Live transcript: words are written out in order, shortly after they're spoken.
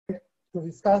to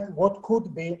discuss what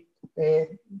could be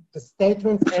the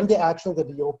statements and the actions that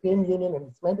the European Union and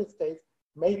its member states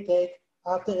may take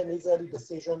after an Israeli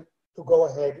decision to go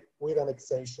ahead with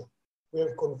annexation. We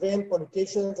have convened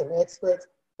politicians and experts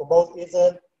from both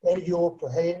Israel and Europe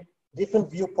to hear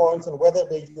different viewpoints on whether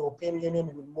the European Union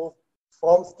will move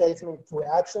from statements to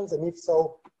actions, and if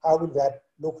so, how will that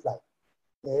look like?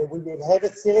 We will have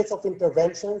a series of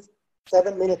interventions,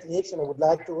 7 minutes each, and I would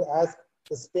like to ask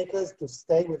the speakers to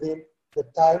stay within the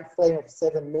time frame of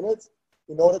 7 minutes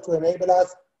in order to enable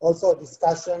us also a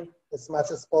discussion as much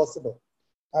as possible.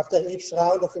 After each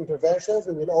round of interventions,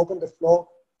 we will open the floor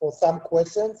for some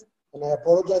questions, and I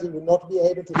apologize, we will not be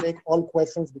able to take all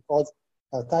questions because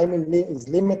our time is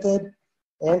limited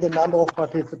and the number of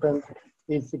participants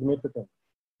is significant.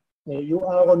 You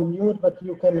are on mute, but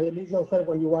you can release yourself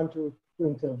when you want to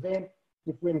intervene.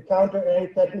 If we encounter any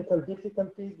technical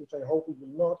difficulties, which I hope we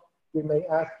will not, we may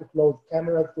ask to close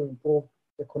cameras to improve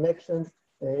the connections.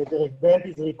 The event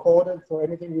is recorded, so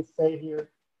anything we say here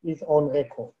is on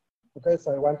record. Okay,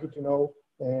 so I want you to know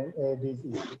these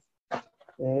issues.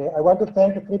 I want to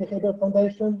thank the Friedrich-Ebert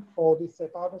Foundation for this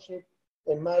partnership,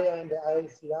 and Maya and the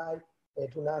IACI,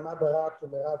 to Naama Barak, to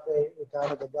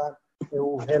Meretz,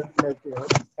 who helped make this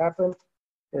happen.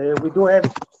 We do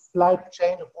have slight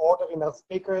change of order in our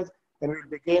speakers, and we'll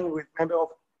begin with member of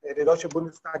the Deutsche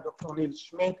Bundestag, Dr. Nils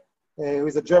Schmid, who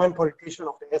is a German politician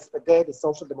of the SPD, the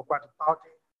Social Democratic Party.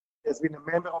 He has been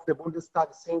a member of the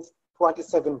Bundestag since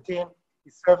 2017. He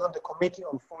serves on the Committee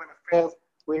on Foreign Affairs,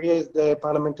 where he is the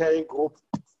Parliamentary group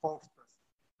spokesperson.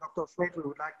 Dr. Schmid, we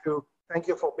would like to thank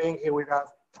you for being here with us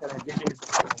and giving us.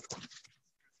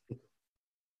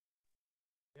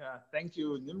 Yeah, thank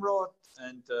you, Nimrod,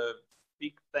 and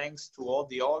big thanks to all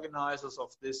the organizers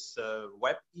of this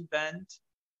web event.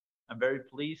 I'm very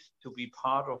pleased to be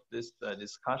part of this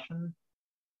discussion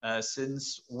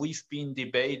since we've been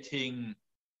debating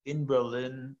in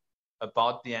Berlin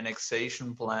about the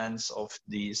annexation plans of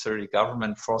the Israeli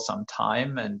government for some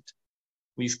time, and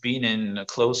we've been in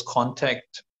close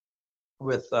contact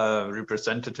with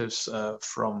representatives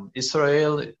from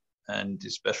Israel, and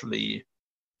especially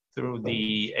through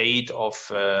the aid of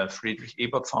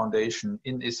Friedrich-Ebert Foundation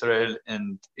in Israel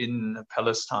and in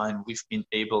Palestine, we've been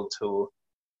able to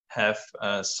have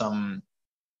some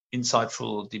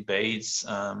insightful debates,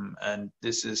 and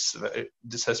this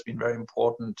has been very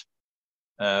important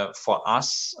for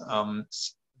us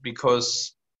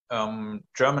because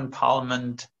German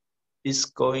Parliament is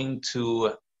going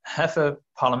to have a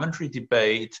parliamentary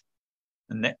debate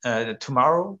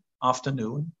tomorrow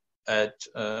afternoon at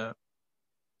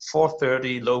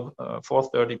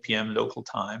 4:30 p.m. local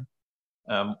time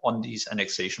on these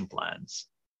annexation plans.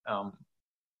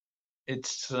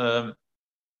 It's not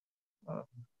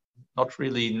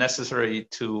really necessary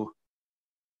to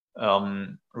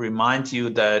remind you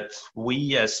that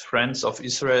we, as friends of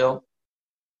Israel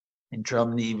in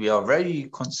Germany, we are very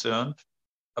concerned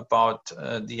about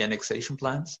the annexation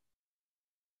plans.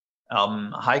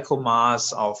 Heiko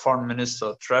Maas, our foreign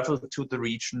minister, traveled to the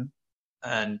region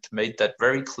and made that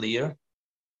very clear.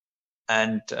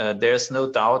 And there's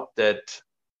no doubt that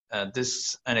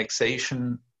this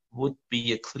annexation would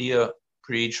be a clear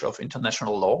breach of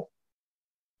international law,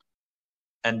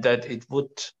 and that it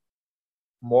would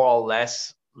more or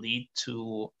less lead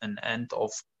to an end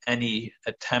of any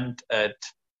attempt at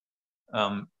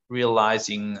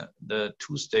realizing the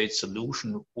two-state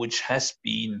solution, which has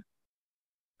been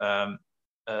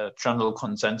a general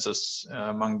consensus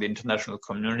among the international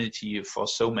community for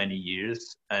so many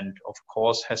years, and of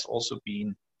course has also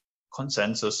been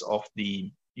consensus of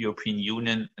the European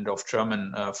Union and of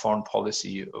German foreign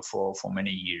policy for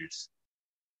many years.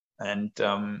 And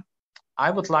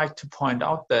I would like to point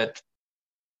out that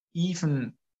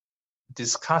even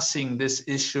discussing this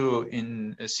issue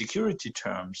in security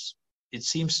terms, it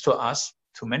seems to us,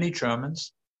 to many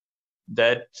Germans,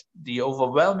 that the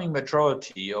overwhelming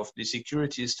majority of the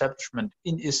security establishment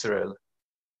in Israel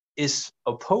is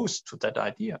opposed to that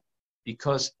idea,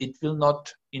 because it will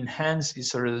not enhance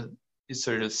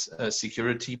Israel's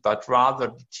security, but rather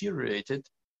deteriorate it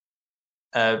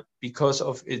because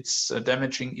of its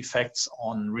damaging effects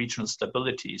on regional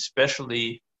stability,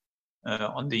 especially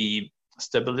on the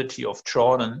stability of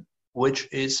Jordan, which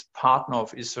is partner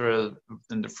of Israel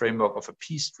in the framework of a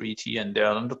peace treaty. And there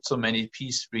are not so many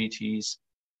peace treaties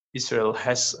Israel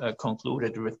has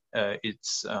concluded with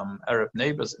its Arab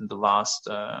neighbors in the last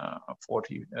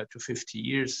 40 to 50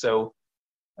 years. So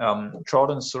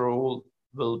Jordan's role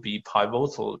will be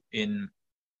pivotal in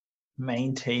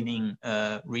maintaining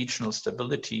regional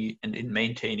stability and in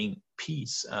maintaining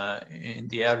peace in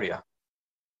the area.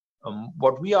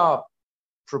 What we are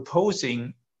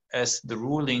proposing as the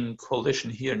ruling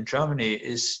coalition here in Germany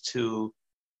is to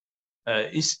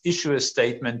issue a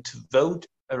statement to vote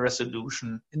a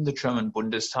resolution in the German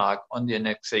Bundestag on the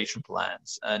annexation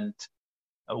plans. And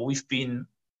we've been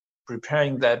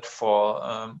preparing that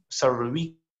for several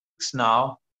weeks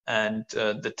now. And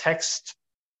the text,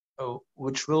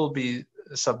 which will be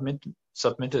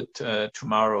submitted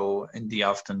tomorrow in the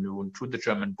afternoon to the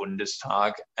German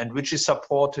Bundestag, and which is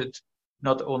supported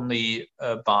not only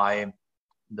by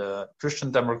the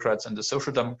Christian Democrats and the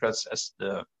Social Democrats as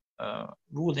the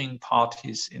ruling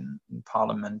parties in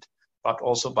Parliament, but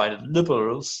also by the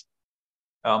Liberals,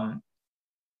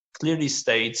 clearly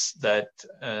states that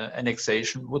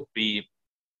annexation would be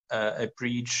a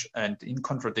breach and in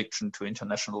contradiction to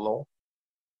international law.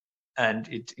 And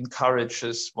it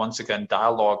encourages, once again,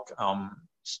 dialogue,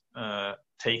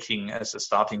 taking as a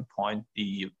starting point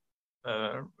the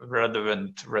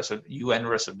relevant UN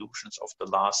resolutions of the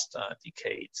last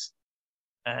decades.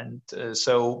 And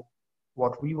so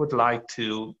what we would like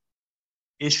to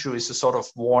issue is a sort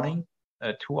of warning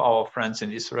to our friends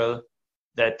in Israel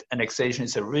that annexation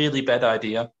is a really bad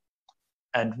idea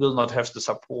and will not have the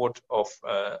support of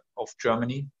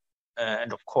Germany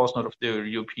and of course not of the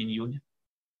European Union.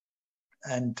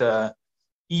 And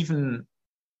even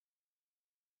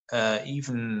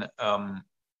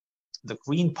the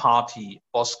Green Party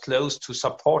was close to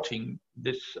supporting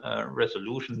this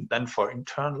resolution. Then for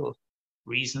internal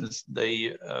reasons,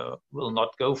 they will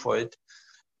not go for it.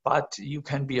 But you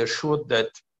can be assured that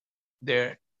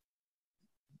the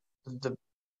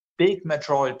big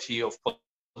majority of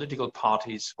political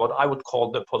parties, what I would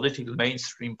call the political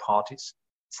mainstream parties,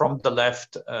 from the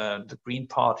left, the Green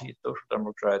Party, Social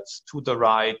Democrats, to the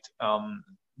right,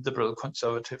 Liberal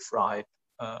Conservative right,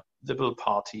 Liberal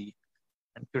Party,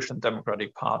 and Christian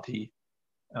Democratic Party,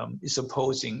 is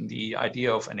opposing the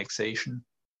idea of annexation.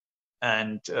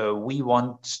 And we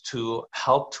want to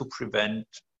help to prevent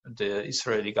the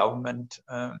Israeli government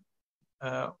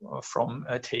from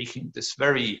taking this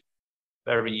very,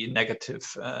 very negative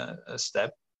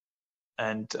step.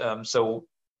 And so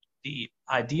the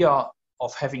idea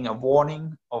of having a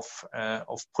warning, of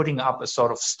putting up a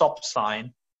sort of stop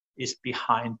sign, is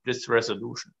behind this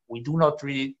resolution. We do not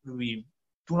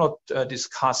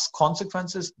discuss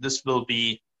consequences. This will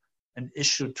be an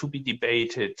issue to be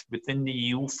debated within the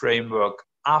EU framework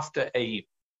after a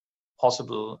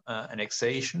possible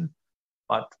annexation.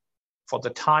 But for the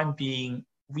time being,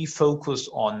 we focus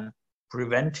on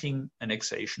preventing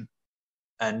annexation.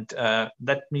 And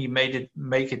let me make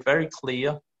it very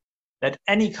clear that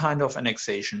any kind of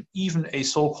annexation, even a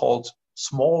so-called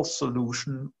small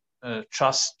solution,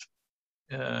 just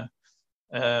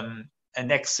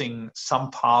annexing some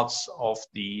parts of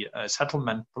the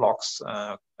settlement blocks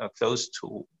close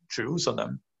to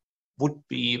Jerusalem, would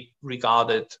be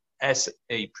regarded as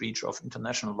a breach of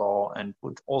international law and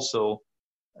would also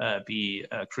be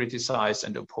criticized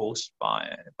and opposed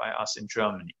by us in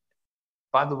Germany.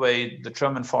 By the way, the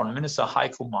German Foreign Minister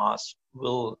Heiko Maas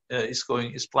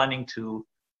is planning to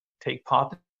take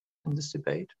part in this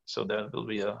debate. So there will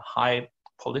be a high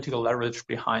political leverage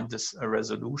behind this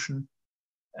resolution.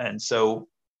 And so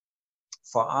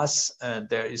for us,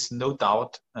 there is no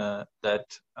doubt that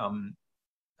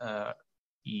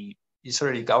the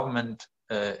Israeli government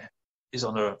is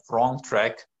on a wrong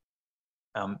track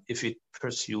if it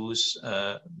pursues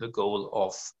the goal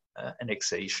of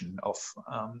annexation.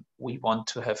 We want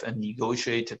to have a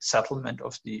negotiated settlement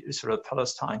of the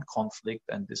Israel-Palestine conflict,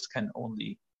 and this can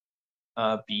only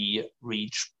be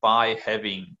reached by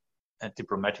having a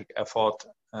diplomatic effort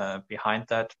behind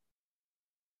that.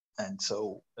 And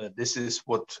so this is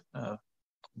what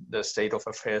the state of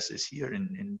affairs is here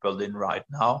in Berlin right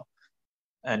now.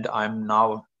 And I'm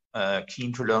now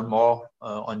keen to learn more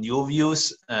on your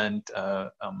views, and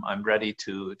I'm ready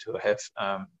to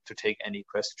take any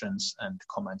questions and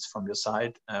comments from your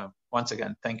side. Once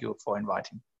again, thank you for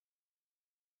inviting.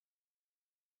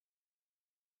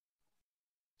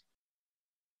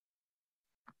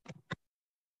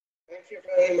 Thank you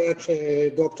very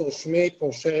much, Dr. Schmid,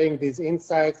 for sharing these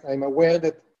insights. I'm aware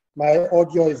that my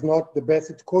audio is not the best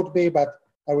it could be, but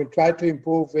I will try to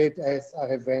improve it as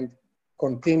our event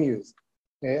continues.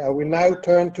 I will now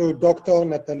turn to Dr.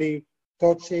 Nathalie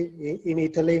Tocci in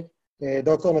Italy.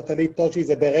 Dr. Nathalie Tocci is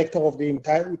the director of the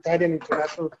Italian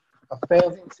International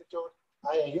Affairs Institute,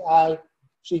 IAI.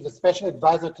 She is a special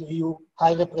advisor to EU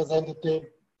High Representative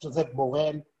Josep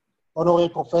Borrell, honorary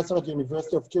professor at the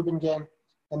University of Tübingen,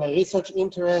 and her research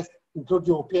interests include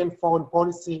European foreign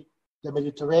policy, the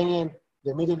Mediterranean,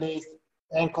 the Middle East,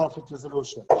 and conflict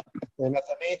resolution.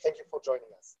 Nathalie, thank you for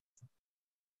joining us.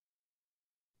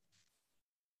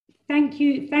 Thank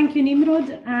you,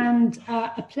 Nimrod, and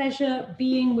a pleasure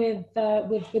being with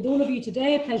all of you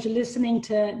today. A pleasure listening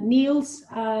to Nils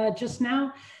just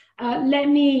now. Let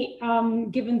me,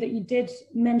 given that you did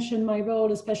mention my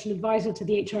role as special advisor to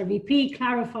the HRVP,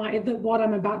 clarify that what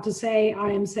I'm about to say,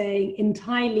 I am saying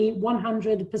entirely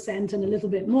 100% and a little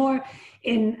bit more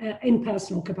in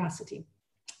personal capacity.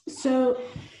 So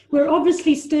we're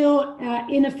obviously still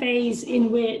in a phase in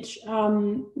which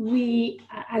we,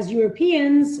 as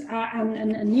Europeans,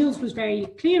 and Niels was very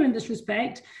clear in this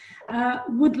respect,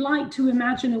 would like to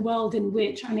imagine a world in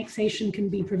which annexation can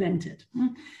be prevented.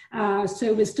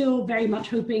 So we're still very much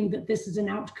hoping that this is an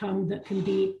outcome that can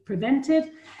be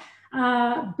prevented.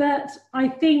 But I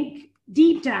think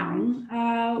deep down,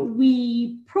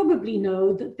 we probably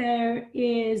know that there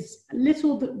is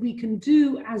little that we can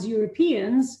do as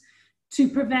Europeans to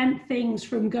prevent things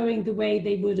from going the way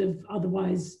they would have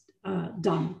otherwise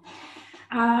done.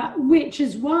 Which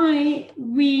is why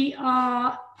we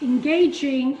are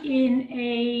engaging in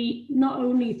a not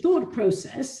only thought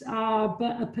process,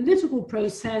 but a political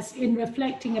process in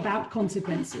reflecting about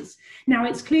consequences. Now,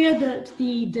 it's clear that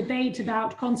the debate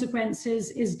about consequences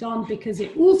is done because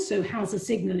it also has a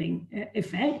signaling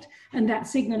effect, and that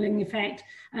signaling effect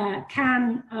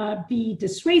can be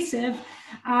dissuasive.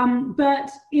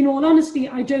 But in all honesty,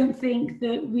 I don't think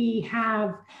that we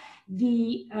have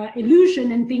the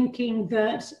illusion in thinking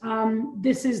that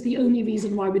this is the only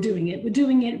reason why we're doing it. We're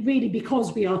doing it really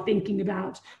because we are thinking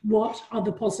about what are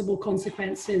the possible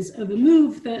consequences of a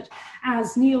move that,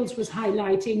 as Niels was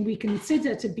highlighting, we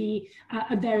consider to be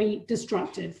a very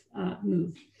destructive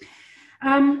move.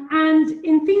 And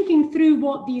in thinking through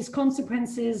what these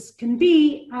consequences can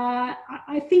be,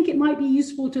 I think it might be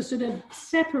useful to sort of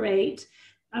separate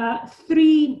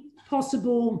three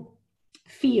possible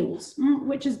fields,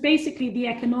 which is basically the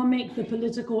economic, the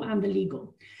political, and the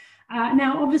legal.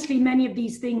 Now, obviously, many of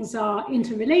these things are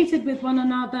interrelated with one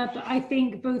another, but I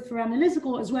think both for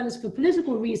analytical as well as for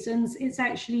political reasons, it's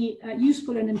actually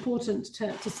useful and important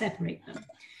to separate them.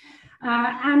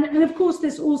 And of course,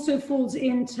 this also falls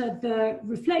into the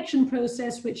reflection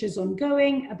process, which is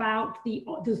ongoing about the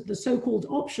so-called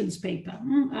options paper,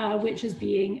 which is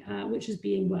being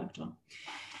worked on.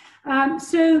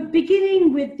 So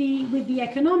beginning with the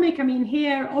economic, I mean,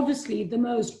 here, obviously, the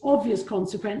most obvious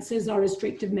consequences are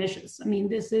restrictive measures. I mean,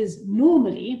 this is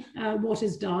normally what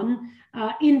is done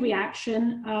in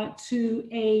reaction to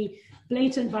a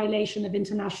blatant violation of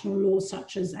international law,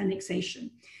 such as annexation.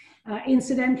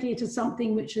 Incidentally, it is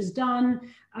something which is done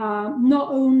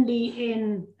not only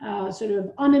in sort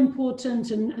of unimportant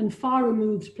and far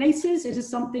removed places, it is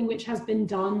something which has been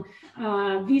done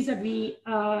vis-a-vis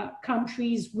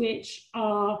countries which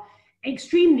are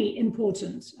extremely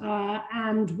important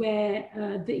and where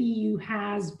the EU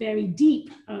has very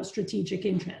deep strategic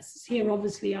interests. Here,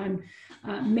 obviously, I'm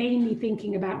mainly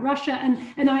thinking about Russia,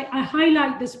 and I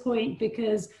highlight this point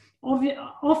because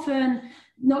often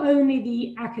not only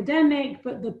the academic,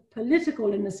 but the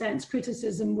political, in a sense,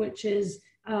 criticism, which is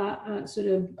done,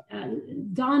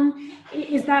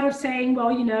 is that of saying,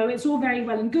 well, you know, it's all very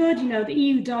well and good, you know, the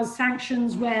EU does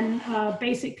sanctions when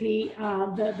basically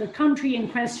the country in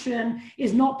question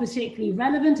is not particularly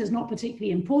relevant, is not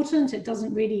particularly important, it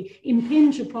doesn't really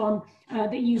impinge upon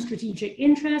the EU strategic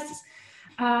interests.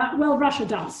 Well, Russia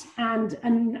does, and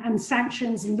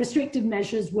sanctions and restrictive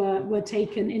measures were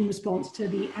taken in response to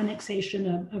the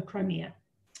annexation of Crimea.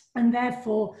 And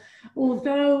therefore,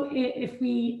 although if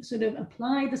we sort of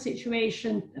apply the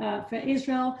situation for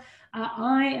Israel,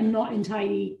 I am not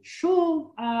entirely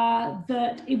sure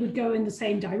that it would go in the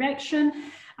same direction.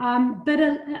 But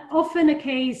often a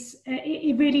case,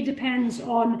 it really depends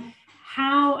on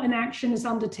how an action is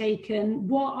undertaken,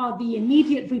 what are the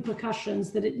immediate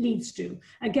repercussions that it leads to.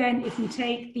 Again, if we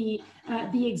take the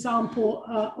example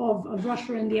of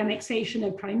Russia and the annexation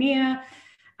of Crimea,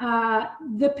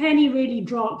 the penny really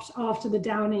dropped after the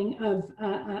downing of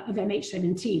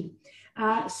MH17.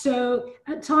 So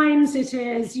at times it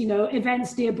is, you know,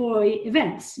 events, dear boy,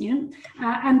 events, you know,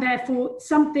 and therefore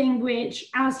something which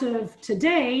as of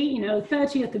today, you know,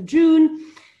 30th of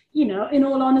June, you know, in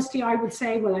all honesty, I would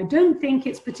say, well, I don't think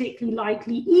it's particularly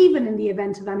likely, even in the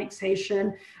event of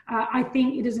annexation. I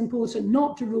think it is important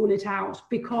not to rule it out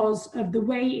because of the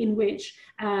way in which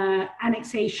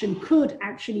annexation could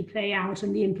actually play out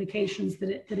and the implications that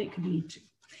it could lead to.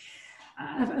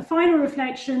 A final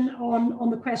reflection on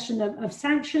the question of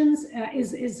sanctions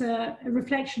is a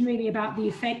reflection really about the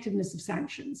effectiveness of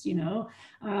sanctions. Again,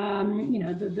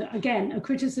 a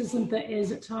criticism that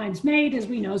is at times made, as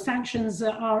we know, sanctions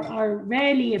are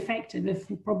rarely effective, if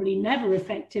probably never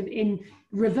effective, in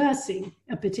reversing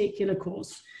a particular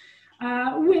course.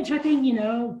 which I think, you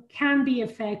know, can be a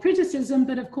fair criticism,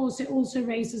 but of course it also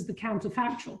raises the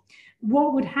counterfactual.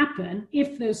 What would happen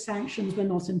if those sanctions were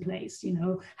not in place? You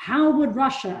know, how would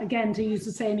Russia, again, to use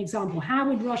the same example, how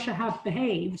would Russia have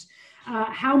behaved?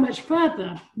 How much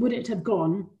further would it have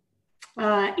gone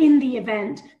in the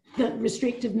event that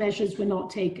restrictive measures were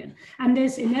not taken? And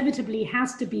this inevitably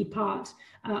has to be part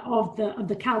of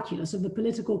the calculus, of the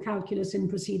political calculus in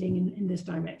proceeding in this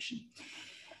direction.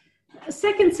 A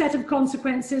second set of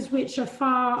consequences, which are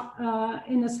far,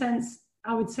 in a sense,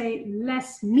 I would say,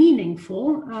 less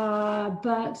meaningful,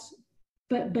 but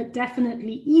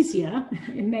definitely easier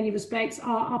in many respects,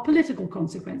 are political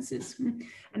consequences.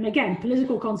 And again,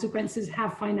 political consequences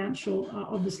have financial,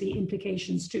 obviously,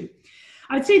 implications too.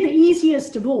 I'd say the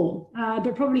easiest of all,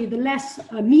 but probably the less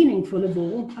meaningful of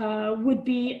all, would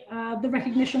be the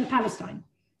recognition of Palestine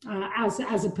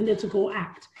as a political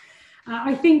act.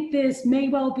 I think this may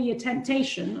well be a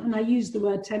temptation, and I use the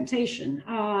word temptation,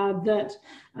 that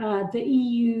the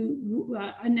EU,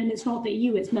 and it's not the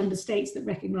EU, it's member states that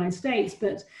recognize states,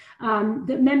 but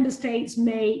that member states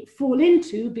may fall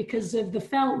into because of the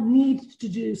felt need to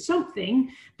do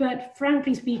something, but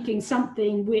frankly speaking,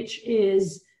 something which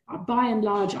is, by and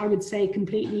large, I would say,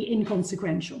 completely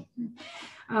inconsequential.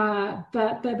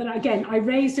 But again, I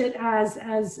raise it as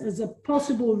a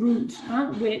possible route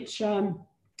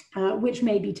which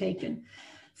may be taken.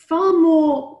 Far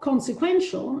more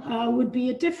consequential would be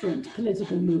a different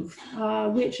political move,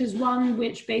 which is one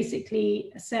which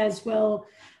basically says, well,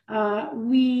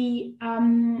 we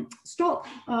stop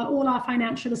all our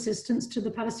financial assistance to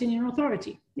the Palestinian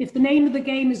Authority. If the name of the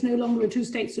game is no longer a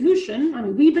two-state solution, I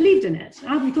mean, we believed in it.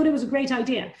 We thought it was a great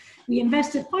idea. We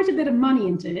invested quite a bit of money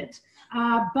into it.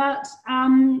 But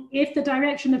if the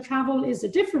direction of travel is a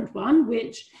different one,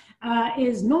 which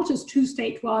is not as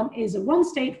two-state one, is a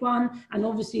one-state one, and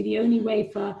obviously the only way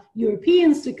for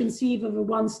Europeans to conceive of a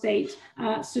one-state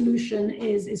solution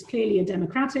is clearly a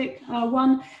democratic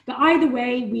one. But either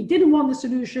way, we didn't want the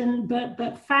solution,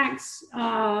 but facts,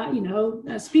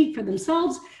 speak for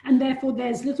themselves, and therefore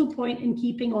there's little point in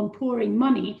keeping on pouring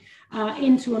money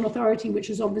into an authority which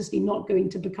is obviously not going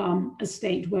to become a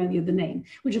state worthy of the name,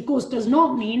 which of course does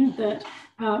not mean that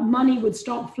money would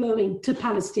stop flowing to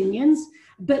Palestinians,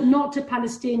 but not to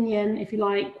Palestinian, if you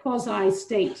like,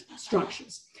 quasi-state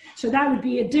structures. So that would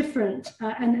be a different,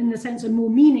 and in a sense, a more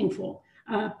meaningful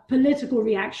political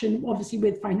reaction, obviously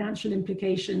with financial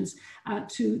implications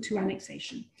to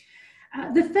annexation.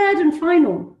 The third and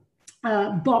final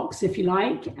box, if you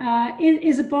like,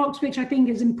 is a box which I think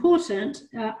is important,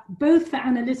 both for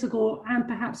analytical and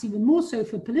perhaps even more so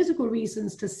for political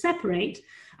reasons, to separate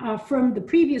from the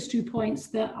previous 2 points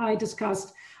that I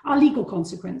discussed, are legal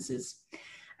consequences.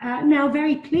 Now,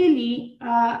 very clearly,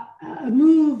 a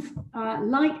move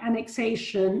like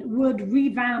annexation would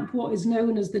revamp what is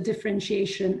known as the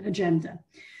differentiation agenda.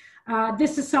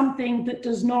 This is something that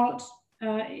is not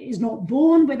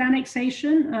born with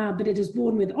annexation, but it is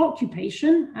born with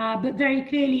occupation. But very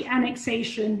clearly,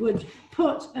 annexation would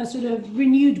put a sort of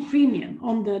renewed premium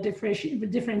on the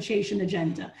differentiation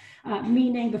agenda,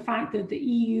 meaning the fact that the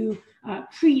EU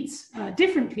treats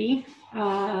differently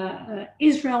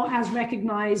Israel as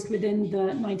recognized within the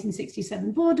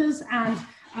 1967 borders and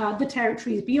the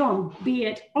territories beyond, be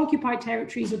it occupied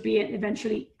territories or be it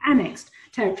eventually annexed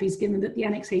territories, given that the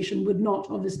annexation would not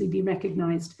obviously be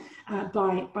recognized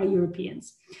by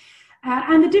Europeans.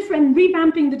 And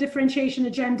revamping the differentiation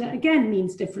agenda again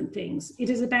means different things.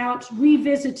 It is about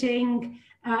revisiting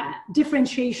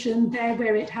differentiation there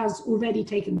where it has already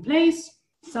taken place,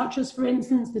 such as, for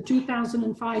instance, the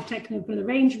 2005 technical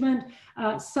arrangement,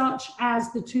 such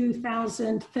as the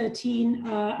 2013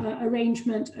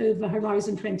 arrangement over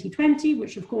Horizon 2020,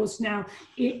 which of course now,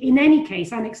 in any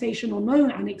case, annexation or no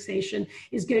annexation,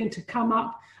 is going to come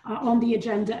up on the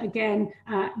agenda again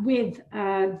with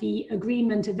the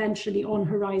agreement eventually on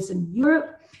Horizon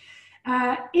Europe.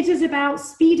 It is about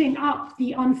speeding up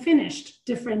the unfinished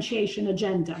differentiation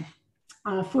agenda.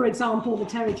 For example, the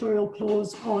territorial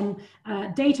clause on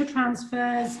data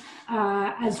transfers,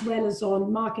 as well as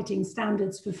on marketing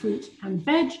standards for fruit and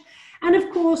veg. And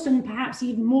of course, and perhaps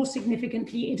even more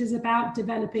significantly, it is about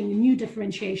developing a new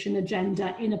differentiation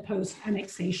agenda in a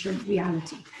post-annexation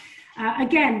reality.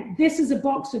 Again, this is a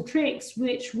box of tricks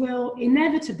which will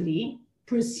inevitably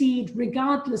proceed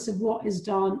regardless of what is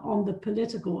done on the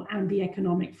political and the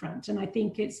economic front. And I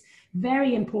think it's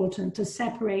very important to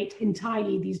separate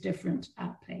entirely these different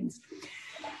planes.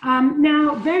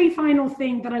 Now, very final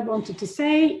thing that I wanted to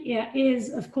say is,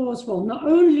 of course, well, not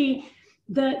only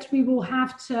that we will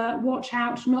have to watch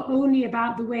out not only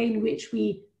about the way in which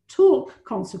we talk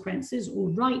consequences or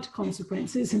write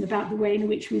consequences and about the way in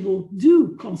which we will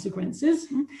do consequences.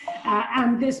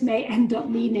 And this may end up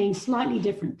meaning slightly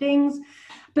different things.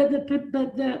 But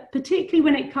particularly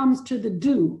when it comes to the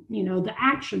do, the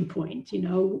action point,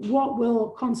 what will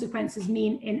consequences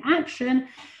mean in action?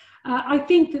 I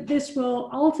think that this will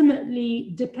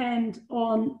ultimately depend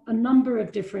on a number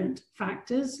of different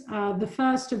factors, the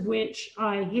first of which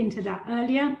I hinted at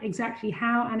earlier, exactly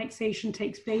how annexation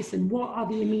takes place and what are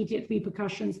the immediate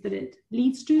repercussions that it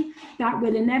leads to. That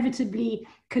will inevitably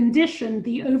condition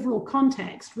the overall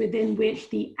context within which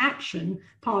the action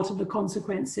part of the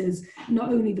consequences, not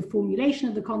only the formulation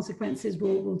of the consequences,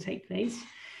 will take place.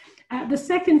 The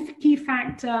second key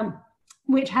factor,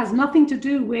 which has nothing to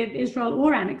do with Israel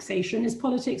or annexation, is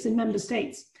politics in member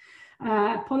states.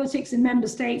 Politics in member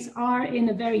states are in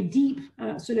a very deep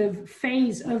sort of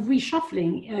phase of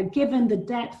reshuffling, given the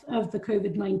depth of the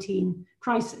COVID-19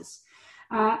 crisis.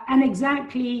 And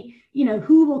exactly,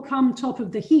 who will come top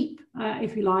of the heap,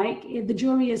 if you like, the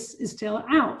jury is still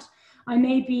out. I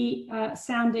may be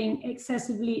sounding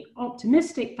excessively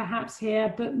optimistic perhaps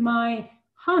here, but my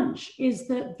hunch is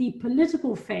that the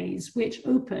political phase which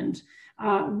opened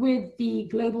with the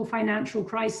global financial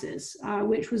crisis,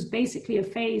 which was basically a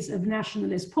phase of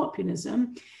nationalist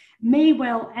populism, may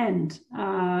well end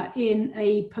in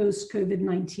a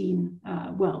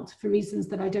post-COVID-19 world, for reasons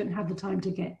that I don't have the time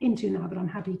to get into now, but I'm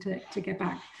happy to get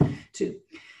back to.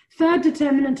 Third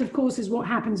determinant, of course, is what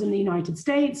happens in the United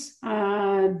States.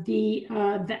 The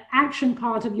action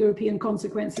part of European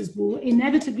consequences will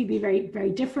inevitably be very,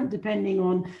 very different depending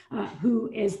on who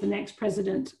is the next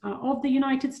president of the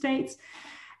United States.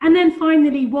 And then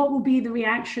finally, what will be the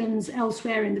reactions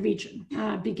elsewhere in the region,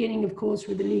 beginning, of course,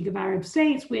 with the League of Arab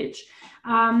States, which,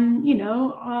 in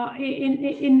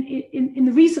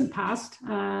the recent past,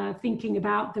 thinking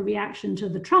about the reaction to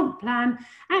the Trump plan,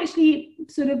 actually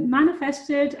sort of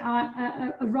manifested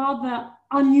a rather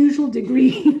unusual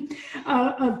degree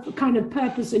of kind of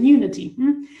purpose and unity,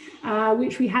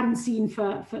 which we hadn't seen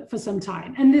for some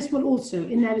time. And this will also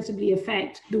inevitably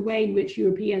affect the way in which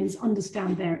Europeans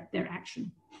understand their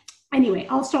action. Anyway,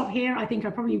 I'll stop here. I think I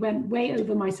probably went way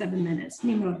over my 7 minutes.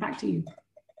 Nimrod, back to you.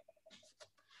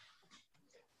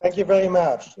 Thank you very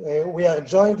much. We are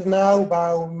joined now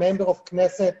by a member of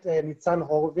Knesset, Nitzan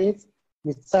Horowitz.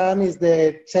 Nitzan is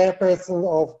the chairperson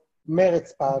of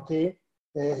Meretz party.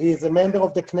 He is a member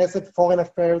of the Knesset Foreign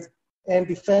Affairs and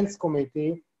Defense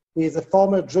Committee. He is a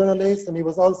former journalist, and he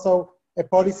was also a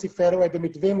policy fellow at the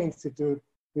Mitvim Institute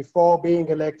before being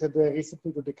elected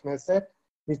recently to the Knesset.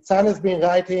 Nitzan has been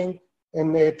writing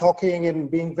and talking and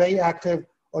being very active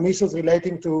on issues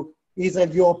relating to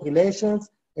Israel-Europe relations,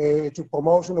 to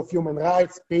promotion of human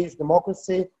rights, peace,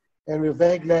 democracy, and we're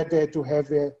very glad to have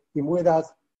him with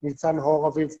us. Nitzan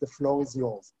Horowitz, the floor is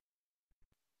yours.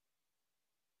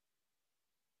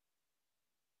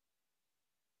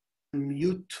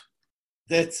 Mute.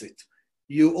 That's it.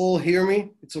 You all hear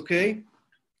me? It's okay?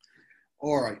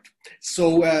 All right.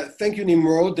 So thank you,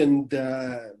 Nimrod, and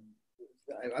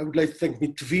I would like to thank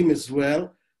Mitvim as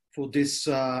well for this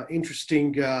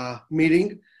interesting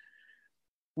meeting.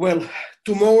 Well,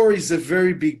 tomorrow is a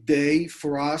very big day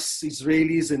for us,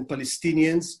 Israelis and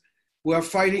Palestinians. We are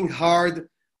fighting hard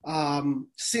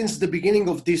since the beginning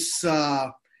of this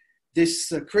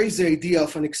crazy idea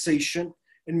of annexation,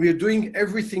 and we are doing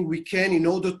everything we can in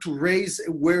order to raise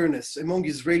awareness among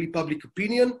Israeli public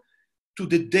opinion to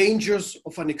the dangers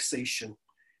of annexation.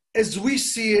 As we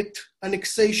see it,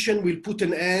 annexation will put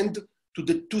an end to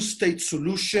the two-state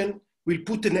solution, will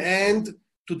put an end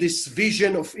to this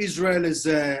vision of Israel as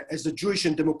a Jewish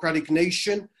and democratic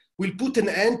nation, will put an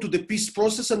end to the peace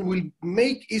process, and will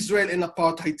make Israel an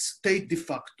apartheid state de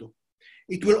facto.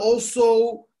 It will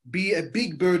also be a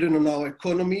big burden on our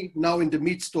economy now in the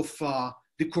midst of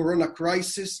the corona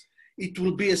crisis. It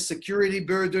will be a security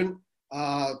burden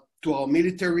to our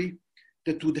military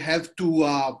that would have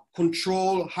to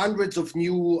control hundreds of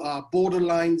new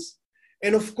borderlines.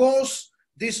 And of course,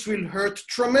 this will hurt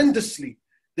tremendously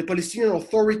the Palestinian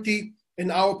Authority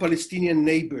and our Palestinian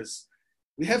neighbors.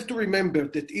 We have to remember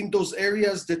that in those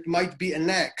areas that might be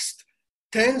annexed,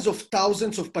 tens of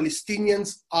thousands of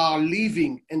Palestinians are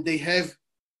living, and they have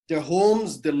their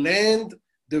homes, the land,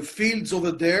 their fields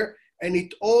over there, and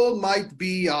it all might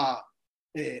be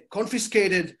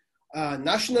confiscated,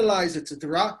 nationalized,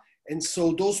 etc. And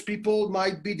so those people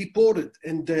might be deported.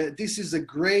 And this is a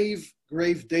grave,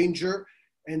 grave danger,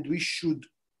 and we should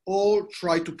all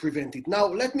try to prevent it. Now,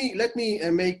 let me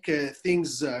make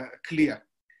things clear.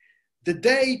 The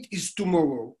date is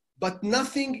tomorrow, but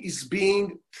nothing is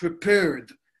being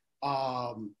prepared.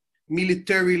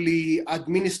 militarily,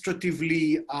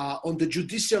 administratively, on the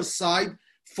judicial side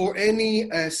for any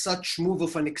such move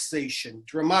of annexation,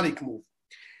 dramatic move.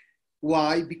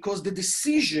 Why? Because the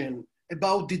decision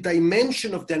about the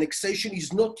dimension of the annexation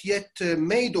is not yet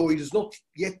made or is not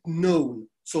yet known.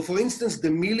 So for instance, the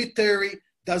military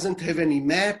doesn't have any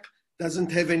map,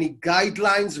 doesn't have any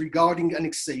guidelines regarding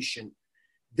annexation.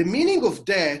 The meaning of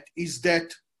that is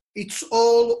that it's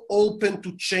all open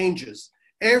to changes.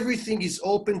 Everything is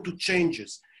open to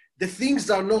changes. The things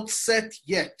are not set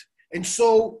yet. And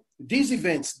so these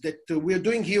events that we're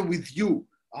doing here with you,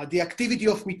 the activity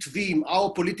of Mitvim,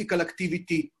 our political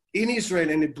activity in Israel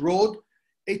and abroad,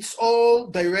 it's all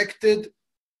directed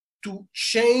to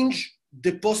change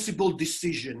the possible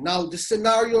decision. Now, the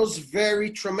scenarios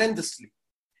vary tremendously.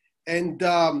 And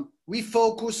we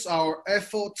focus our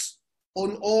efforts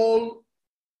on all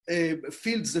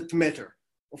fields that matter.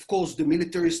 Of course, the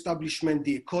military establishment,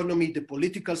 the economy, the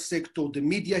political sector, the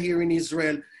media here in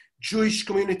Israel, Jewish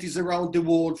communities around the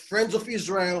world, Friends of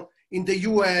Israel in the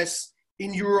US,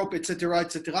 in Europe, etc.,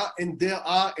 etc. And there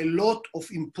are a lot of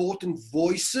important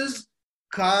voices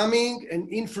coming and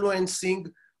influencing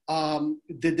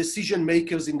the decision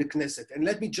makers in the Knesset. And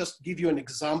let me just give you an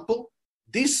example.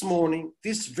 This morning,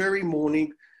 this very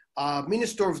morning,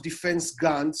 Minister of Defense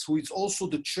Gantz, who is also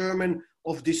the chairman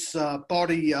of this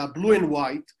party, Blue and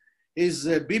White, is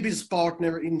Bibi's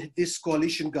partner in this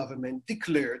coalition government,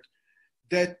 declared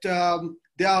that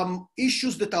there are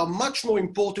issues that are much more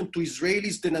important to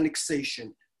Israelis than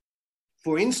annexation.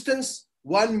 For instance,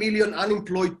 1 million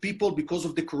unemployed people because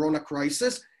of the corona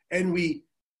crisis, and we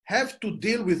have to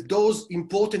deal with those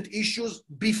important issues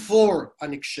before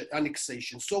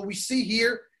annexation. So we see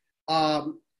here a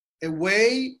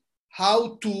way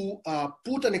how to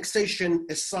put annexation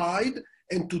aside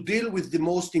and to deal with the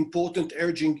most important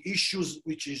urgent issues,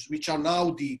 which are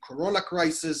now the corona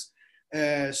crisis,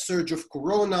 surge of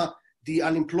corona, the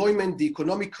unemployment, the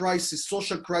economic crisis,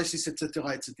 social crisis, etc.,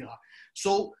 etc.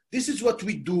 So this is what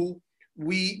we do.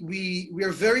 We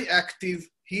are very active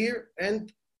here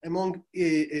and among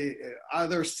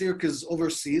other circles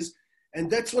overseas, and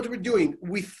that's what we're doing.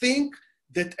 We think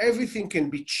that everything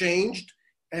can be changed,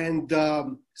 and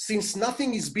since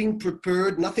nothing is being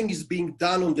prepared, nothing is being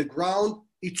done on the ground,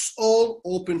 it's all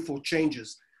open for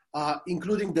changes,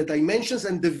 including the dimensions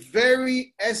and the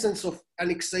very essence of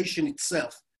annexation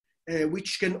itself,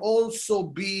 which can also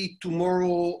be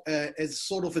tomorrow as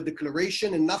sort of a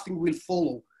declaration, and nothing will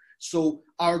follow. So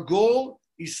our goal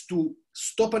is to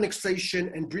stop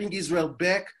annexation and bring Israel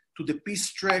back to the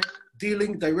peace track,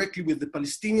 dealing directly with the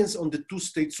Palestinians on the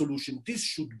two-state solution. This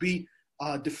should be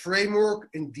the framework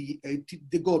and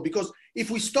the goal. Because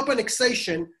if we stop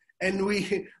annexation and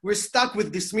we're stuck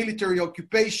with this military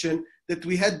occupation that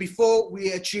we had before,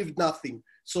 we achieved nothing.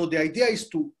 So the idea is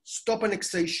to stop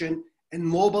annexation and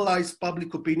mobilize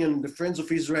public opinion and the Friends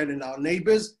of Israel and our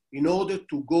neighbors in order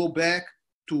to go back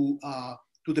to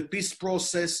the peace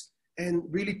process and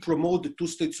really promote the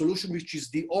two-state solution, which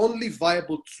is the only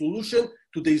viable solution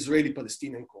to the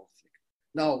Israeli-Palestinian conflict.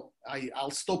 Now, I'll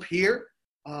stop here.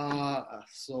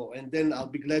 And then I'll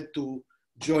be glad to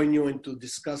join you and to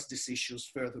discuss these issues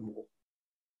furthermore.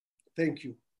 Thank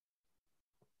you.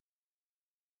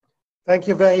 Thank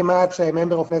you very much,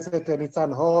 Member of Knesset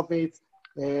Nitzan Horowitz.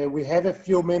 We have a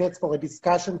few minutes for a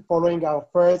discussion following our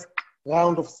first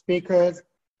round of speakers.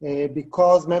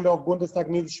 Because Member of Bundestag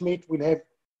Nils Schmid will have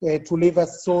to leave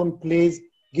us soon, please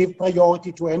give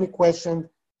priority to any questions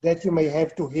that you may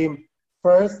have to him.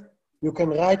 First, you can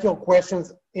write your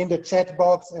questions in the chat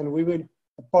box and we will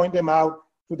point them out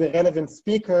to the relevant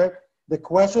speaker. The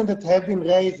question that have been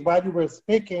raised while you were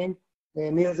speaking,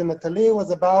 Nils and Nathalie,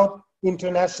 was about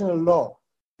international law.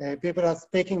 People are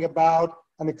speaking about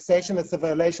annexation as a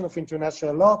violation of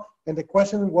international law, and the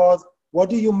question was, what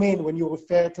do you mean when you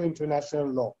refer to international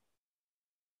law?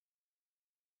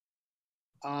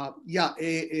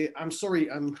 I'm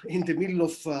sorry, I'm in the middle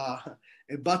of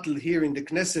a battle here in the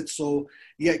Knesset. So,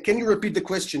 can you repeat the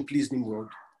question, please, Nimrod?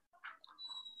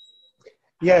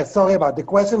 Yes, sorry about the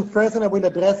question. First, and I will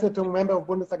address it to a member of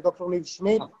Bundestag, Dr. Nils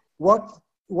Schmid.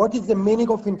 What is the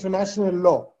meaning of international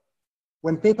law?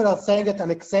 When people are saying that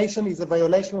annexation is a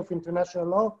violation of international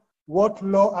law, what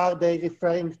law are they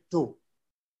referring to?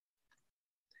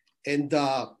 And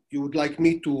you would like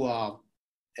me to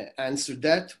answer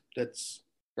that? That's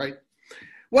right.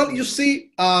 Well, you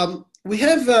see, we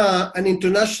have an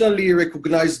internationally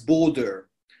recognized border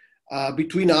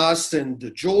between us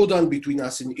and Jordan, between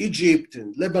us and Egypt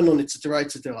and Lebanon, etc.,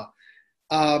 etc.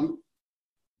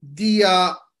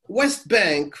 The West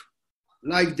Bank,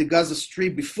 like the Gaza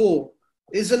Strip before,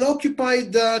 is an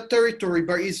occupied territory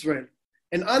by Israel.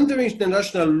 And under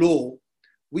international law,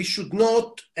 we should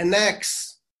not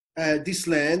annex this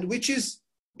land, which is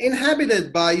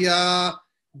inhabited by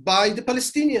the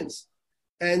Palestinians.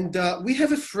 And we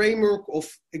have a framework of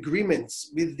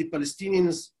agreements with the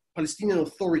Palestinian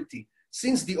Authority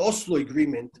since the Oslo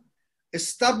Agreement,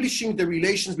 establishing the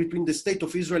relations between the State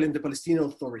of Israel and the Palestinian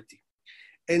Authority.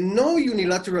 And no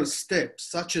unilateral steps,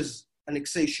 such as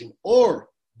annexation or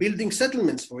building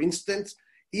settlements, for instance,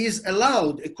 is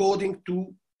allowed according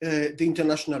to the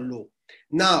international law.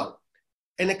 Now,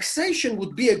 annexation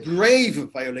would be a grave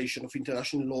violation of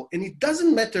international law, and it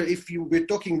doesn't matter if we're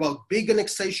talking about big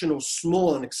annexation or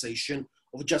small annexation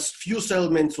of just few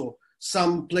settlements or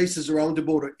some places around the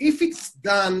border. If it's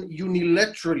done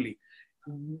unilaterally,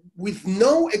 with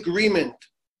no agreement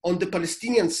on the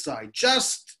Palestinian side,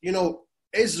 just,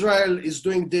 Israel is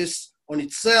doing this on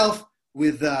itself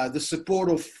with the support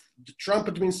of the Trump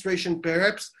administration,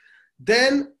 perhaps,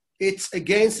 then it's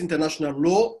against international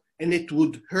law, and it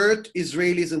would hurt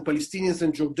Israelis and Palestinians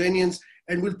and Jordanians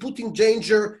and will put in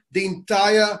danger the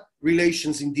entire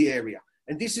relations in the area.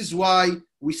 And this is why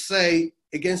we say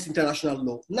against international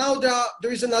law. Now,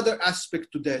 there is another aspect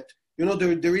to that.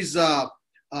 There is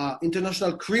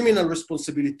international criminal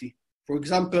responsibility, for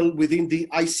example, within the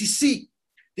ICC.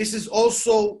 This is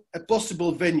also a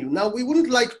possible venue. Now, we wouldn't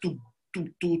like to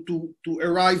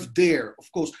arrive there,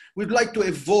 of course. We'd like to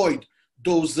avoid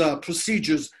those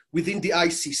procedures within the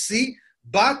ICC,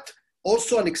 but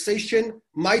also annexation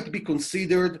might be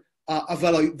considered a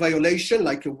violation,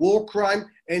 like a war crime,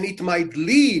 and it might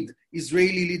lead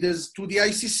Israeli leaders to the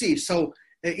ICC. So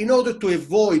in order to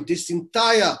avoid this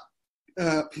entire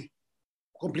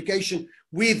complication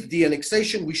with the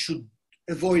annexation, we should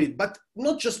avoid it, but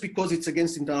not just because it's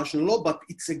against international law, but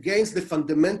it's against the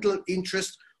fundamental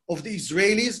interest of the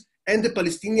Israelis and the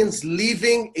Palestinians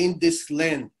living in this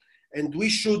land. And we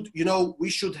should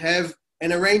have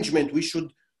an arrangement. We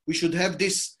should have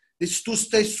this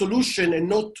two-state solution and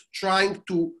not trying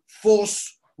to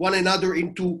force one another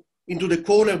into the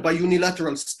corner by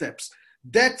unilateral steps.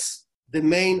 That's the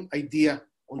main idea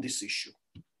on this issue.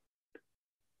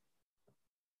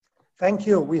 Thank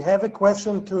you. We have a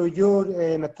question to you,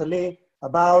 Nathalie,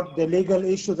 about the legal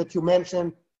issue that you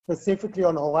mentioned specifically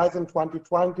on Horizon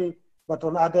 2020, but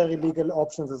on other legal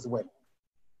options as well.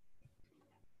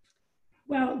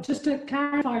 Well, just to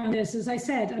clarify on this, as I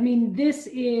said, this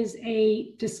is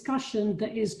a discussion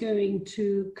that is going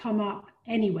to come up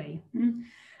anyway.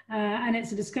 And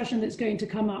it's a discussion that's going to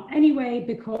come up anyway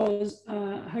because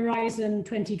Horizon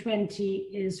 2020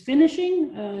 is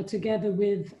finishing together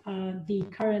with the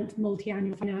current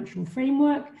multi-annual financial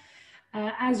framework.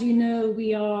 As you know,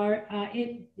 we are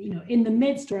in the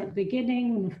midst or at the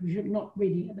beginning, not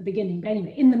really at the beginning, but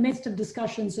anyway, in the midst of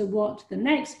discussions of what the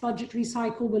next budgetary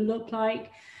cycle will look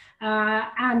like.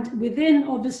 And within,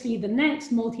 obviously, the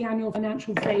next multi-annual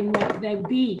financial framework, there will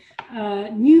be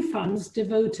new funds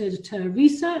devoted to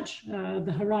research,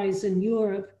 the Horizon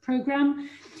Europe program.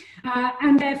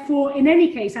 And therefore, in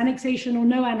any case, annexation or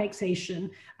no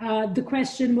annexation, the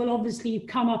question will obviously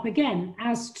come up again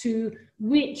as to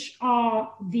which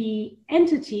are the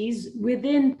entities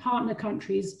within partner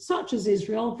countries, such as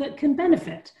Israel, that can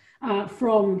benefit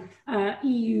from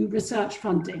EU research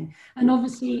funding. And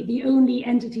obviously, the only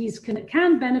entities that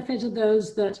can benefit are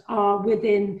those that are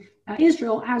within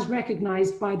Israel as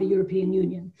recognized by the European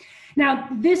Union. Now,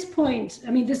 this point,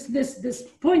 this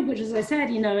point, which, as I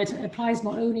said, it applies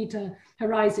not only to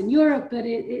Horizon Europe, but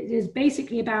it is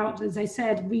basically about, as I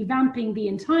said, revamping the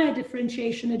entire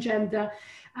differentiation agenda.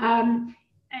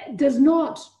 Does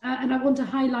not, and I want to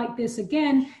highlight this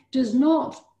again, does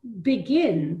not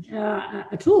begin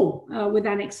at all with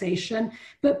annexation,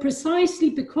 but precisely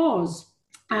because,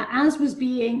 as was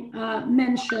being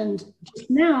mentioned just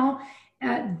now,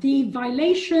 the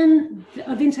violation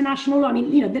of international law,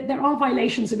 there are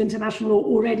violations of international law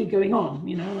already going on,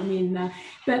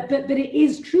 but it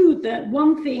is true that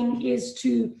one thing is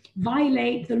to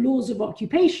violate the laws of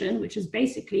occupation, which is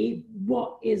basically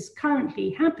what is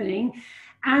currently happening.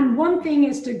 And one thing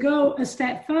is to go a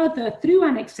step further through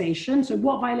annexation. So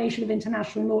what violation of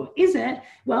international law is it?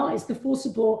 Well, it's the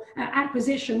forcible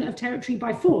acquisition of territory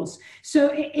by force.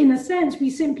 So in a sense, we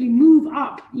simply move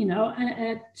up,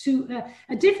 to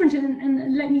a different,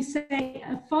 and let me say,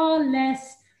 a far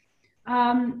less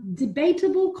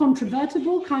debatable,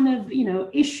 controvertible kind of,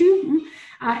 issue.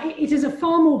 It is a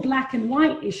far more black and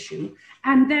white issue.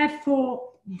 And therefore,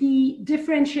 the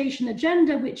differentiation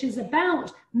agenda, which is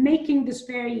about making this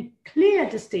very clear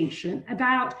distinction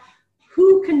about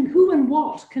who and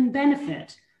what can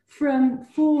benefit from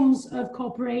forms of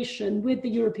cooperation with the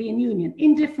European Union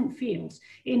in different fields,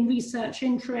 in research,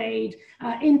 in trade,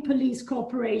 in police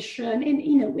cooperation,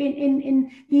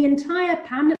 in the entire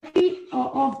panoply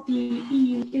of the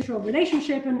EU-Israel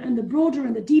relationship, and the broader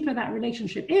and the deeper that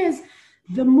relationship is,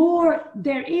 the more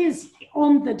there is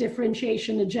on the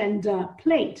differentiation agenda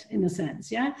plate, in a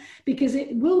sense, yeah? Because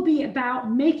it will be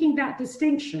about making that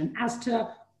distinction as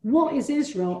to what is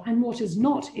Israel and what is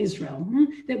not Israel,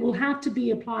 that will have to be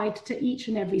applied to each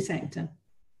and every sector.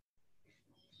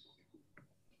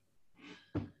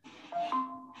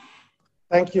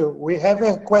 Thank you. We have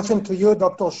a question to you,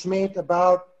 Dr. Schmid,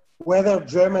 about whether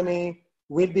Germany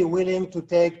will be willing to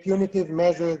take punitive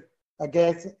measures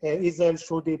against Israel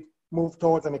should it move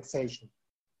towards annexation.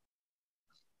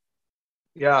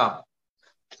 Yeah.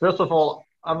 First of all,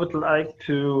 I would like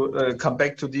to come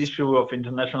back to the issue of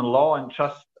international law and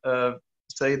just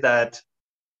say that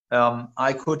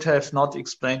I could have not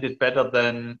explained it better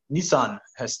than Nitzan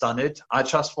has done it. I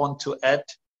just want to add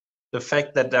the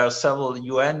fact that there are several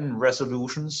UN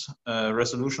resolutions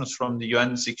from the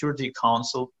UN Security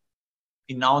Council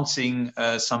announcing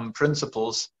some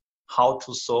principles how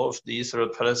to solve the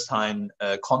Israel-Palestine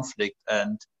conflict,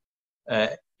 and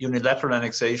unilateral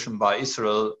annexation by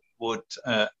Israel would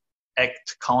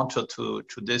act counter to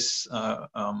these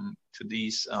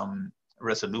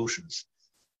resolutions.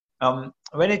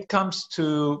 When it comes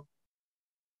to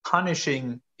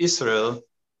punishing Israel,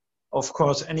 of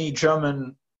course, any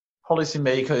German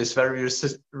policymaker is very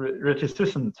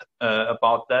reticent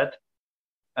about that.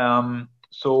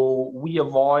 So we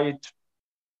avoid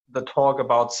the talk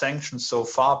about sanctions so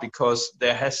far because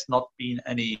there has not been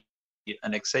any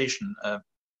annexation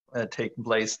taking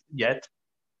place yet.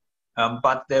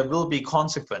 But there will be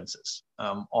consequences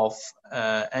of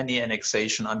any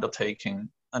annexation undertaken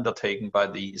by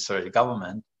the Israeli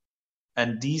government,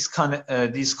 and these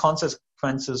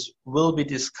consequences will be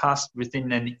discussed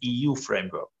within an EU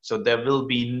framework. So there will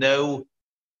be no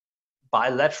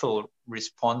bilateral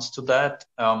response to that.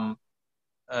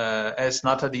 As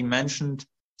Nathalie mentioned,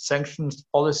 sanctions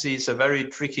policy is a very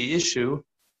tricky issue,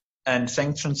 and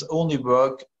sanctions only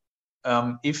work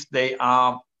if they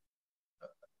are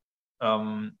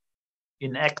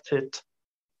enacted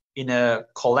in a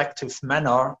collective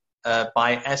manner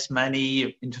by as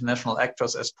many international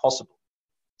actors as possible.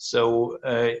 So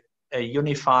a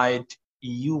unified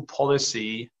EU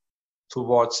policy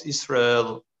towards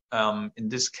Israel, in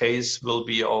this case, will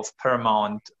be of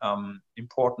paramount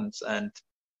importance. And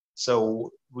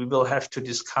so we will have to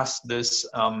discuss this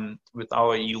with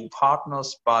our EU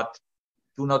partners, but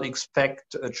do not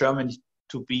expect Germany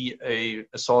to be a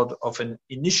sort of an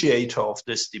initiator of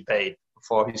this debate.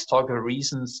 For historical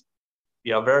reasons,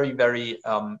 we are very, very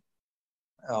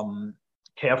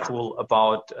careful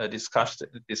about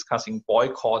discussing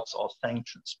boycotts or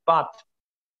sanctions. But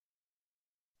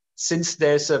since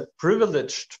there's a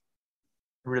privileged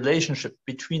relationship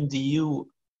between the EU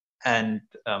and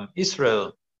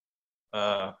Israel,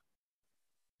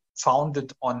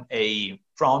 founded on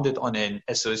an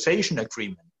association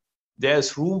agreement,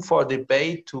 there's room for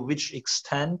debate to which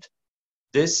extent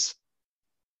this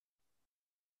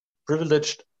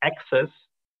privileged access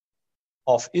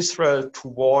of Israel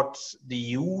towards the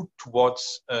EU,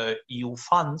 towards EU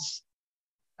funds,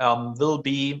 will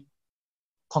be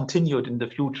continued in the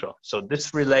future. So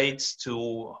this relates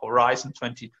to Horizon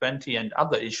 2020 and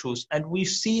other issues. And we've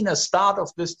seen a start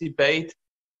of this debate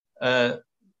 2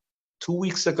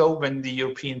 weeks ago when the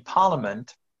European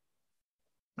Parliament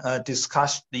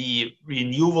discussed the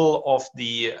renewal of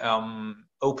the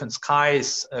Open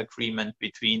Skies agreement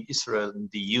between Israel and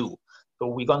the EU. So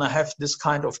we're going to have this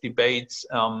kind of debates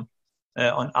on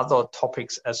other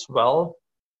topics as well.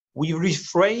 We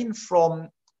refrain from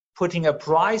putting a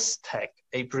price tag,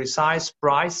 a precise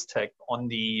price tag on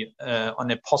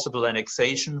a possible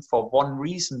annexation for one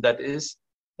reason, that is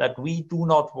that we do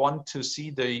not want to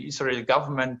see the Israeli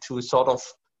government to sort of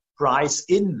price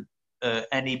in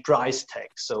any price tag.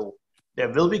 So there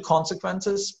will be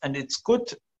consequences, and it's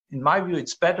good, in my view,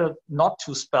 it's better not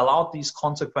to spell out these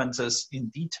consequences in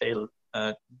detail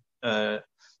in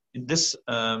this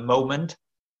moment.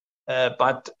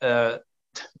 But the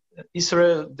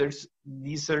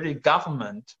Israeli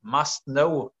government must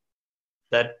know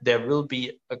that there will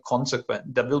be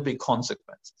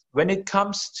consequences. When it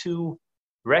comes to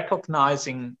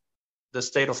recognizing the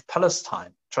state of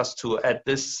Palestine, just to add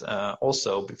this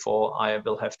also before I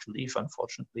will have to leave,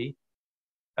 unfortunately,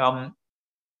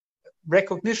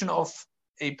 recognition of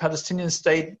a Palestinian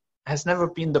state has never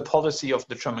been the policy of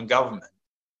the German government.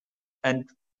 And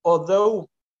although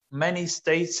many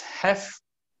states have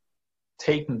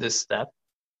taken this step,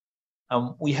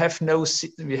 we have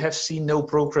seen no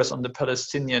progress on the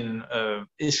Palestinian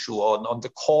issue or on the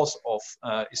cause of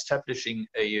establishing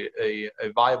a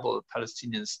viable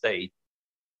Palestinian state.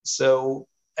 So,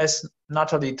 as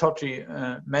Nathalie Tocci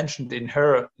mentioned in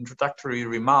her introductory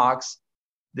remarks,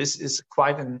 this is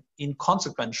quite an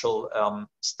inconsequential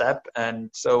step, and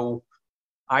so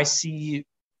I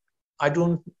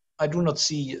do not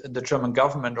see the German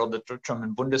government or the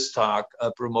German Bundestag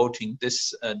promoting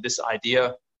this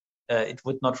idea. It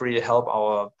would not really help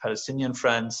our Palestinian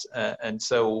friends, and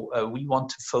so we want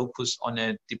to focus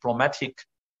on diplomatic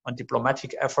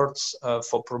efforts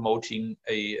for promoting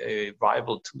a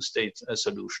viable two-state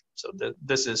solution. So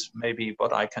this is maybe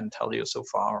what I can tell you so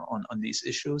far on these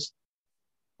issues.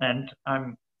 And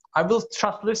I will just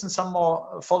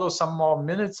follow some more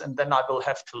minutes, and then I will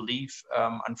have to leave,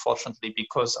 unfortunately,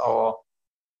 because our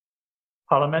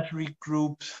parliamentary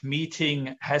group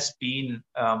meeting has been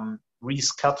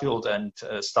rescheduled and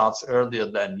starts earlier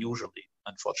than usually,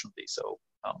 unfortunately. So,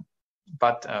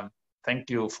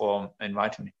 thank you for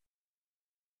inviting me.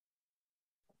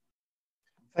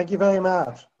 Thank you very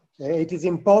much. It is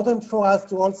important for us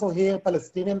to also hear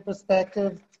Palestinian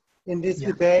perspective in this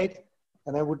debate.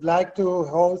 And I would like to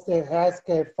ask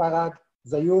Farhad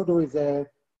Zayud, who is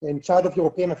in charge of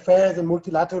European affairs and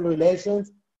multilateral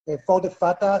relations for the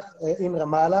Fatah in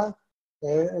Ramallah,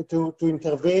 to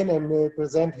intervene and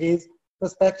present his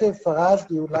perspective. Farhad,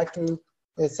 do you would like to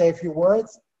say a few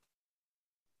words?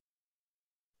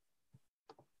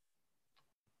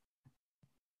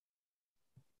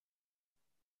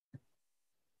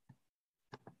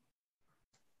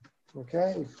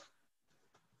 Okay.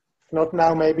 If not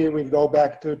now, maybe we'll go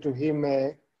back to him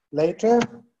later.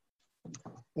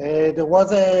 There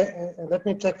was let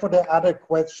me check for the other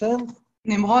question.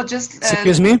 Nimrod, just...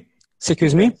 Excuse me.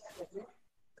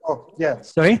 Oh, yeah.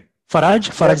 Sorry, Farhad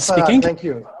yes, speaking. Thank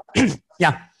you.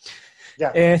 Yeah.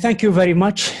 Thank you very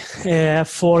much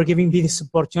for giving me this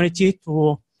opportunity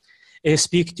to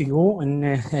speak to you in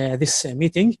this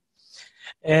meeting.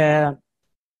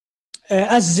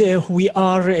 As we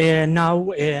are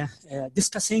now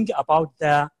discussing about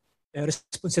the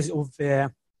responses of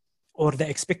or the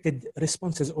expected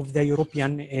responses of the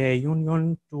European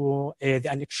Union to the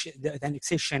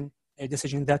annexation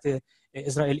decision that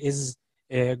Israel is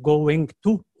going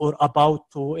to or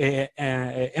about to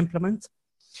implement.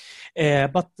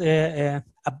 But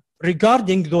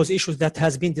regarding those issues that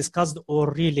has been discussed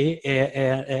or really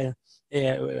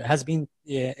has been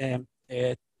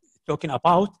talking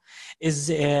about is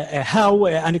how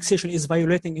annexation is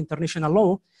violating international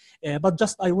law. But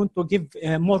just I want to give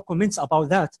more comments about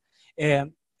that.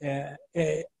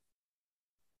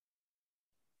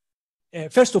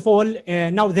 First of all,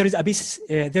 now there is a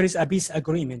peace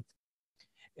agreement,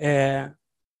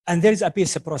 and there is a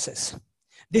peace process.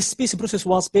 This peace process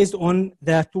was based on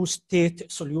the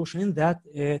two-state solution, that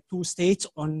two states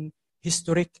on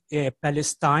historic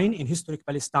Palestine,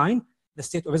 the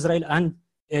state of Israel and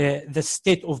the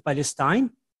state of Palestine,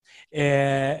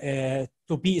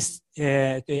 to be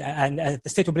the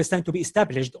state of Palestine to be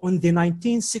established on the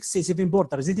 1967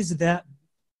 borders. It is the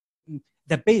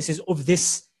basis of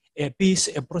this peace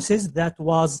process that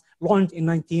was launched in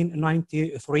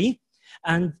 1993,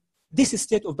 and this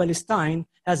state of Palestine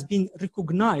has been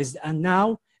recognized, and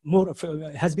now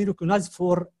has been recognized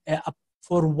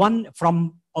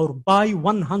by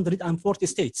 140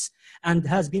 states, and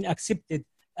has been accepted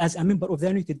as a member of the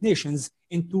United Nations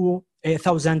in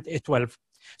 2012.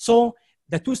 So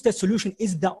the two-state solution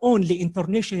is the only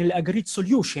internationally agreed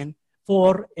solution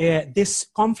for this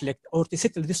conflict, or to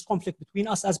settle this conflict between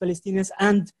us as Palestinians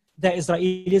and the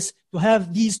Israelis, to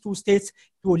have these two states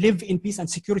to live in peace and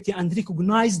security and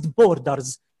recognized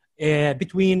borders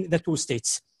between the two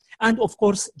states. And of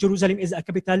course, Jerusalem is a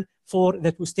capital for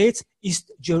the two states,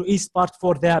 east part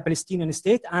for the Palestinian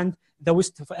state, and the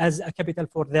west as a capital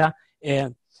for the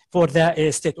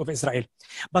state of Israel.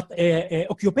 But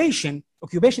occupation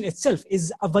itself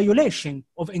is a violation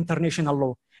of international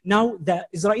law. Now, the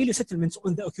Israeli settlements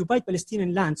on the occupied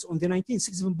Palestinian lands on the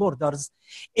 1967 borders,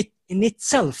 it in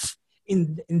itself,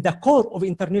 in the core of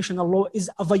international law, is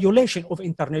a violation of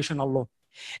international law.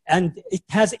 And it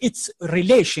has its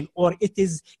relation, or it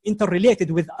is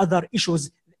interrelated with other issues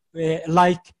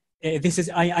like this is,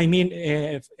 I mean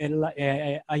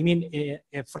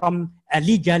from a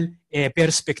legal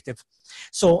perspective.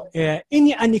 So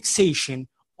any annexation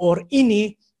or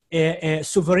any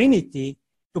sovereignty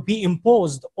to be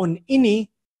imposed on any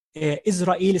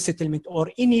Israeli settlement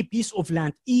or any piece of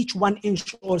land, each 1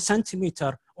 inch or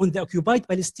centimeter on the occupied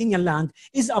Palestinian land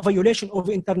is a violation of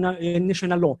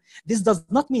international law. This does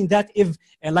not mean that if,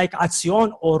 like Atzion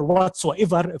or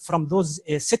whatsoever from those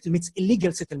settlements,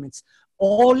 illegal settlements,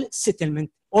 all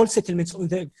settlements on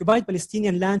the occupied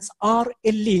Palestinian lands are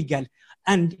illegal,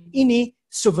 and any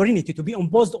sovereignty to be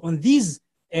imposed on these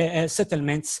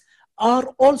settlements are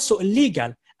also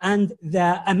illegal. And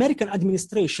the American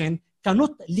administration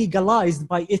cannot legalize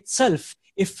by itself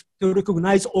if to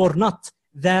recognize or not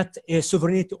that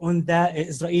sovereignty on the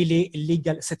Israeli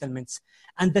illegal settlements.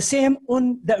 And the same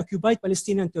on the occupied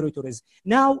Palestinian territories.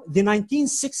 Now, the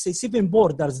 1967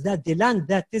 borders, that the land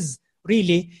that is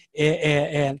really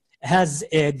has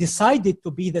decided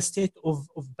to be the state of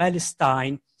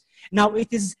Palestine. Now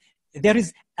there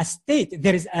is a state,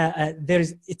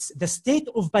 it's the state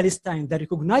of Palestine, the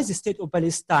recognized state of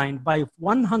Palestine by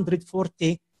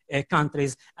 140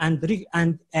 countries,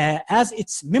 and as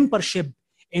its membership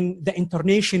in the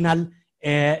international,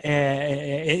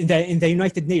 in the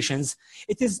United Nations,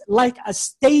 it is like a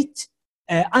state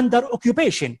under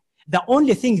occupation. The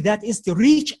only thing that is to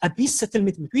reach a peace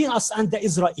settlement between us and the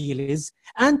Israelis,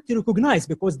 and to recognize,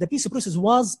 because the peace process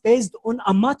was based on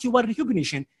a mutual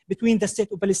recognition between the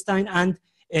state of Palestine and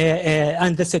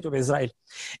the state of Israel.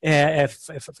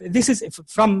 This is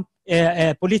from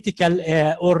political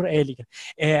or legal.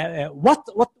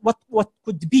 What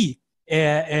could be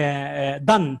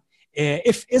done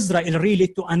if Israel really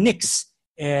to annex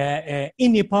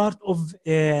any part of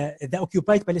the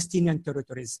occupied Palestinian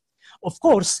territories? Of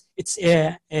course, it's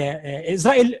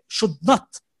Israel should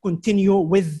not continue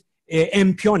with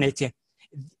impunity.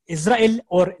 Israel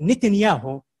or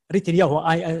Netanyahu,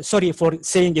 sorry for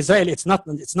saying Israel, it's not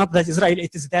that Israel,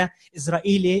 it is the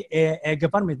Israeli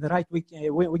government, the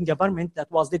right-wing government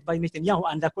that was led by Netanyahu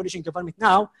and the coalition government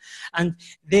now. And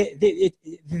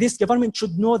this government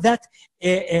should know that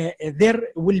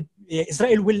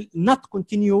Israel will not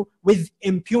continue with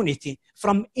impunity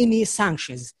from any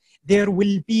sanctions. There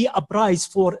will be a price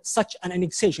for such an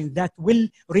annexation that will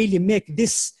really make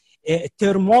this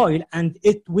turmoil, and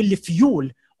it will fuel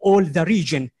all the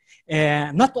region.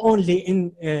 Not only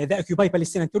in the occupied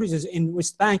Palestinian territories in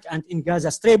West Bank and in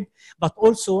Gaza Strip, but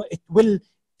also it will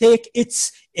take it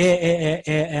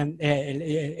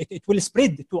will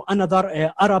spread to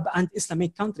another Arab and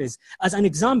Islamic countries. As an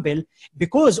example,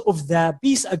 because of the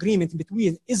peace agreement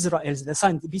between the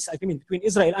signed peace agreement between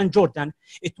Israel and Jordan,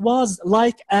 it was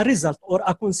like a result or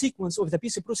a consequence of the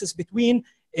peace process between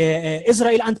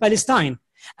Israel and Palestine.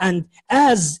 And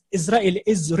as Israel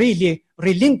is really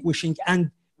relinquishing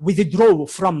and withdraw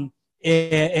from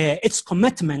its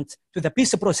commitment to the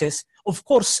peace process, of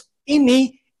course,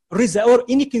 any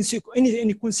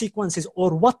consequences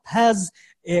or what has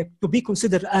to be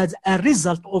considered as a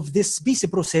result of this peace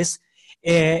process,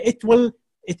 it will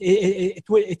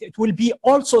be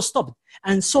also stopped.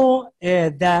 And so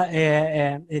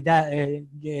the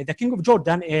King of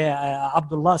Jordan,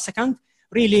 Abdullah II,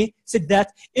 really said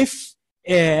that if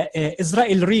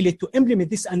Israel really to implement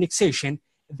this annexation,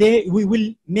 we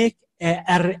will make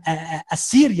a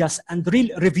serious and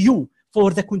real review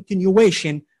for the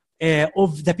continuation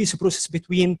of the peace process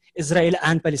between Israel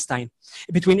and Palestine,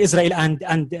 between Israel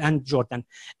and Jordan.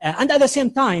 And at the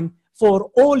same time, for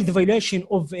all the violation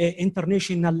of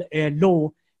international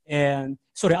law,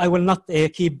 sorry, I will not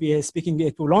keep speaking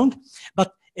too long,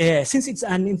 but since it's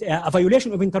a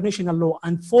violation of international law,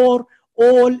 and for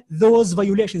all those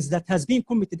violations that has been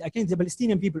committed against the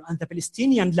Palestinian people and the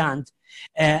Palestinian land,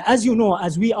 as you know,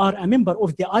 as we are a member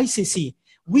of the ICC,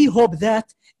 we hope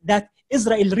that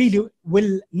Israel really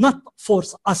will not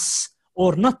force us,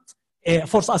 or not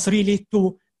force us really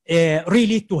to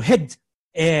head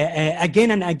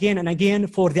again and again and again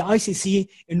for the ICC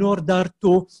in order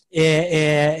to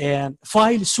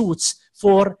file suits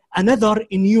for another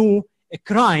new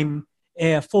crime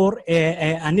for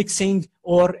annexing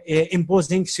or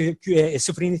imposing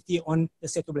sovereignty on the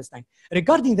state of Palestine.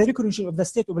 Regarding the recognition of the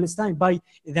state of Palestine by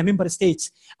the member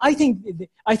states, I think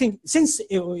since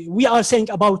we are saying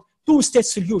about two-state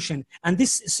solution, and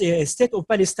this state of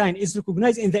Palestine is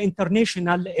recognized in the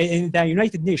international, in the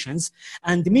United Nations,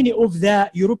 and many of the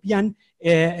European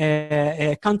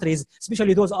countries,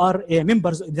 especially those are the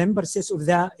member states of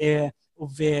the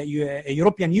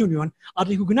European Union, are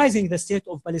recognizing the state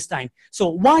of Palestine. So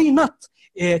why not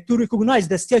to recognize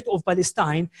the state of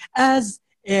Palestine as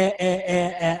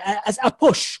a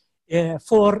push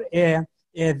for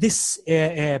this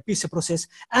peace process,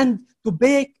 and to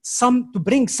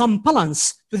bring some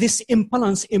balance to this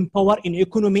imbalance in power, in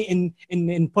economy,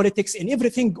 in politics, in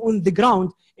everything on the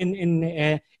ground, in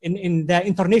the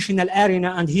international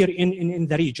arena and here in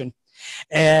the region.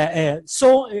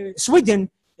 So Sweden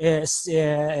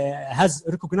has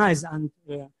recognized, and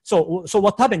so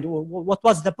what happened? What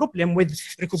was the problem with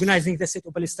recognizing the state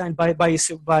of Palestine by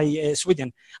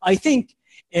Sweden? I think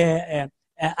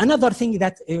another thing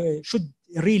that should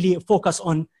really focus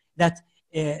on that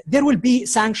there will be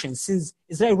sanctions, since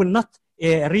Israel will not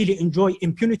really enjoy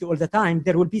impunity all the time.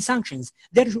 There will be sanctions.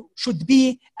 There should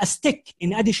be a stick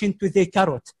in addition to the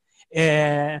carrot.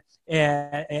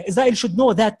 Israel should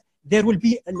know that there will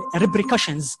be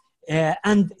repercussions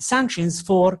and sanctions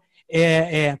for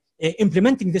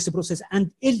implementing this process,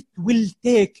 and it will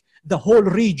take the whole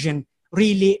region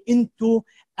really into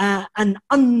an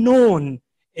unknown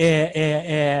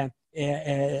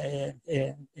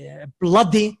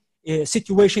bloody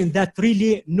situation that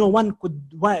really no one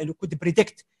could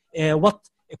predict what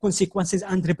consequences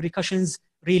and repercussions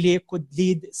really could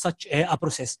lead such a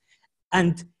process.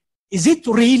 And is it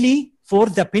really for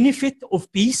the benefit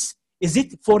of peace? Is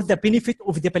it for the benefit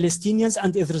of the Palestinians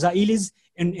and Israelis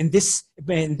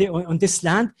on this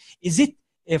land? Is it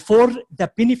for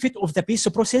the benefit of the peace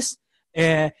process?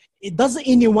 Does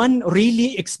anyone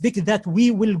really expect that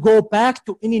we will go back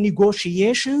to any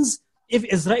negotiations if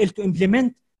Israel to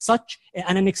implement such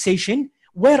an annexation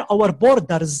where our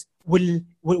borders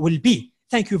will be?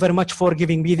 Thank you very much for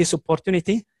giving me this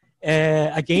opportunity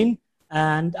again,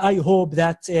 and I hope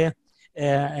that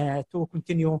to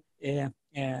continue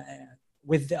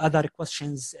with the other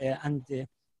questions and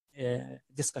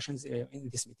discussions in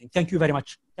this meeting. Thank you very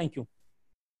much. Thank you.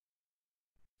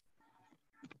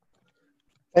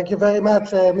 Thank you very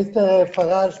much, Mr.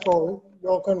 Farage, for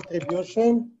your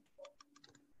contribution.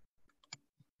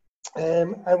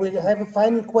 I will have a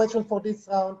final question for this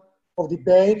round of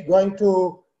debate, going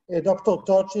to Dr.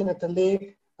 Tocci,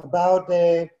 Nathalie, about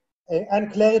the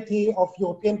unclarity of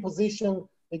European position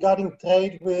regarding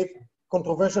trade with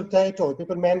controversial territory.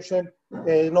 People mentioned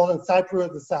Northern Cyprus,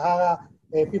 the Sahara.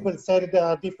 People said that there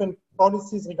are different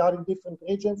policies regarding different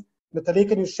regions. Nathalie,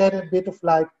 can you shed a bit of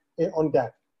light on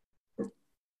that?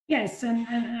 Yes,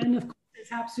 and of course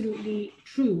it's absolutely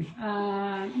true,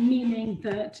 meaning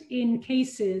that in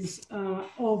cases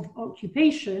of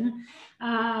occupation,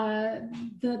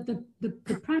 the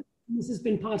practice, this has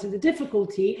been part of the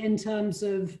difficulty in terms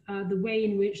of the way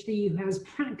in which the EU has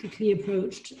practically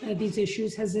approached these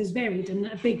issues has varied, and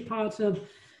a big part of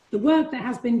the work that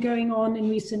has been going on in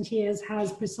recent years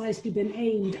has precisely been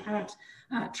aimed at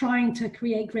trying to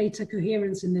create greater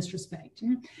coherence in this respect.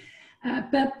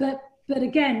 But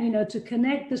again, you know, to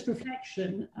connect this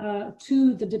reflection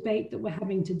to the debate that we're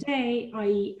having today,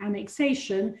 i.e.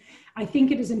 annexation, I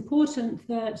think it is important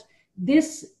that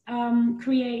this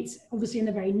creates, obviously in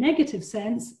a very negative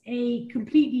sense, a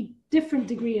completely different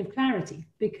degree of clarity,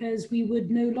 because we would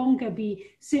no longer be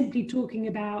simply talking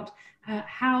about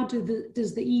how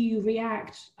does the EU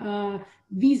react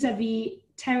vis-a-vis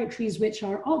territories which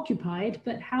are occupied,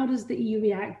 but how does the EU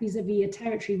react vis-a-vis a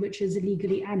territory which is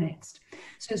illegally annexed?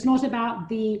 So it's not about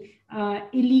the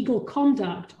illegal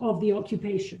conduct of the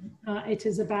occupation. It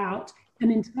is about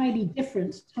an entirely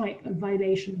different type of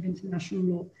violation of international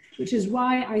law, which is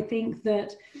why I think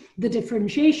that the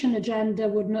differentiation agenda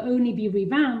would not only be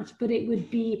revamped, but it would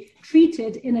be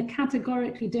treated in a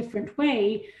categorically different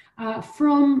way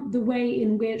from the way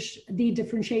in which the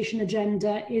differentiation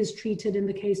agenda is treated in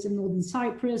the case of Northern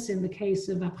Cyprus, in the case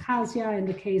of Abkhazia, in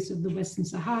the case of the Western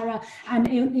Sahara, and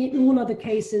in all other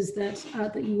cases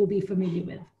that you will be familiar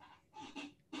with.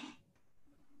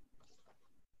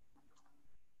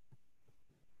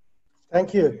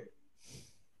 Thank you.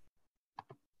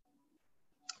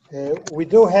 We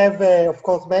do have, of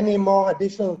course, many more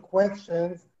additional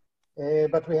questions,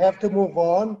 but we have to move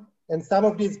on. And some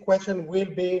of these questions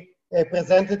will be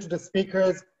presented to the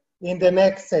speakers in the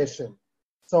next session.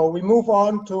 So we move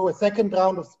on to a second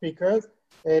round of speakers.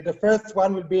 The first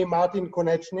one will be Martin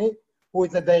Konechny, who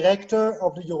is the director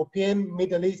of the European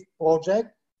Middle East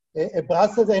Project, a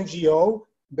Brussels NGO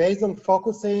based on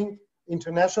focusing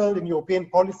international and European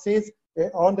policies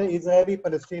on the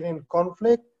Israeli-Palestinian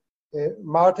conflict.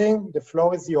 Martin, the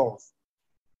floor is yours.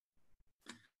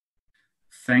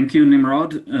 Thank you,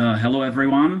 Nimrod. Hello,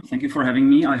 everyone. Thank you for having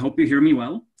me. I hope you hear me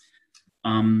well.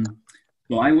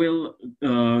 So I will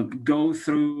go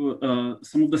through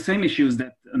some of the same issues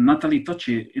that Nathalie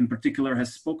Tocci in particular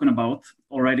has spoken about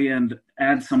already and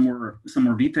add some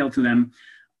more detail to them.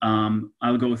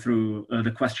 I'll go through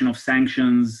the question of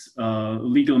sanctions,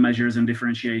 legal measures and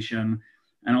differentiation,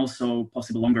 and also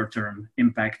possible longer-term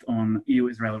impact on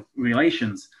EU-Israel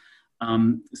relations.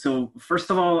 So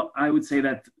first of all, I would say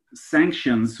that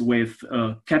sanctions with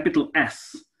capital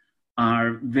S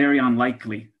are very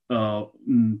unlikely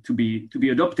to be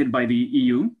adopted by the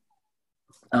EU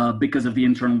because of the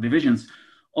internal divisions.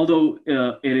 although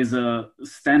it is a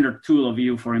standard tool of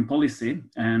EU foreign policy,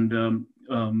 and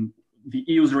the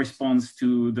EU's response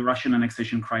to the Russian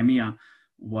annexation Crimea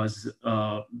was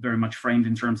very much framed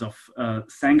in terms of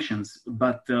sanctions.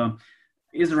 But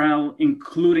Israel,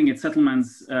 including its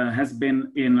settlements, has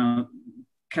been in a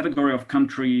category of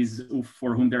countries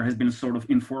for whom there has been a sort of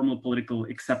informal political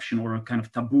exception or a kind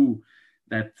of taboo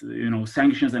that, you know,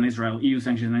 sanctions and Israel, EU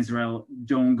sanctions and Israel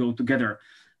don't go together.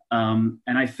 And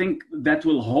I think that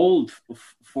will hold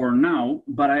for now,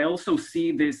 but I also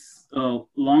see this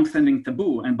long-standing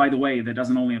taboo. And by the way, that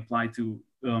doesn't only apply to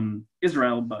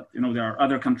Israel, but, you know, there are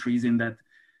other countries in that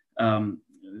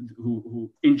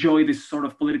who enjoy this sort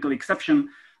of political exception.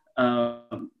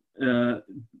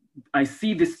 I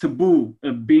see this taboo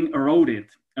being eroded.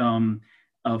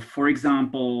 For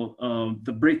example,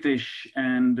 the British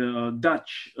and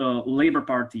Dutch Labour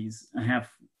parties have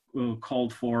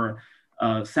called for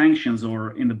sanctions,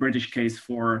 or in the British case,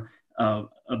 for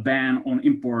a ban on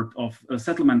import of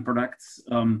settlement products.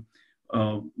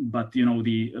 But, you know,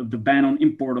 the ban on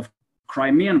import of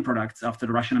Crimean products after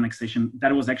the Russian annexation,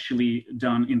 that was actually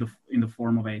done in the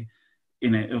form of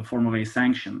a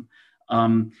sanction.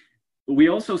 We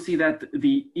also see that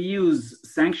the EU's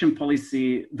sanction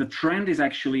policy, the trend is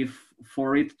actually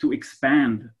for it to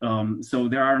expand. So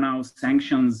there are now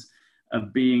sanctions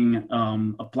being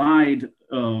applied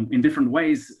in different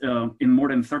ways in more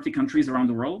than 30 countries around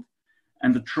the world.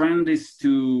 And the trend is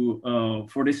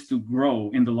for this to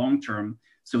grow in the long term.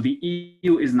 So the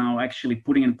EU is now actually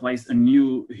putting in place a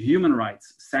new human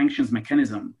rights sanctions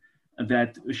mechanism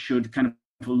that should kind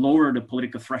of lower the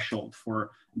political threshold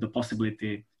for the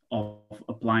possibility of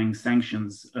applying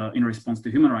sanctions in response to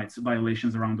human rights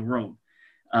violations around the world.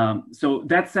 So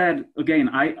that said, again,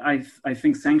 I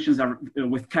think sanctions are,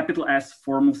 with capital S,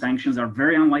 formal sanctions are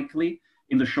very unlikely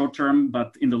in the short term,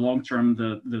 but in the long term,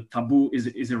 the taboo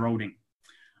is eroding.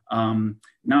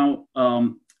 Now,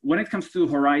 when it comes to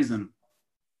Horizon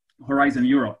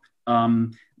Europe,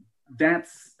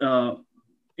 that's,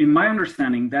 in my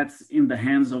understanding, that's in the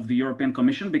hands of the European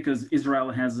Commission, because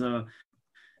Israel has a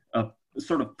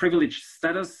sort of privileged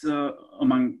status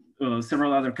among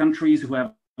several other countries who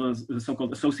have the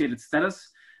so-called associated status.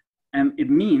 And it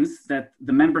means that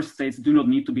the member states do not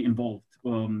need to be involved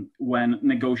when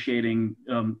negotiating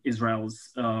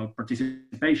Israel's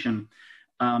participation.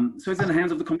 So it's in the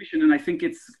hands of the Commission, and I think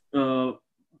it's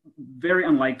very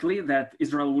unlikely that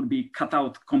Israel would be cut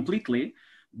out completely.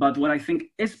 But what I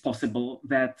think is possible,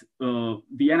 that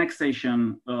the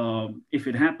annexation, if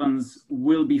it happens,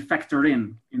 will be factored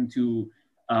into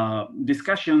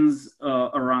discussions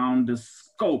around the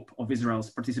scope of Israel's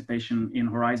participation in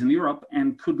Horizon Europe,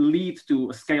 and could lead to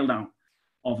a scale down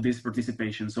of this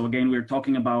participation. So again, we're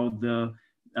talking about the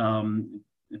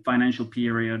financial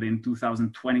period in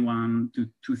 2021 to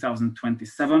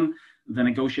 2027. The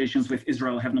negotiations with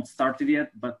Israel have not started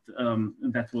yet, but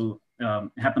that will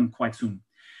happen quite soon.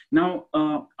 Now,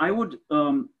 I would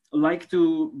like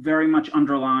to very much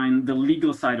underline the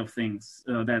legal side of things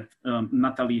that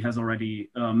Nathalie has already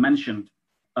mentioned.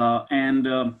 And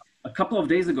a couple of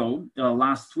days ago,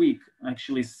 last week,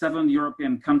 actually 7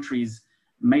 European countries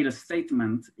made a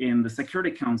statement in the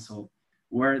Security Council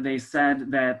where they said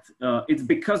that it's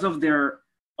because of their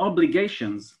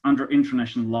obligations under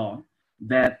international law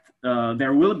that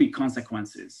there will be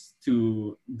consequences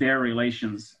to their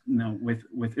relations, you know,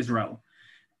 with Israel.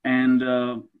 And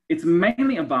it's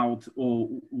mainly about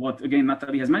what, again,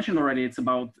 Nathalie has mentioned already, it's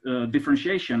about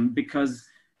differentiation, because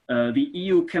the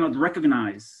EU cannot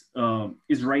recognize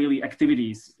Israeli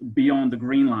activities beyond the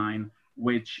Green Line,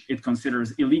 which it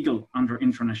considers illegal under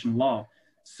international law.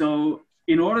 So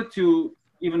in order to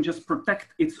even just protect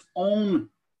its own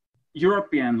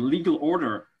European legal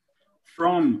order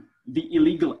from the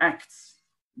illegal acts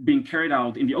being carried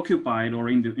out in the occupied or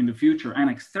in the future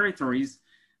annexed territories,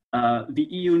 the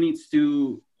EU needs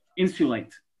to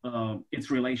insulate its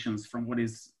relations from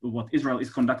what Israel is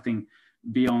conducting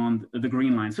beyond the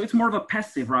Green Line. So it's more of a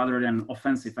passive rather than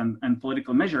offensive and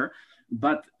political measure,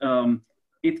 but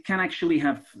it can actually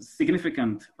have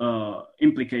significant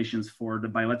implications for the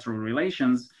bilateral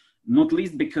relations, not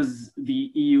least because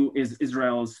the EU is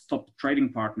Israel's top trading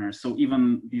partner. So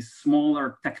even these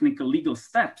smaller technical legal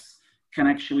steps can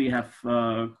actually have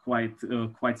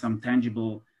quite some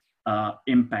tangible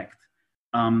impact.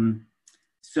 And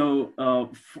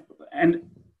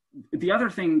the other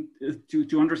thing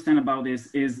to understand about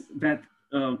this is that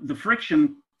the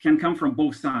friction can come from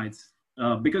both sides,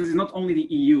 because it's not only the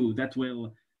EU that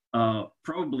will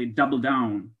probably double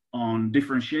down on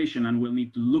differentiation and will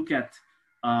need to look at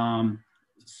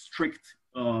strict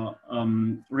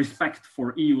respect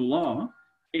for EU law,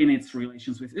 in its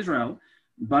relations with Israel,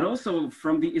 but also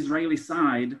from the Israeli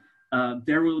side,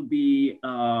 there will be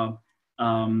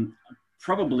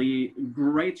probably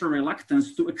greater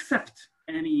reluctance to accept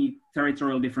any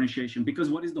territorial differentiation, because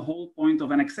what is the whole point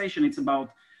of annexation? It's about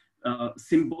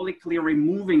symbolically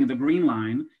removing the green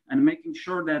line and making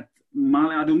sure that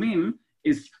Ma'ale Adumim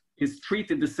is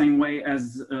treated the same way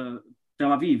as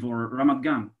Tel Aviv or Ramat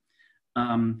Gan.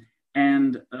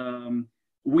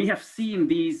 We have seen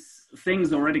these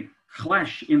things already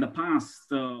clash in the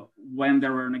past when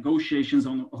there were negotiations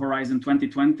on Horizon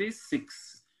 2020,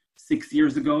 six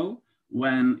years ago,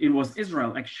 when it was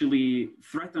Israel actually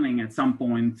threatening at some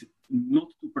point not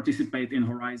to participate in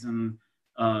Horizon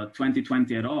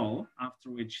 2020 at all, after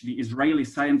which the Israeli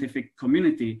scientific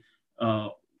community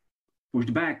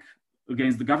pushed back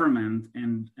against the government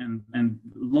and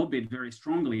lobbied very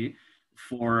strongly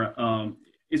for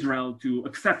Israel to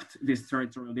accept this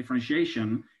territorial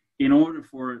differentiation in order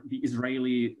for the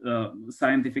Israeli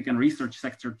scientific and research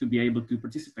sector to be able to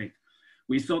participate.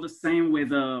 We saw the same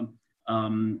with a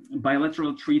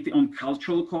bilateral treaty on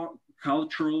cultural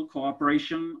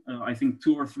cooperation, I think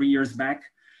 2 or 3 years back,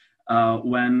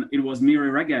 when it was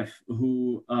Miri Regev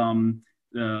who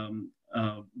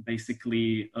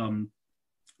basically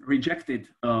rejected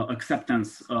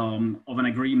acceptance of an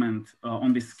agreement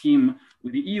on this scheme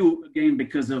with the EU, again,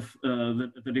 because of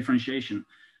the differentiation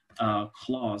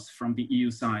clause from the EU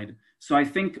side. So I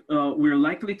think we're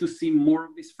likely to see more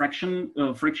of this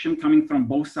friction coming from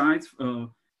both sides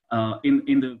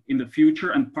in the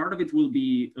future, and part of it will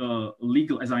be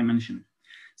legal, as I mentioned.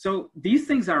 So these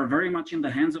things are very much in the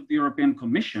hands of the European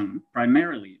Commission,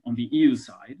 primarily on the EU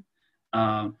side.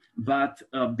 But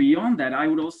beyond that, I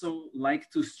would also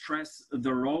like to stress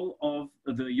the role of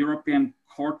the European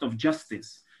Court of Justice,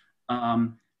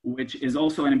 which is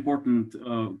also an important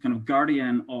kind of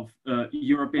guardian of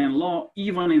European law,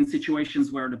 even in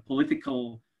situations where the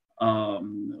political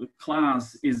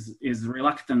class is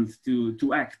reluctant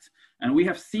to act. And we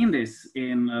have seen this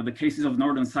in the cases of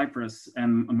Northern Cyprus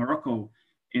and Morocco.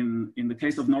 In the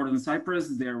case of Northern Cyprus,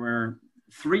 there were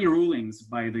 3 rulings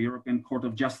by the European Court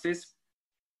of Justice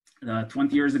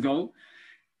 20 years ago,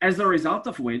 as a result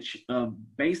of which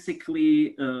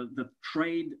basically the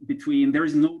trade there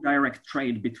is no direct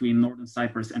trade between Northern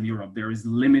Cyprus and Europe. There is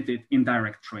limited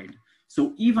indirect trade.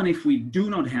 So even if we do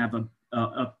not have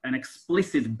an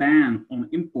explicit ban on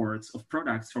imports of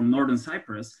products from Northern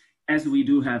Cyprus, as we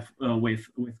do have with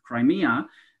Crimea,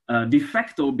 de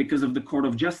facto, because of the Court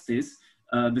of Justice,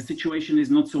 the situation is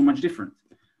not so much different.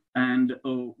 And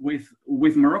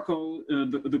with Morocco,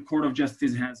 the Court of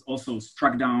Justice has also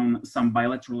struck down some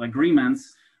bilateral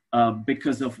agreements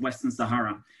because of Western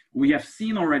Sahara. We have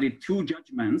seen already 2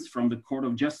 judgments from the Court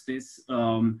of Justice,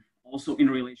 also in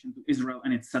relation to Israel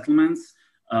and its settlements.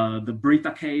 The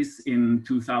Brita case in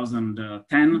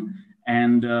 2010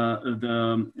 and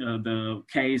the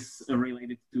case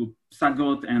related to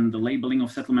Psagot and the labeling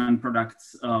of settlement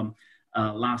products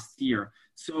last year.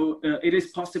 So it is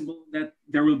possible that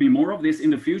there will be more of this in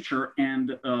the future, and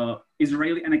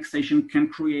Israeli annexation can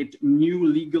create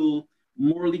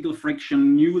more legal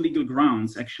friction, new legal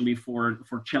grounds actually for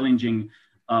challenging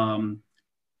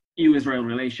EU-Israel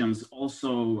relations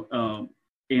also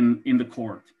in the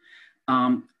court.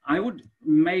 I would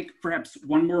make perhaps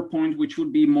one more point, which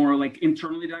would be more like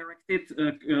internally directed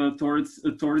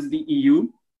towards the EU,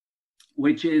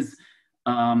 which is,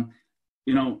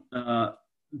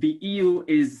 the EU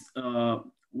is,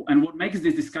 and what makes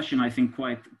this discussion, I think,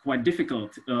 quite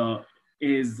difficult,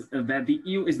 is that the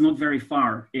EU is not very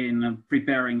far in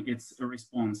preparing its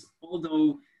response.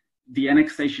 Although the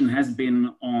annexation has been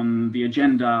on the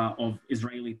agenda of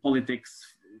Israeli politics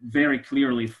very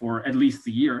clearly for at least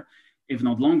a year, if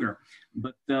not longer.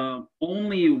 But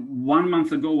only 1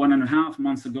 month ago, 1.5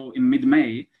 months ago, in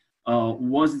mid-May,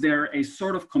 was there a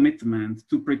sort of commitment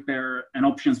to prepare an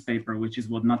options paper, which is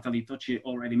what Nathalie Tocci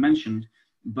already mentioned.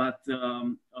 But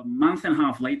a month and a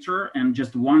half later, and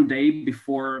just 1 day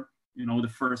before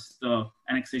the first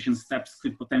annexation steps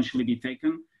could potentially be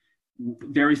taken,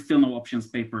 there is still no options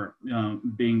paper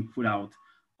being put out.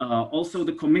 Also,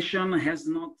 the Commission has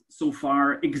not so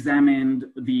far examined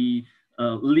the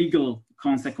legal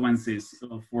consequences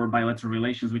for bilateral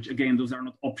relations, which again, those are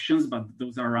not options, but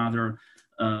those are rather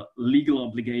legal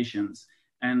obligations.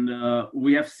 And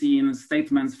we have seen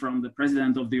statements from the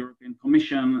President of the European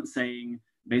Commission saying,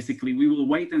 basically, we will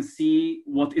wait and see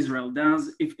what Israel does,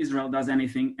 if Israel does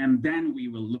anything, and then we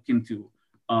will look into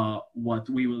what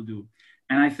we will do.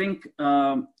 And I think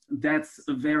that's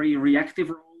a very reactive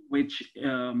role, which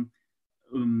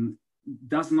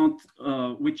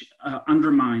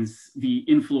undermines the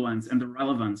influence and the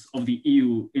relevance of the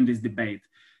EU in this debate.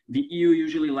 The EU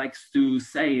usually likes to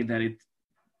say that it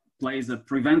plays a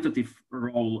preventative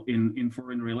role in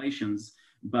foreign relations,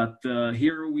 but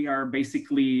here we are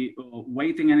basically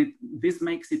waiting, and this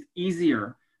makes it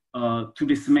easier to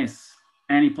dismiss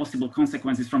any possible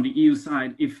consequences from the EU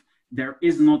side if there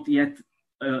is not yet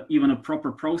even a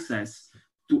proper process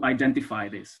to identify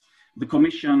this. The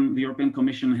Commission, the European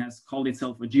Commission, has called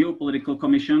itself a geopolitical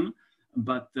commission,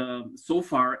 but so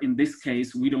far in this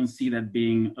case, we don't see that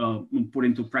being put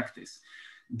into practice.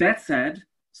 That said,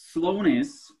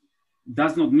 slowness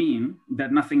does not mean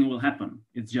that nothing will happen.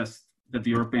 It's just that the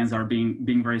Europeans are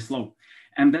being very slow.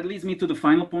 And that leads me to the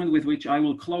final point with which I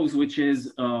will close, which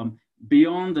is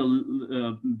beyond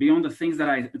the things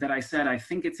that I said, I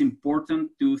think it's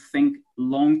important to think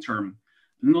long-term,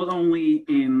 not only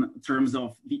in terms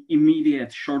of the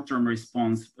immediate short-term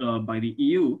response by the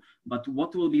EU, but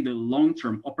what will be the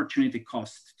long-term opportunity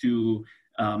cost to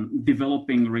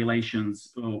developing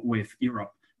relations with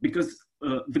Europe. Because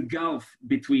the gulf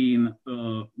between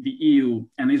the EU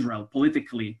and Israel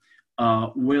politically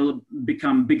will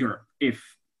become bigger if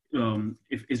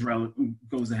Israel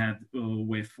goes ahead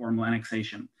with formal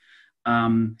annexation. Now,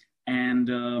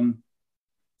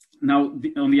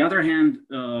 on the other hand,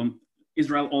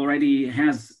 Israel already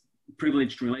has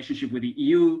privileged relationship with the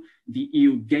EU. The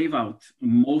EU gave out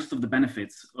most of the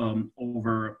benefits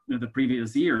over the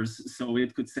previous years. So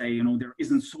it could say, you know, there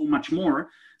isn't so much more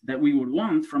that we would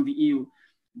want from the EU.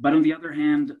 But on the other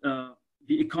hand,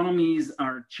 the economies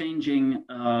are changing.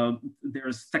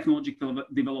 There's technological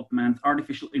development,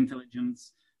 artificial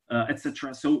intelligence,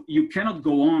 etc. So you cannot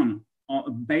go on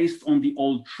based on the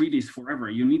old treaties forever.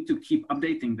 You need to keep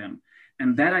updating them.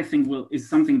 And that, I think, is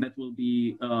something that will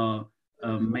be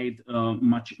made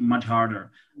much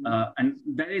harder. And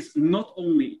that is not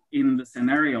only in the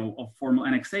scenario of formal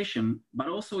annexation, but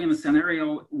also in the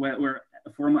scenario where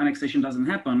formal annexation doesn't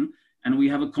happen, and we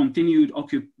have a continued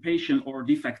occupation or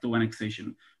de facto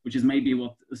annexation, which is maybe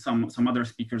what some other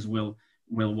speakers will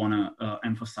want to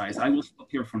emphasize. I will stop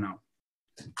here for now.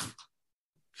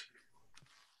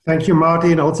 Thank you,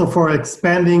 Martin, also for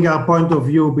expanding our point of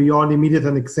view beyond immediate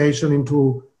annexation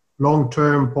into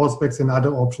long-term prospects and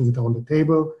other options that are on the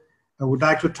table. I would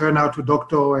like to turn now to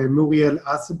Dr. Muriel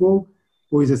Asseburg,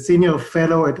 who is a senior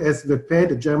fellow at HRVP,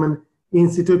 the German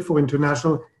Institute for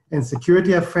International and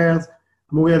Security Affairs.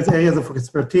 Muriel's areas of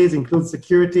expertise include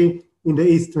security in the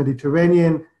East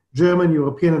Mediterranean, German,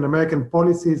 European, and American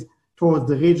policies towards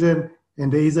the region,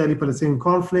 and the Israeli-Palestinian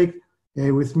conflict.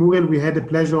 With Muriel, we had the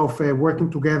pleasure of working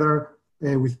together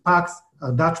with Pasch,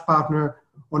 our Dutch partner,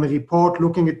 on a report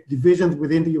looking at divisions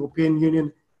within the European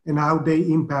Union and how they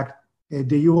impact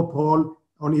the Europe role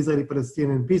on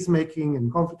Israeli-Palestinian peacemaking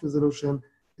and conflict resolution.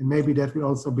 And maybe that will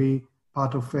also be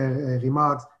part of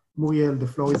remarks. Muriel, the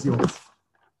floor is yours.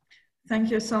 Thank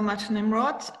you so much,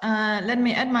 Nimrod. Let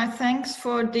me add my thanks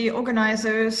for the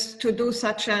organizers to do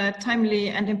such a timely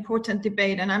and important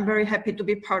debate, and I'm very happy to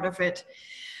be part of it.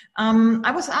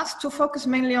 I was asked to focus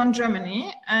mainly on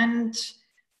Germany, and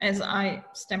as I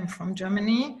stem from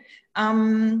Germany,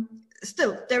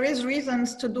 still there is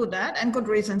reasons to do that, and good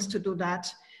reasons to do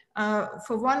that.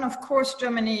 For one, of course,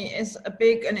 Germany is a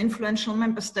big and influential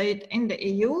member state in the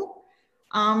EU.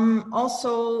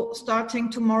 Also, starting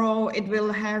tomorrow, it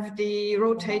will have the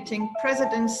rotating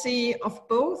presidency of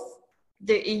both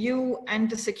the EU and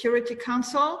the Security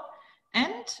Council.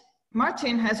 And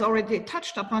Martin has already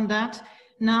touched upon that.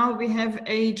 Now we have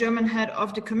a German head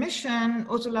of the Commission,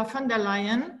 Ursula von der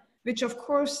Leyen, which of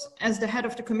course, as the head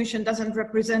of the Commission, doesn't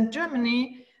represent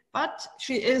Germany, but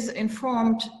she is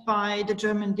informed by the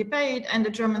German debate and the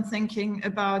German thinking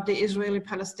about the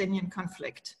Israeli-Palestinian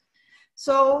conflict.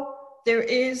 So there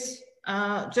is,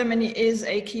 Germany is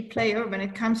a key player when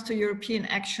it comes to European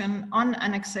action on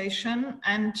annexation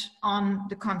and on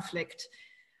the conflict.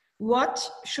 What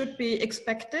should be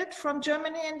expected from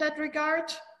Germany in that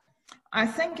regard? I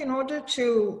think in order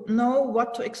to know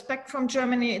what to expect from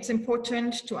Germany, it's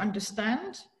important to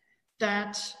understand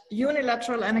that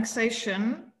unilateral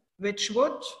annexation, which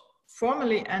would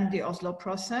formally end the Oslo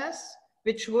process,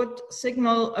 which would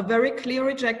signal a very clear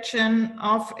rejection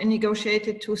of a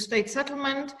negotiated two-state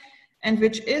settlement, and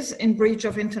which is in breach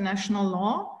of international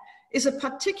law, is a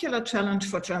particular challenge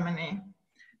for Germany.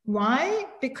 Why?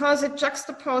 Because it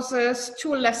juxtaposes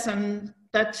two lessons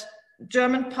that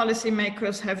German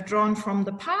policymakers have drawn from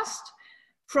the past,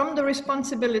 from the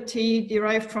responsibility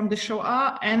derived from the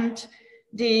Shoah and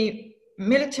the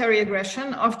military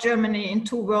aggression of Germany in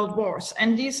 2 world wars.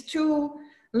 And these two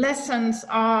lessons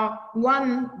are,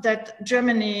 one, that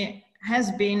Germany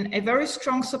has been a very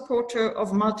strong supporter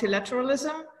of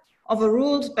multilateralism, of a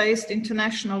rules-based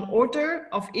international order,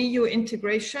 of EU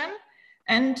integration,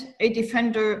 and a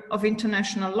defender of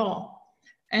international law.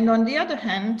 And on the other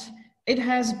hand, it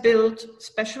has built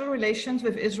special relations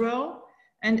with Israel,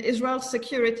 and Israel's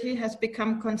security has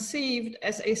become conceived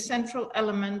as a central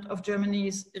element of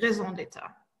Germany's raison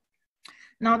d'etat.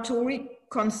 Now, to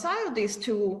reconcile these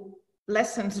two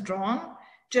lessons drawn,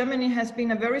 Germany has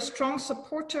been a very strong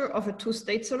supporter of a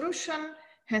two-state solution,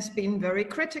 has been very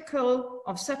critical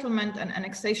of settlement and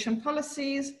annexation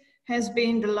policies, has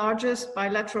been the largest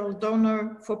bilateral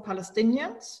donor for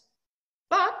Palestinians.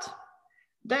 But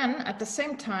then, at the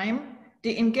same time,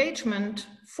 the engagement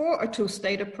for a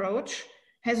two-state approach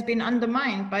has been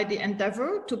undermined by the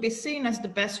endeavor to be seen as the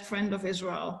best friend of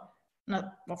Israel,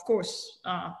 not, of course,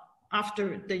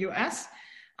 after the US,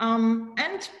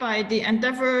 and by the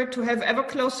endeavor to have ever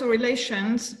closer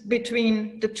relations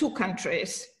between the two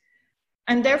countries.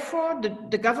 And therefore,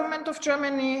 the government of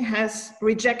Germany has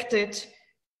rejected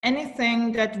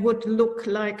anything that would look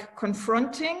like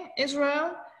confronting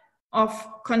Israel, of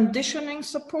conditioning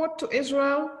support to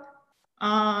Israel,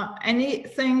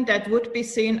 anything that would be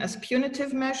seen as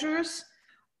punitive measures,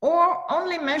 or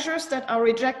only measures that are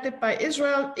rejected by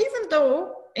Israel, even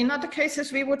though in other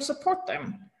cases we would support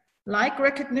them, like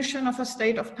recognition of a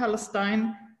state of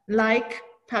Palestine, like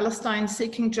Palestine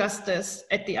seeking justice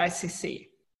at the ICC.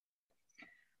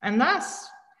 And thus,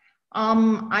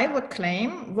 I would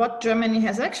claim what Germany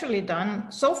has actually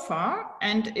done so far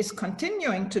and is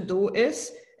continuing to do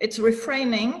is it's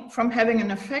refraining from having an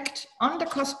effect on the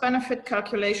cost-benefit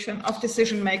calculation of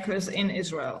decision makers in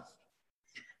Israel.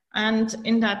 And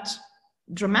in that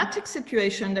dramatic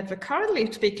situation that we're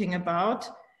currently speaking about,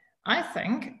 I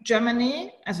think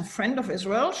Germany, as a friend of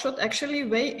Israel, should actually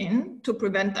weigh in to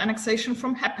prevent annexation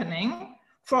from happening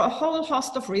for a whole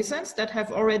host of reasons that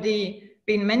have already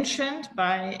been mentioned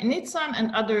by Nitzan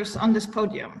and others on this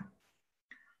podium.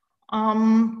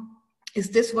 Is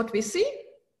this what we see?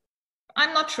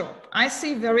 I'm not sure. I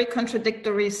see very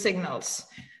contradictory signals.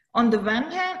 On the one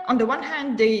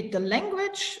hand, the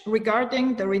language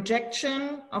regarding the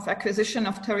rejection of acquisition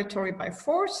of territory by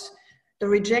force, the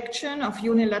rejection of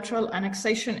unilateral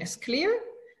annexation is clear,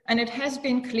 and it has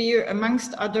been clear,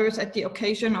 amongst others, at the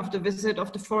occasion of the visit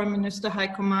of the Foreign Minister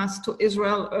Heiko Maas to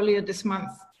Israel earlier this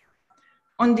month.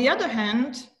 On the other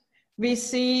hand, we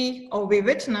see, or we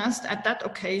witnessed at that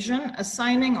occasion, a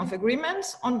signing of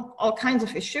agreements on all kinds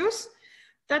of issues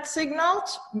that signaled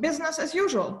business as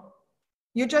usual.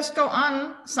 You just go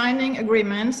on signing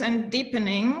agreements and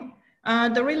deepening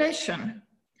the relation.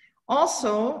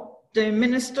 Also, the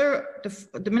Minister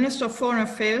of Foreign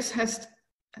Affairs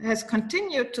has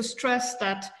continued to stress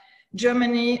that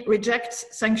Germany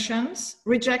rejects sanctions,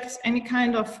 rejects any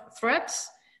kind of threats,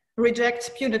 rejects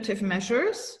punitive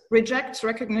measures, rejects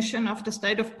recognition of the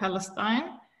state of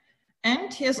Palestine,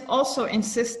 and he has also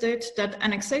insisted that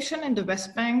annexation in the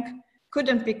West Bank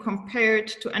couldn't be compared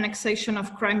to annexation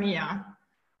of Crimea.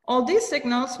 All these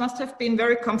signals must have been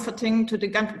very comforting to the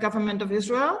government of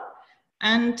Israel,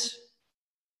 and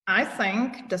I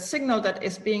think the signal that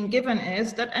is being given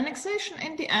is that annexation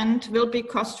in the end will be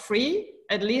cost-free,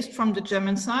 at least from the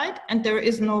German side, and there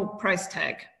is no price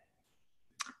tag.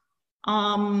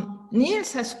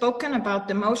 Nils has spoken about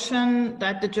the motion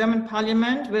that the German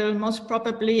parliament will most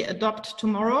probably adopt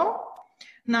tomorrow.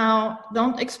 Now,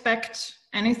 don't expect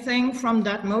anything from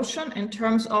that motion in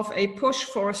terms of a push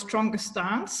for a stronger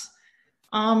stance.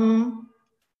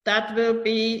 That will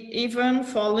be even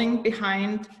falling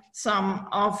behind some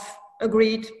of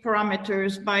agreed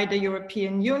parameters by the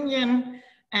European Union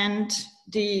and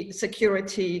the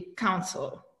Security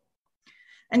Council.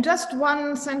 And just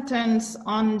one sentence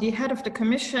on the head of the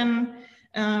Commission.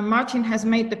 Martin has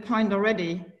made the point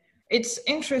already. It's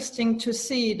interesting to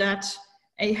see that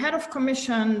a head of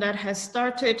commission that has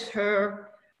started her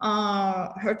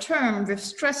term with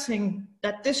stressing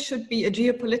that this should be a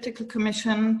geopolitical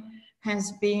commission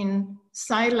has been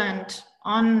silent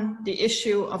on the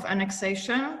issue of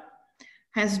annexation,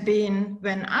 has been,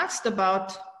 when asked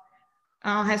about,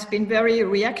 has been very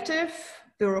reactive,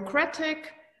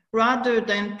 bureaucratic, rather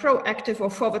than proactive or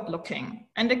forward-looking.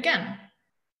 And again,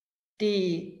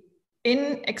 the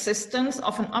inexistence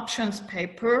of an options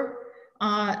paper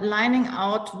lining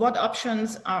out what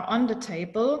options are on the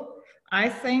table, I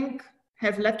think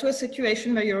have led to a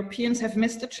situation where Europeans have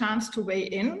missed a chance to weigh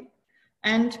in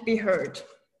and be heard.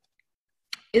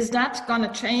 Is that going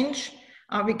to change?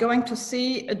 Are we going to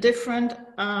see a different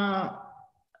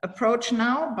approach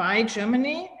now by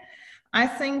Germany? I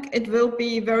think it will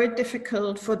be very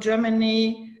difficult for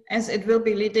Germany as it will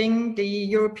be leading the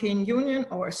European Union,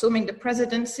 or assuming the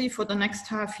presidency for the next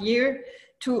half year,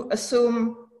 to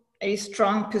assume a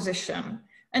strong position.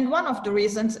 And one of the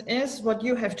reasons is what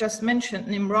you have just mentioned,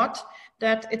 Nimrod,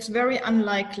 that it's very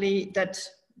unlikely that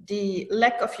the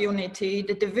lack of unity,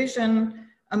 the division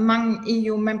among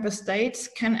EU member states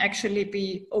can actually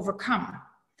be overcome.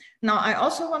 Now, I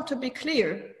also want to be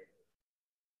clear,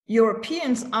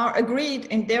 Europeans are agreed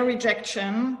in their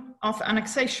rejection of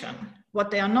annexation.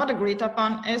 What they are not agreed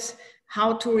upon is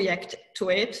how to react to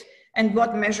it and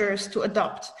what measures to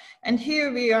adopt. And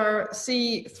here we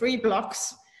see three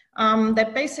blocks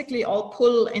that basically all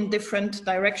pull in different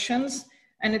directions,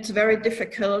 and it's very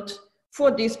difficult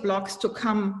for these blocks to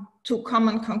come to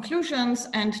common conclusions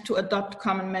and to adopt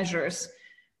common measures.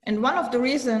 And one of the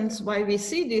reasons why we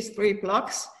see these three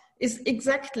blocks is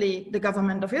exactly the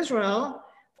government of Israel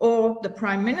or the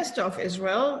Prime Minister of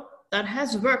Israel that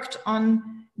has worked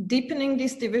on deepening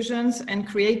these divisions and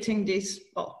creating these,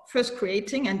 well, first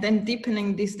creating and then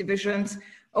deepening these divisions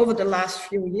over the last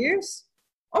few years.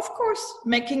 Of course,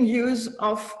 making use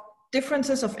of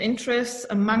differences of interests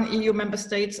among EU member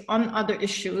states on other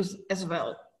issues as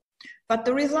well. But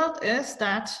the result is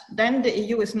that then the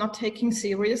EU is not taken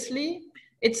seriously.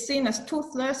 It's seen as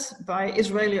toothless by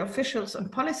Israeli officials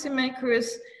and policymakers.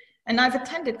 And I've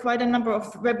attended quite a number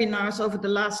of webinars over the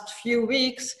last few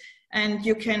weeks, and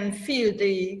you can feel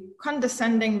the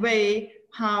condescending way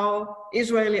how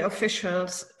Israeli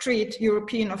officials treat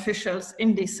European officials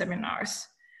in these seminars.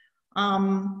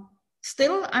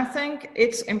 Still, I think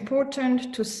it's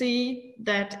important to see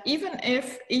that even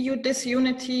if EU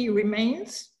disunity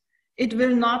remains, it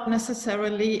will not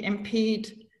necessarily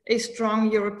impede a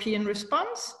strong European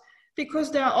response,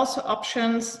 because there are also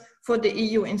options for the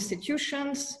EU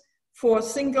institutions, for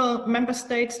single member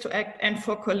states to act, and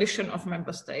for coalition of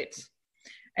member states.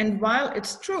 And while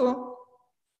it's true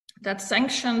that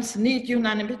sanctions need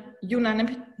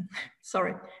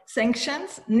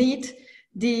sanctions need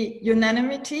the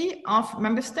unanimity of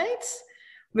member states,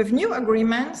 with new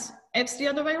agreements, it's the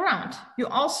other way around. You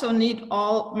also need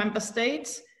all member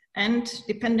states, and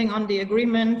depending on the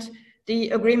agreement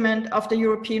of the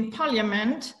European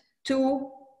Parliament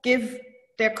to give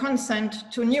their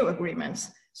consent to new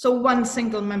agreements. So one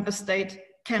single member state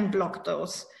can block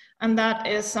those. And that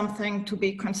is something to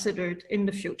be considered in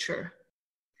the future.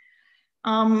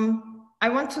 I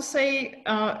want to say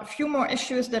a few more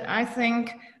issues that I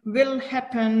think will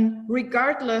happen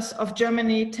regardless of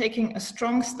Germany taking a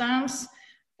strong stance,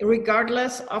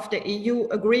 regardless of the EU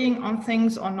agreeing on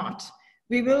things or not.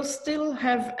 We will still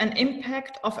have an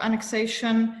impact of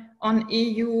annexation on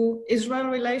EU-Israel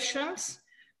relations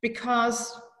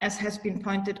because, as has been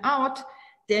pointed out,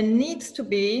 there needs to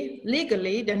be,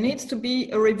 legally, there needs to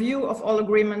be a review of all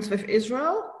agreements with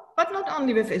Israel, but not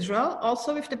only with Israel,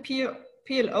 also with the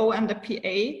PLO and the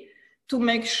PA, to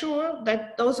make sure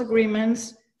that those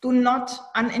agreements do not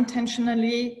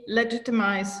unintentionally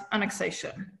legitimize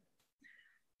annexation.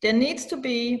 There needs to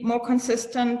be more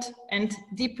consistent and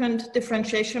deepened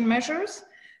differentiation measures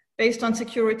based on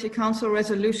Security Council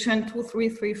Resolution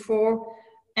 2334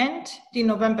 and the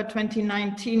November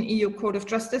 2019 EU Court of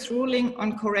Justice ruling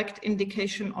on correct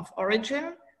indication of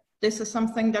origin. This is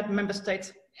something that member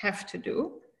states have to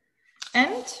do.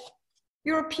 And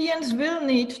Europeans will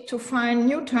need to find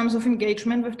new terms of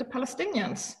engagement with the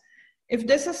Palestinians. If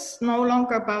this is no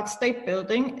longer about state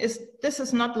building, this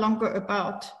is not longer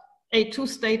about a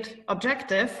two-state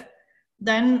objective,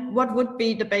 then what would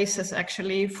be the basis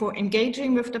actually for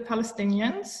engaging with the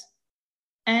Palestinians?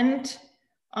 And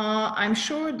I'm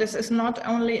sure this is not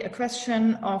only a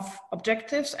question of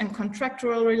objectives and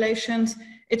contractual relations,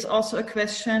 it's also a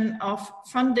question of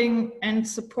funding and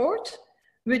support,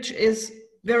 which is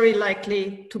very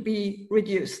likely to be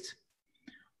reduced.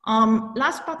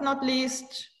 Last but not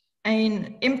least,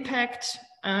 an impact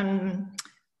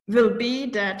will be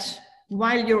that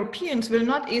while Europeans will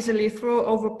not easily throw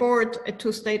overboard a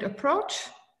two-state approach,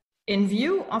 in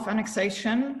view of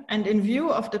annexation and in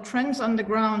view of the trends on the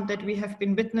ground that we have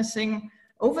been witnessing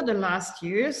over the last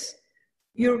years,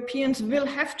 Europeans will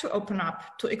have to open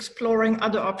up to exploring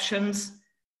other options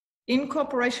in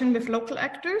cooperation with local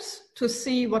actors to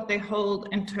see what they hold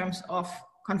in terms of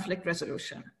conflict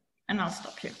resolution. And I'll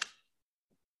stop here.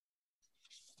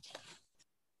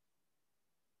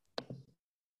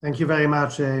 Thank you very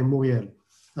much, Muriel.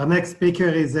 Our next speaker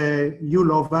is Yu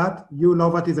Lovat. Yu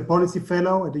Lovat is a policy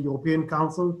fellow at the European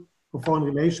Council for Foreign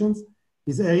Relations.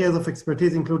 His areas of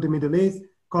expertise include the Middle East,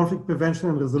 conflict prevention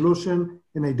and resolution,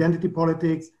 and identity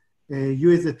politics.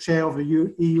 Yu is the chair of the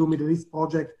EU Middle East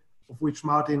project, of which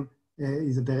Martin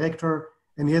is a director.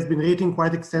 and he has been writing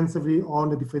quite extensively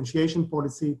on the differentiation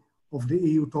policy of the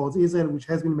EU towards Israel, which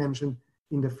has been mentioned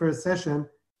in the first session,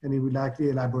 and he will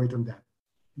likely elaborate on that.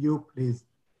 You, please.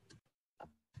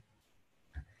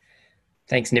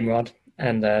 Thanks, Nimrod.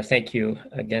 And thank you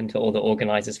again to all the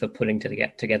organizers for putting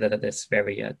together this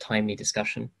very timely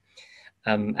discussion.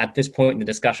 At this point in the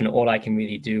discussion, all I can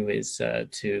really do is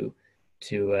to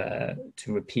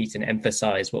repeat and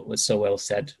emphasize what was so well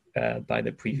said by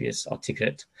the previous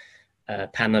articulate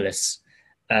panelists.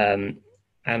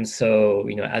 And so,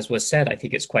 as was said, I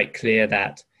think it's quite clear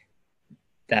that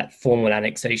formal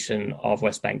annexation of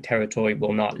West Bank territory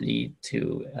will not lead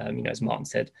to, as Martin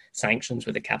said, sanctions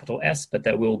with a capital S, but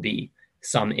there will be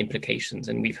some implications.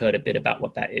 And we've heard a bit about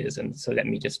what that is. And so let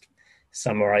me just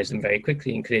summarize them very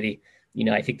quickly. And clearly,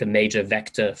 I think the major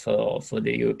vector for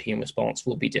the European response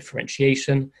will be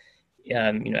differentiation.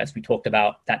 As we talked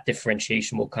about, that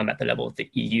differentiation will come at the level of the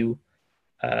EU,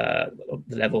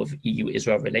 the level of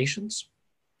EU-Israel relations.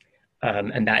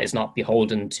 And that is not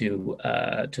beholden to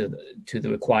the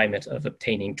requirement of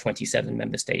obtaining 27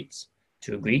 member states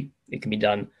to agree. It can be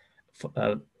done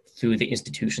through the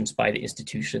institutions, by the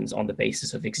institutions, on the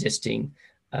basis of existing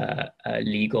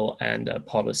legal and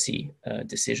policy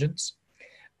decisions.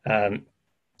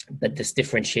 But this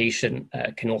differentiation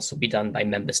can also be done by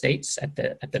member states at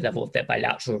the level of their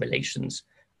bilateral relations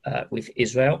with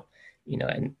Israel,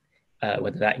 and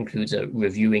whether that includes a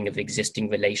reviewing of existing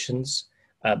relations,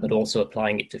 but also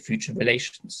applying it to future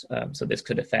relations. So this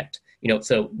could affect,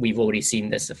 so we've already seen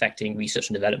this affecting research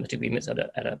and development agreements at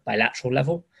a bilateral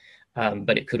level,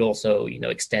 but it could also,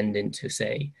 extend into,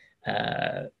 say,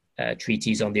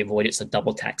 treaties on the avoidance of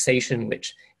double taxation,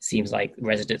 which seems like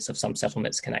residents of some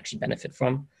settlements can actually benefit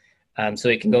from. So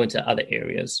it can go into other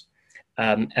areas.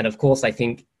 And of course, I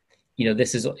think,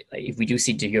 this is, if we do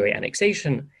see de jure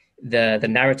annexation, the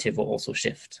narrative will also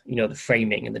shift, the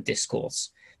framing and the discourse.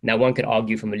 Now, one could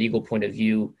argue from a legal point of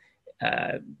view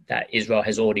that Israel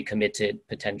has already committed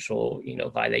potential,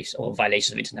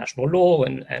 violations of international law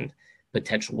and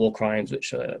potential war crimes,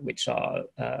 which are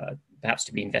perhaps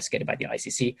to be investigated by the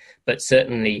ICC. But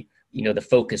certainly, the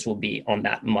focus will be on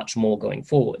that much more going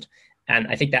forward. And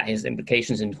I think that has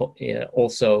implications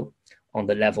also on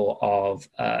the level of,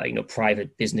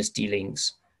 private business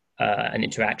dealings and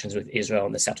interactions with Israel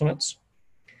and the settlements.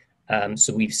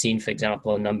 So we've seen, for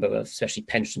example, a number of, especially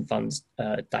pension funds,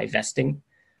 divesting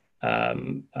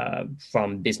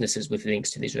from businesses with links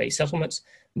to the Israeli settlements.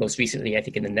 Most recently, I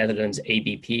think in the Netherlands,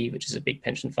 ABP, which is a big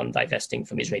pension fund, divesting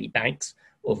from Israeli banks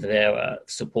over their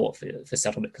support for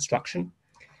settlement construction.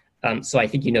 So I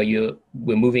think,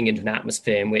 we're moving into an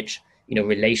atmosphere in which,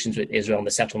 relations with Israel and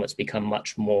the settlements become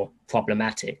much more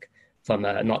problematic from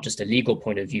not just a legal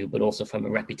point of view, but also from a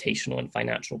reputational and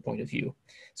financial point of view.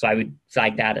 So I would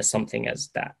flag that as something as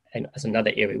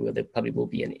another area where there probably will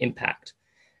be an impact.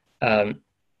 And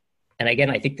again,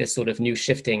 I think this sort of new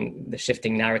shifting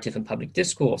narrative and public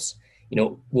discourse,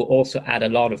 will also add a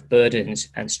lot of burdens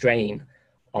and strain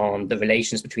on the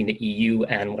relations between the EU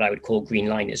and what I would call Green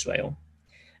Line Israel.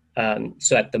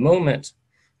 So at the moment,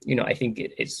 I think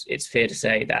it's fair to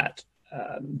say that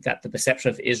the perception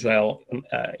of Israel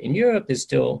in Europe is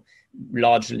still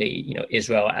largely,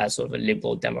 Israel as sort of a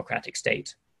liberal democratic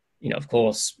state. Of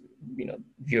course,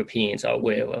 Europeans are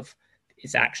aware of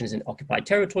its actions in occupied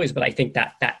territories, but I think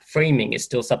that framing is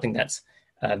still something that's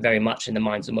very much in the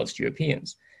minds of most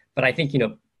Europeans. But I think,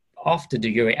 after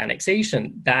de jure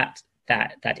annexation, that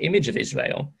image of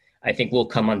Israel, I think, will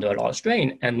come under a lot of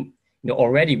strain. And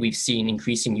already we've seen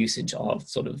increasing usage of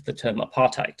sort of the term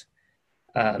apartheid.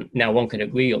 Now, one can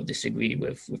agree or disagree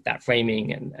with that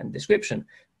framing and description,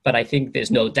 but I think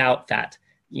there's no doubt that,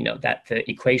 that the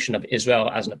equation of Israel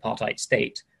as an apartheid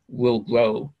state will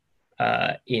grow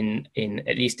in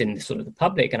at least in sort of the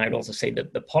public, and I'd also say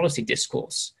that the policy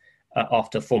discourse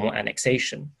after formal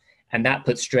annexation, and that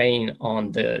puts strain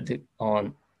on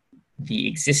the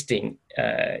existing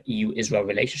EU-Israel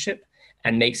relationship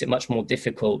and makes it much more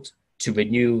difficult to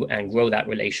renew and grow that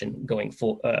relation going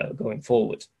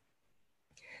forward.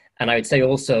 And I would say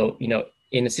also,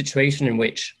 in a situation in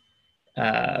which,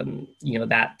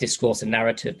 that discourse and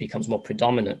narrative becomes more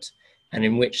predominant, and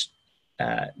in which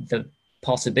the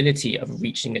possibility of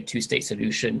reaching a two-state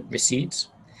solution recedes,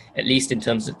 at least in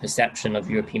terms of perception of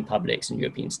European publics and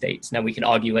European states. Now, we can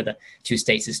argue whether two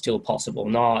states is still possible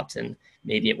or not, and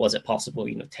maybe it wasn't possible,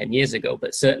 10 years ago,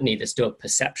 but certainly there's still a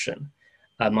perception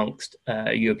amongst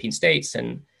European states,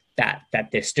 and that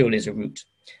there still is a route.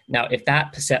 Now, if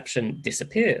that perception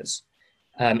disappears,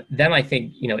 then I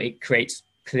think, it creates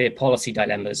clear policy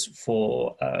dilemmas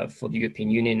for the European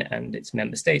Union and its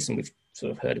member states, and we've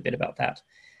sort of heard a bit about that.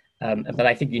 But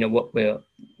I think, what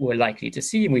we're likely to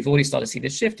see, and we've already started to see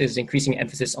this shift, is increasing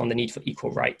emphasis on the need for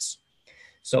equal rights.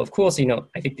 So, of course,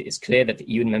 I think it's clear that the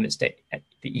EU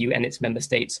and its member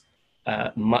states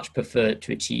much prefer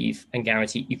to achieve and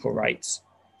guarantee equal rights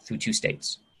through two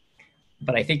states.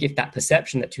 But I think if that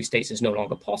perception that two states is no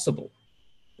longer possible,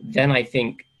 then I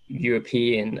think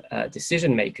European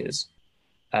decision makers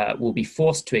will be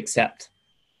forced to accept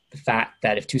the fact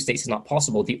that if two states is not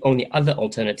possible, the only other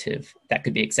alternative that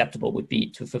could be acceptable would be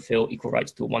to fulfill equal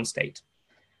rights through one state.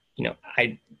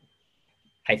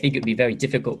 I think it would be very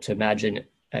difficult to imagine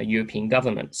European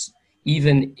governments,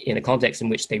 even in a context in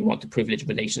which they want to privilege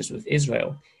relations with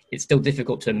Israel, it's still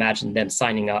difficult to imagine them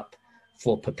signing up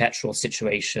for perpetual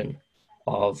situation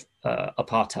of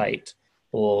apartheid,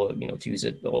 or to use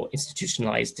it, or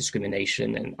institutionalized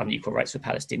discrimination and unequal rights for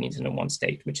Palestinians in one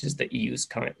state, which is the EU's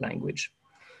current language.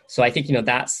 So I think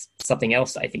that's something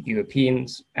else I think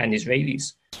Europeans and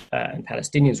Israelis and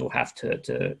Palestinians will have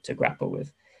to grapple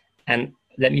with. And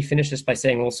let me finish this by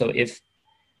saying also, if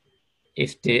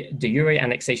the de jure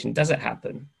annexation doesn't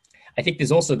happen, I think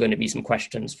there's also going to be some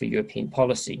questions for European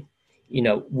policy.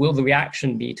 Will the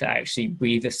reaction be to actually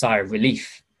breathe a sigh of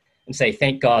relief and say,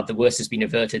 thank God the worst has been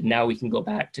averted, now we can go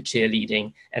back to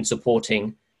cheerleading and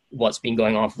supporting what's been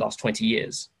going on for the last 20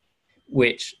 years?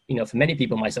 Which, for many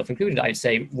people, myself included, I'd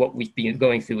say what we've been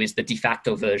going through is the de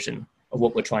facto version of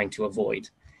what we're trying to avoid.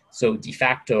 So de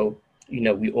facto,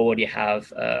 we already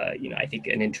have, I think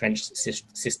an entrenched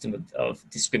system of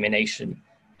discrimination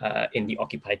in the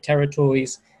occupied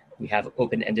territories. We have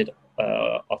open-ended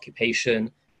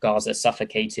occupation, Gaza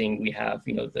suffocating. We have,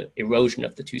 the erosion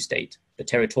of the two-state, the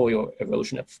territorial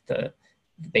erosion of the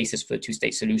basis for a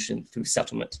two-state solution through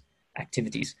settlement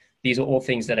activities. These are all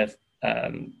things that have,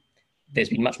 there's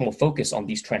been much more focus on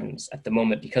these trends at the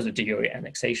moment because of de jure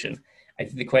annexation. I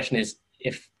think the question is,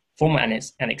 if formal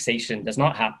annexation does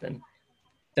not happen,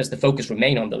 does the focus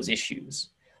remain on those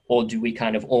issues? Or do we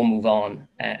kind of all move on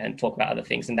and talk about other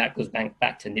things? And that goes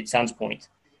back to Nitzan's point,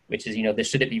 which is, there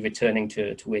shouldn't be returning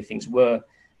to where things were,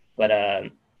 but,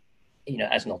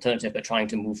 as an alternative, but trying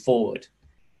to move forward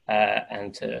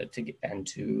and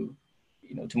to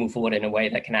move forward in a way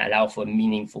that can allow for a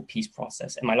meaningful peace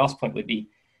process. And my last point would be,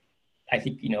 I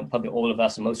think, probably all of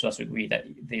us and most of us would agree that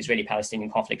the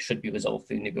Israeli-Palestinian conflict should be resolved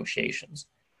through negotiations.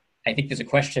 I think there's a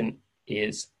question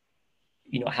is,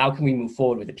 how can we move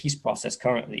forward with the peace process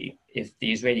currently if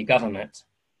the Israeli government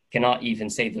cannot even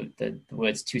say the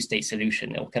words two-state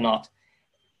solution, or cannot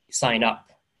sign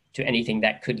up to anything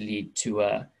that could lead to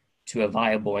a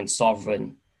viable and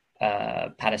sovereign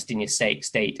Palestinian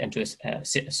state and to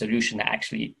a solution that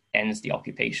actually ends the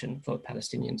occupation for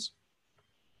Palestinians?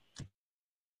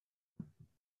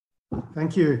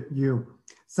 Thank you.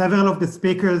 Several of the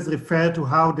speakers referred to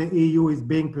how the EU is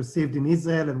being perceived in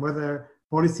Israel and whether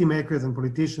policymakers and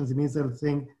politicians in Israel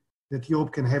think that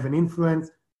Europe can have an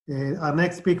influence. Our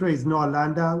next speaker is Noah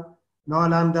Landau. Noah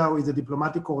Landau is a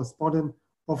diplomatic correspondent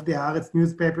of the Haaretz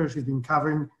newspaper. She's been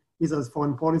covering Israel's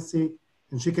foreign policy,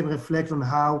 and she can reflect on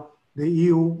how the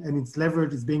EU and its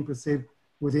leverage is being perceived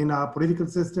within our political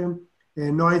system.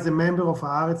 Noah is a member of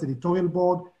Haaretz editorial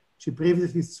board. She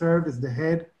previously served as the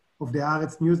head of the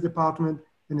Haaretz news department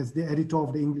and as the editor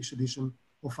of the English edition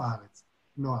of Haaretz.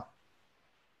 Noah.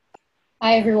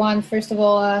 Hi, everyone. First of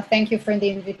all, thank you for the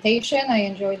invitation. I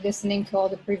enjoyed listening to all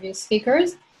the previous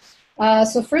speakers.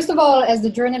 So first of all, as the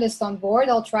journalist on board,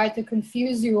 I'll try to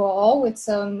confuse you all with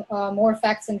some more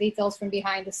facts and details from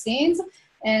behind the scenes,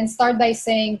 and start by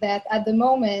saying that at the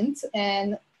moment,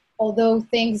 and although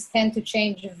things tend to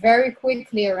change very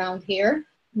quickly around here,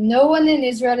 no one in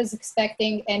Israel is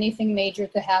expecting anything major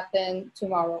to happen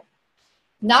tomorrow.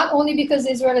 Not only because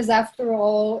Israel is, after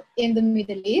all, in the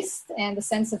Middle East, and the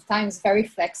sense of time is very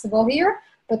flexible here,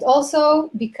 but also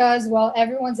because while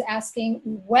everyone's asking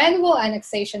when will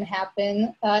annexation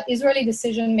happen, Israeli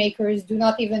decision makers do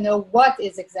not even know what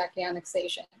is exactly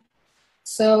annexation.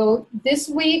 So this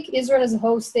week, Israel is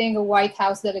hosting a White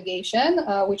House delegation,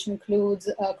 which includes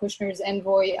Kushner's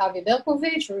envoy, Avi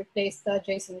Berkovich, who replaced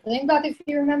Jason Greenblatt, if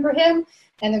you remember him,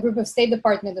 and a group of State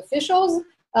Department officials,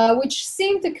 which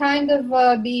seem to kind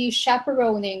of be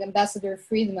chaperoning Ambassador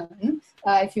Friedman.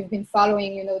 If you've been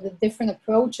following, the different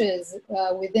approaches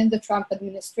within the Trump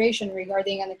administration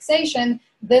regarding annexation,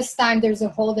 this time there's a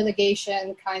whole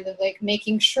delegation kind of like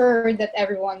making sure that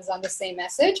everyone's on the same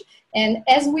message. And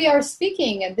as we are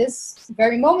speaking at this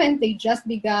very moment, they just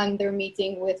begun their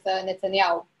meeting with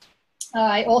Netanyahu.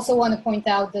 I also want to point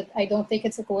out that I don't think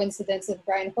it's a coincidence that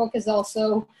Brian Hook is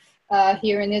also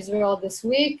here in Israel this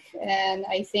week. And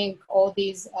I think all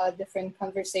these different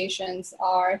conversations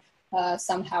are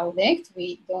somehow linked.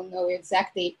 We don't know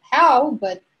exactly how,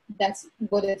 but that's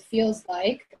what it feels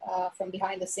like from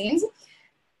behind the scenes.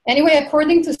 Anyway,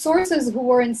 according to sources who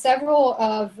were in several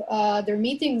of their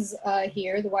meetings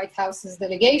here, the White House's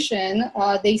delegation,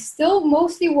 they still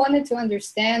mostly wanted to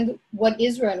understand what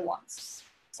Israel wants.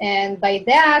 And by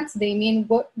that, they mean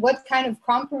what kind of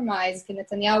compromise can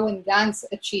Netanyahu and Gantz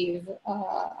achieve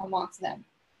amongst them.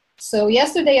 So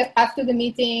yesterday, after the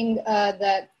meeting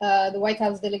that the White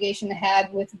House delegation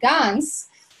had with Gantz,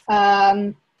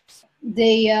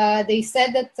 they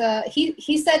said that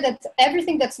he said that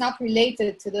everything that's not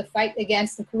related to the fight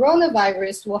against the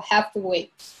coronavirus will have to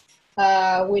wait,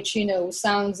 which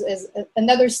sounds as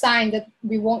another sign that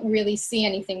we won't really see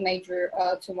anything major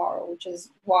tomorrow, which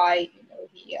is why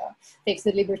he takes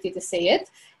the liberty to say it.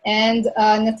 And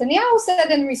Netanyahu said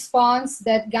in response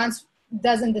that Gantz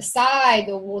doesn't decide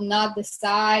or will not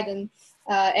decide, and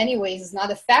anyways is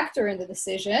not a factor in the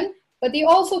decision. But he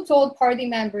also told party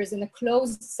members in a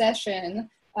closed session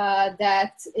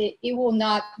that it will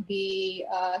not be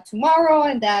tomorrow,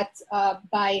 and that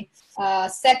by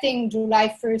setting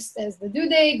July 1st as the due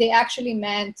date, they actually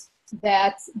meant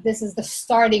that this is the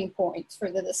starting point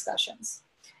for the discussions.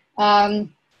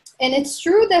 And it's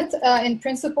true that in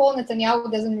principle, Netanyahu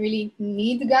doesn't really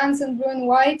need Gantz and blue and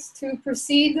white to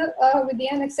proceed with the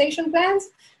annexation plans.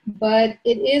 But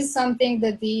it is something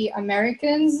that the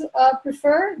Americans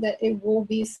prefer, that it will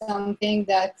be something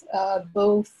that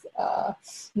both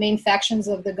main factions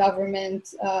of the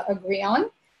government agree on.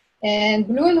 And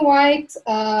blue and white,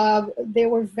 they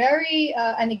were very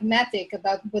enigmatic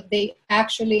about what they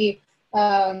actually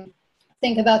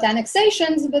think about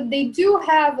annexations, but they do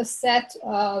have a set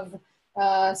of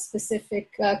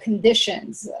specific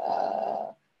conditions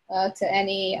to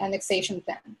any annexation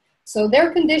plan. So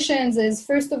their conditions is,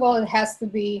 first of all, it has to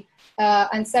be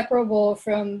inseparable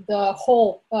from the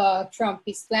whole Trump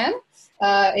peace plan.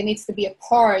 It needs to be a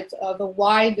part of a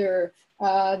wider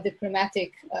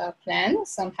diplomatic plan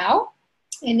somehow.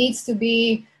 It needs to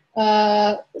be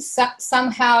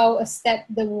somehow a step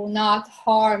that will not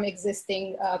harm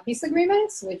existing peace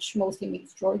agreements, which mostly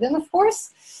means Jordan, of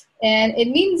course. And it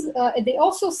means, they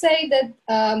also say that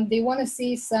they want to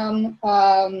see some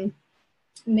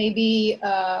maybe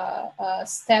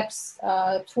steps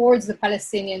towards the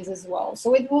Palestinians as well.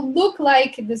 So it will look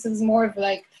like this is more of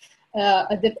like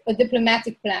a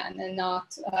diplomatic plan and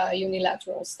not a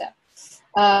unilateral step.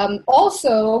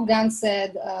 Also, Gantz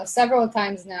said several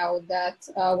times now that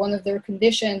one of their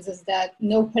conditions is that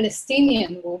no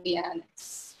Palestinian will be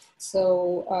annexed.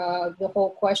 So the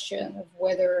whole question of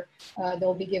whether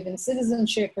they'll be given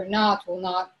citizenship or not will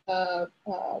not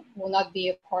be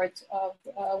a part of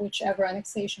whichever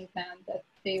annexation plan that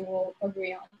they will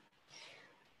agree on.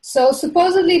 So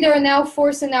supposedly there are now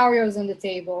 4 scenarios on the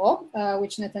table,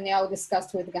 which Netanyahu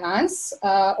discussed with Gantz.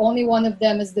 Only one of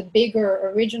them is the bigger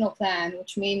original plan,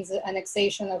 which means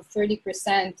annexation of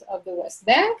 30% of the West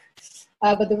Bank.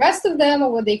 But the rest of them are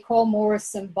what they call more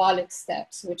symbolic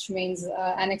steps, which means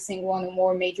annexing one or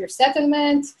more major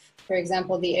settlements, for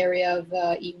example, the area of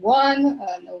E1,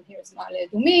 known here as Ma'ale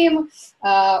Adumim,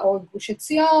 or Gush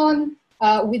Etzion,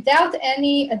 without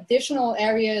any additional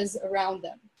areas around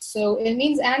them. So it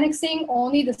means annexing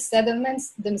only the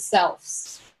settlements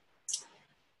themselves.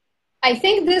 I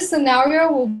think this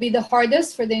scenario will be the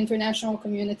hardest for the international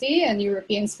community and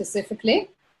Europeans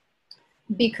specifically,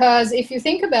 because if you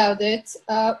think about it,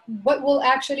 what will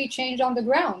actually change on the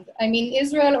ground? I mean,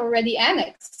 Israel already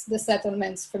annexed the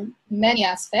settlements from many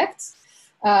aspects.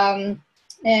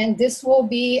 And this will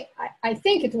be, I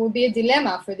think it will be a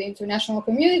dilemma for the international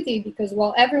community, because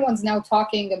while everyone's now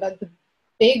talking about the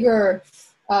bigger,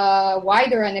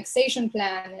 wider annexation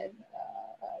plan and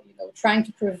trying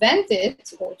to prevent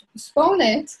it or to postpone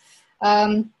it,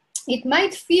 it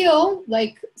might feel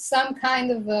like some kind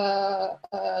of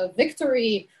a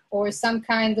victory or some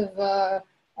kind of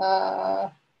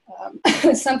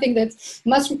something that's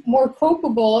much more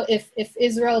copable if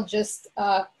Israel just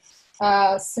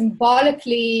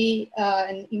symbolically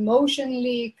and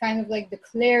emotionally kind of like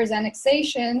declares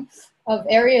annexation of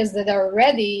areas that are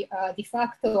already de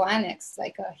facto annexed,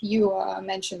 like you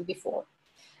mentioned before.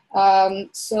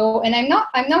 And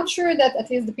I'm not sure that,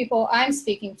 at least the people I'm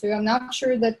speaking to, I'm not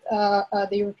sure that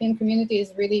the European community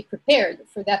is really prepared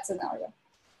for that scenario.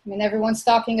 I mean, everyone's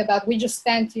talking about, we just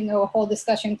spent, a whole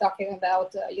discussion talking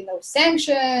about,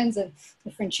 sanctions and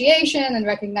differentiation and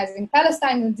recognizing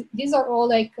Palestine. And these are all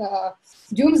like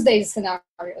doomsday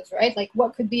scenarios, right? Like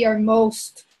what could be our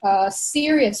most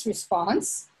serious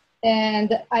response?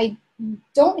 And I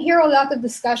don't hear a lot of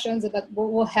discussions about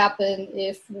what will happen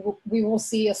if we will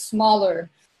see a smaller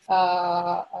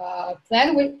plan,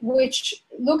 which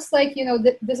looks like,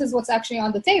 this is what's actually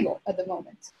on the table at the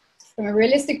moment. From a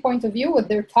realistic point of view, what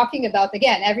they're talking about,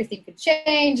 again, everything could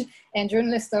change, and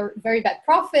journalists are very bad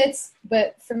prophets, but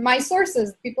from my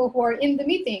sources, people who are in the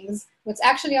meetings, what's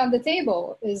actually on the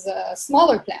table is a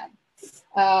smaller plan.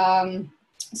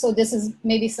 So this is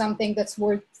maybe something that's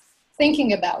worth thinking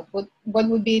about. What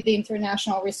would be the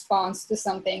international response to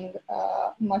something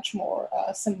much more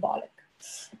symbolic?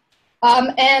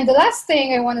 And the last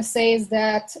thing I want to say is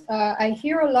that I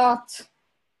hear a lot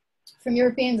from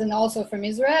Europeans and also from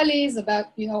Israelis about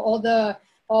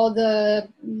all the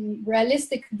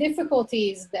realistic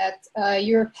difficulties that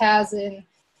Europe has in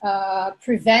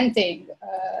preventing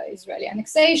Israeli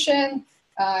annexation,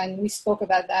 and we spoke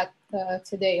about that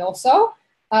today also.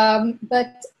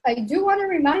 But I do want to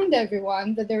remind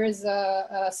everyone that there is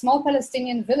a small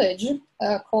Palestinian village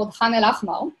called Khan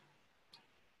el-Ahmar,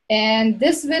 and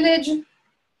this village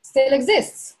still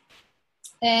exists.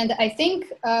 And I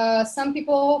think some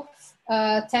people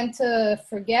tend to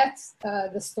forget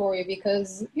the story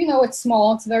because, it's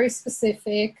small, it's very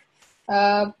specific,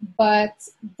 but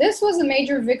this was a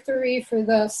major victory for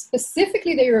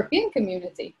specifically the European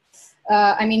community.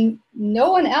 No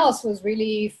one else was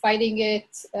really fighting it,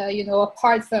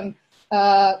 apart from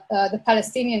the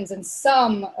Palestinians and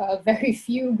some very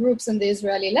few groups in the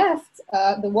Israeli left.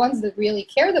 The ones that really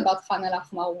cared about Khan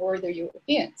el-Ahmar were the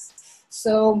Europeans.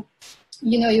 So,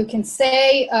 you can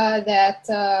say that,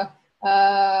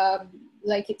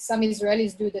 like some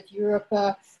Israelis do, that Europe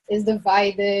is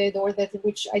divided, or that,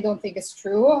 which I don't think is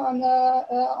true on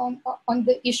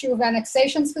the issue of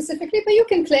annexation specifically, but you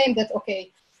can claim that,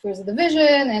 okay, there's a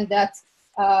division, and that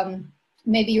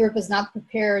maybe Europe is not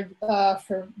prepared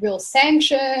for real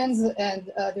sanctions,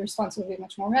 and the response will be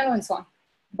much more mellow and so on.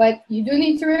 But you do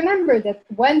need to remember that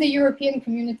when the European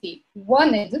community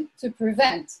wanted to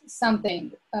prevent something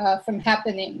from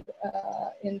happening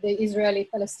in the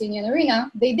Israeli-Palestinian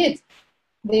arena, they did.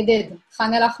 They did.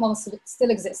 Khan el-Ahmar still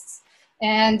exists.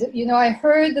 And, I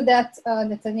heard that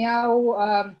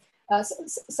Netanyahu,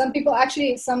 some people,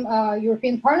 actually, some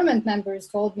European Parliament members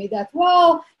told me that,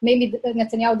 well, maybe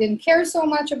Netanyahu didn't care so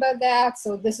much about that,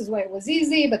 so this is why it was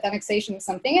easy, but annexation is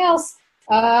something else.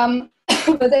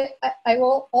 But I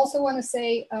will also want to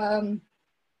say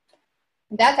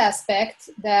that aspect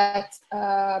that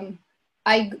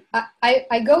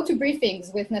I go to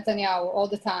briefings with Netanyahu all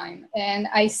the time, and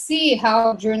I see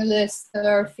how journalists that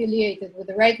are affiliated with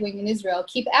the right wing in Israel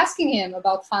keep asking him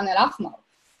about Khan el-Ahmar.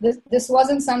 This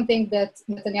wasn't something that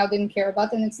Netanyahu didn't care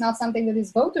about, and it's not something that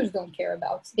his voters don't care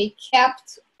about. They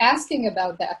kept asking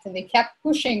about that, and they kept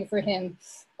pushing for him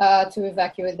to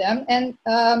evacuate them,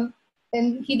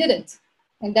 and he didn't.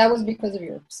 And that was because of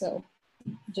Europe. So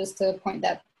just to point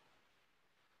that.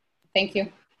 Thank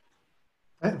you.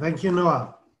 Thank you,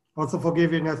 Noah, also for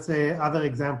giving us other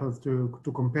examples to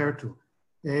compare to.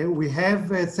 We have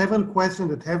several questions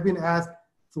that have been asked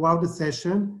throughout the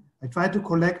session. I tried to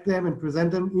collect them and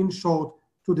present them in short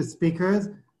to the speakers.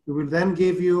 We will then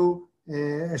give you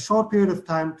a short period of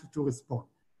time to respond.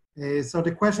 So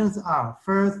the questions are,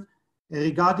 first,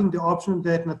 regarding the option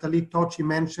that Nathalie Tocci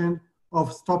mentioned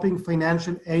of stopping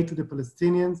financial aid to the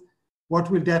Palestinians, what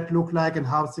will that look like and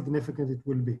how significant it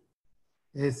will be?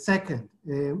 Second,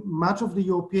 much of the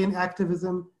European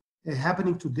activism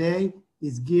happening today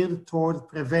is geared towards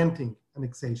preventing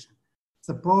annexation.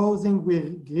 Supposing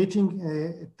we're reaching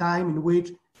a time in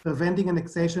which preventing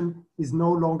annexation is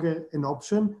no longer an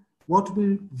option, what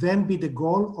will then be the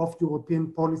goal of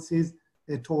European policies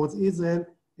towards Israel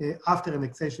after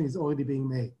annexation is already being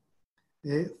made?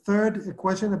 Third, a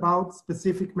question about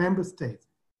specific member states.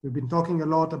 We've been talking a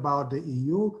lot about the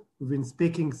EU. We've been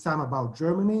speaking some about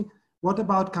Germany. What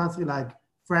about countries like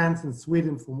France and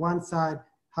Sweden from one side,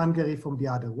 Hungary from the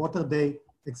other? What are they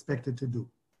expected to do?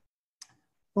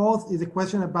 Fourth is a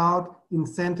question about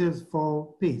incentives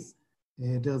for peace.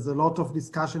 There's a lot of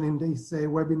discussion in this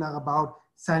webinar about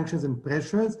sanctions and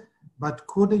pressures, but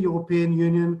could the European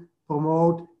Union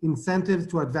promote incentives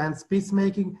to advance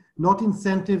peacemaking, not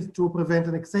incentives to prevent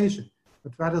annexation,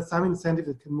 but rather some incentives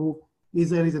that can move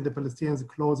Israelis and the Palestinians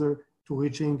closer to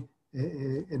reaching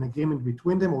an agreement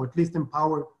between them, or at least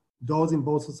empower those in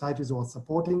both societies who are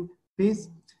supporting peace.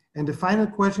 And the final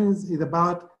question is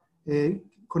about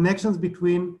connections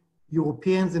between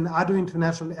Europeans and other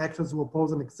international actors who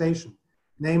oppose annexation,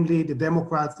 namely the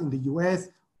Democrats in the US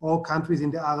or countries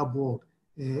in the Arab world.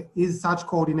 Is such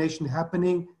coordination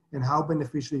happening, and how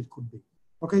beneficial it could be?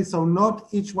 Okay, so not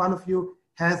each one of you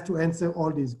has to answer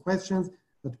all these questions,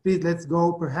 but please let's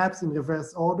go perhaps in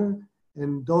reverse order.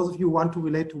 And those of you who want to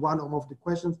relate to one or more of the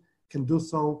questions can do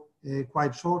so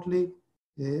quite shortly.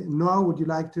 Noah, would you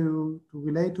like to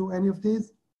relate to any of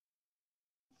these?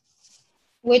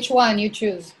 Which one you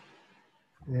choose?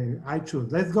 I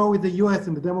choose. Let's go with the US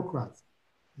and the Democrats.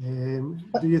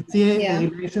 Do you see a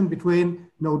relation between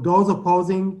those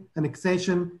opposing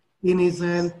annexation in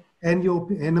Israel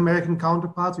and American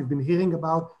counterparts? We've been hearing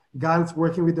about Gantz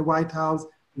working with the White House.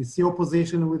 We see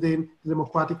opposition within the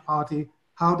Democratic Party.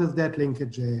 How does that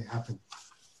linkage happen?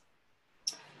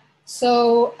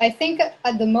 So I think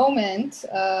at the moment,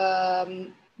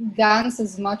 Gantz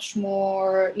is much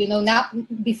more, now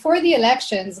before the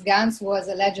elections, Gantz was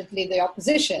allegedly the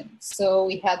opposition. So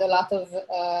we had a lot of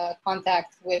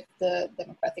contact with the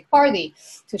Democratic Party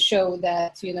to show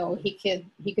that,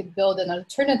 he could build an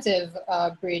alternative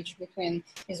bridge between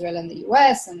Israel and the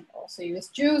US and also US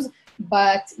Jews.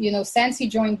 But, since he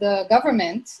joined the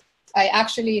government, I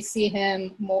actually see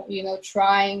him more,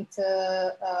 trying to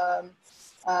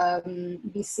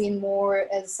be seen more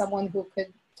as someone who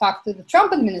could talk to the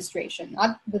Trump administration,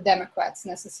 not the Democrats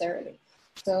necessarily.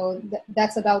 So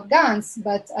that's about Gantz.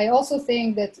 But I also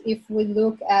think that if we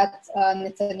look at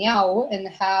Netanyahu and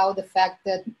how the fact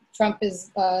that Trump is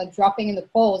dropping in the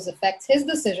polls affects his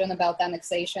decision about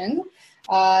annexation,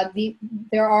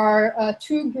 there are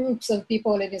two groups of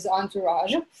people in his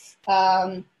entourage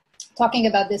talking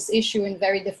about this issue in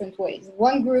very different ways.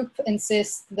 One group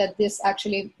insists that this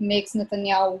actually makes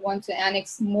Netanyahu want to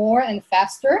annex more and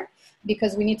faster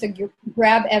because we need to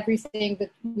grab everything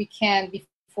that we can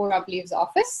before Trump leaves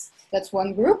office. That's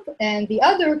one group. And the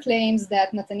other claims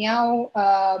that Netanyahu,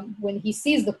 when he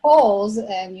sees the polls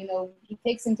and, he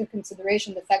takes into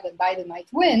consideration the fact that Biden might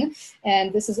win,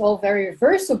 and this is all very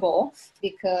reversible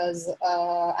because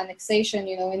annexation,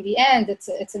 in the end,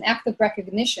 it's an act of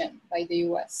recognition by the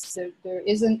US. There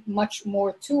isn't much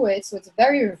more to it, so it's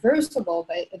very reversible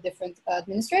by a different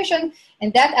administration.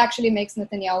 And that actually makes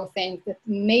Netanyahu think that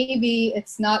maybe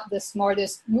it's not the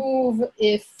smartest move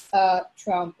if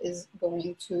Trump is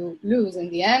going to lose in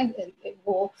the end, and it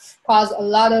will cause a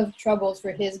lot of troubles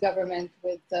for his government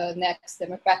with the next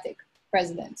Democratic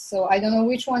president. So I don't know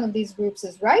which one of these groups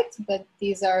is right, but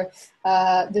these are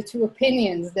the two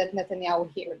opinions that Netanyahu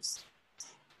hears.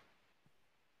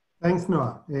 Thanks,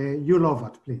 Noah.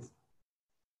 Lovat, please.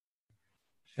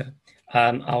 Sure.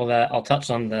 I'll touch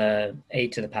on the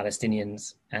aid to the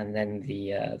Palestinians and then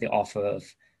the offer of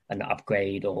an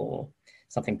upgrade or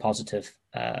something positive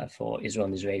for Israel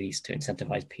and Israelis to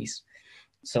incentivize peace.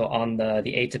 So on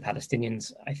the aid to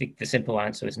Palestinians, I think the simple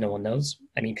answer is no one knows.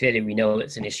 I mean, clearly we know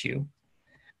it's an issue,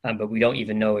 but we don't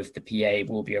even know if the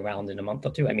PA will be around in a month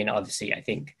or two. I mean, obviously, I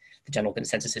think the general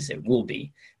consensus is it will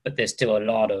be, but there's still a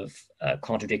lot of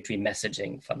contradictory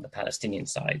messaging from the Palestinian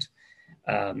side.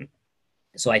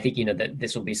 So I think, that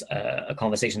this will be a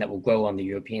conversation that will grow on the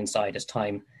European side as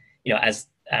time, as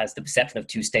the perception of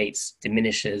two states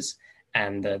diminishes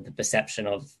and the perception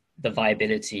of the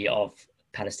viability of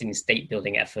Palestinian state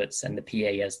building efforts and the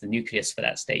PA as the nucleus for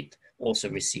that state also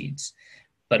recedes.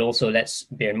 But also let's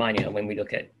bear in mind, when we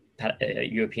look at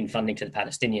European funding to the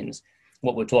Palestinians,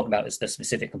 what we're talking about is the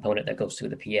specific component that goes to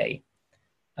the PA.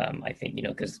 I think,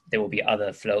 because there will be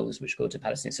other flows which go to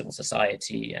Palestinian civil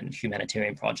society and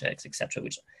humanitarian projects, etc.,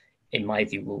 which in my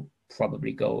view will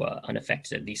probably go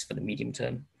unaffected, at least for the medium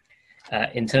term.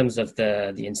 In terms of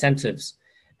the incentives,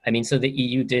 I mean, so the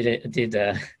EU did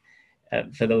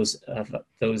for those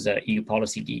EU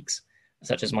policy geeks,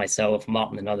 such as myself,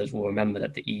 Martin and others will remember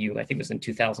that the EU, I think it was in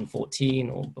 2014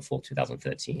 or before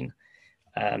 2013,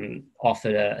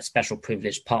 offered a special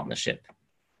privileged partnership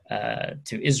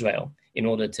to Israel in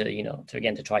order to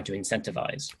try to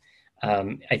incentivize.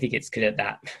 I think it's clear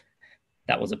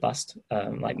that was a bust.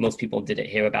 Like most people didn't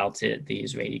hear about it. The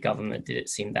Israeli government didn't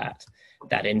seem that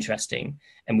interesting.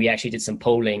 And we actually did some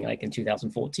polling like in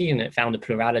 2014 and it found a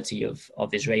plurality of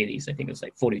Israelis. I think it was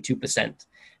like 42%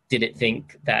 didn't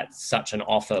think that such an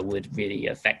offer would really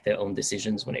affect their own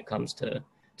decisions when it comes to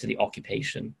the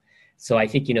occupation. So I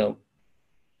think,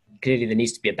 clearly there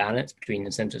needs to be a balance between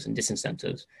incentives and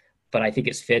disincentives. But I think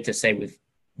it's fair to say with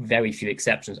very few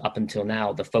exceptions up until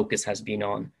now, the focus has been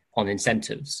on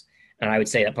incentives. And I would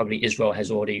say that probably Israel has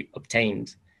already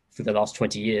obtained through the last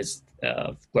 20 years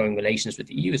of growing relations with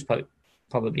the EU has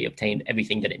probably obtained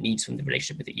everything that it needs from the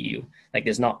relationship with the EU. Like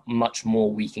there's not much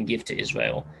more we can give to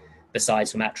Israel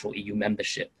besides from actual EU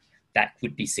membership that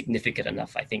would be significant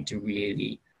enough, I think, to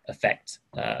really affect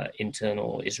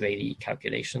internal Israeli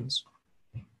calculations.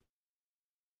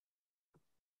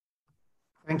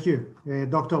 Thank you.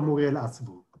 Dr. Muriel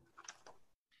Asbun.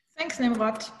 Thanks,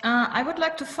 Nimrod. I would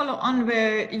like to follow on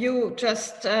where you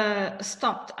just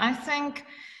stopped. I think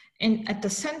at the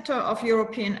center of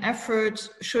European efforts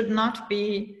should not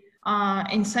be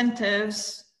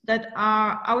incentives that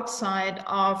are outside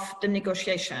of the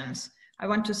negotiations. I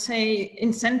want to say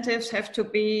incentives have to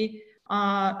be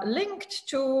linked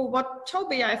to what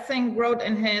Toby, I think, wrote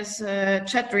in his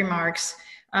chat remarks,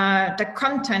 the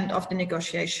content of the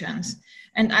negotiations.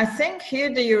 And I think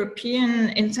here the European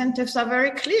incentives are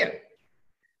very clear.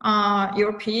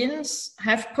 Europeans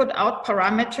have put out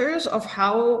parameters of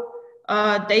how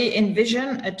they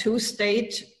envision a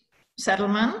two-state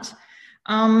settlement.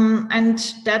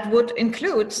 And that would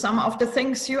include some of the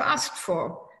things you asked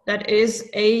for. That is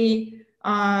a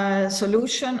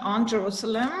solution on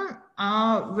Jerusalem,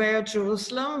 where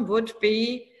Jerusalem would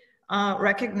be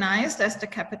recognized as the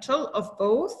capital of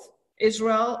both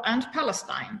Israel and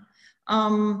Palestine,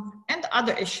 and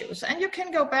other issues. And you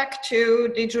can go back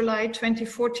to the July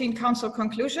 2014 Council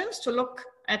conclusions to look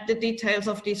at the details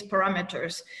of these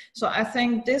parameters. So I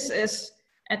think this is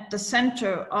at the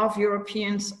center of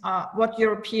Europeans, what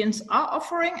Europeans are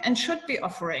offering and should be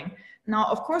offering. Now,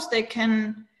 of course, they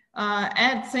can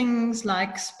add things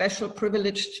like special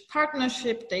privileged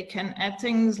partnership, they can add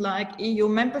things like EU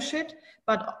membership,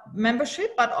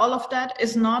 but all of that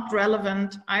is not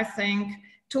relevant, I think,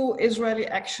 to Israeli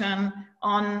action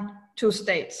on two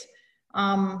states.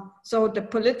 So the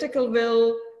political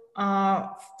will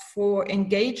for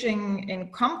engaging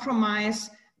in compromise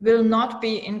will not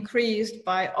be increased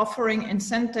by offering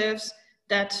incentives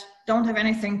that don't have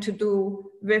anything to do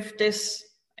with this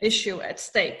issue at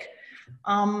stake.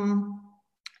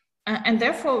 And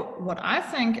therefore, what I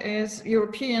think is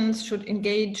Europeans should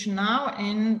engage now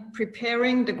in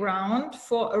preparing the ground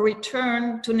for a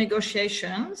return to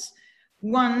negotiations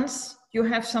once you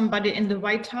have somebody in the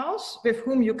White House with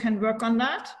whom you can work on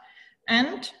that,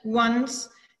 and once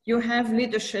you have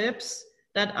leaderships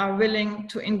that are willing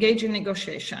to engage in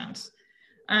negotiations.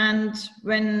 And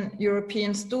when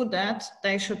Europeans do that,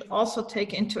 they should also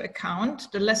take into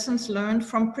account the lessons learned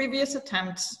from previous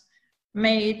attempts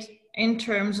made in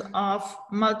terms of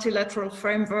multilateral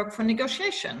framework for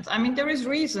negotiations. I mean, there is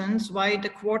reasons why the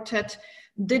quartet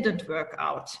didn't work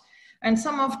out. And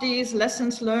some of these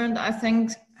lessons learned, I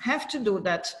think, have to do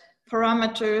that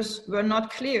parameters were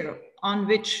not clear on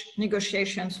which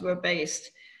negotiations were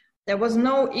based. There was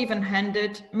no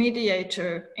even-handed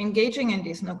mediator engaging in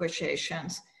these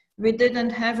negotiations. We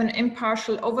didn't have an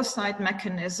impartial oversight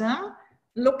mechanism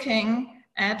looking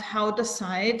at how the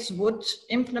sides would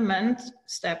implement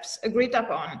steps agreed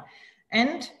upon.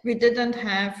 And we didn't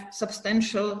have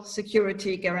substantial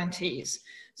security guarantees.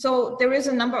 So there is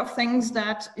a number of things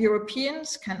that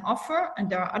Europeans can offer, and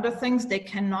there are other things they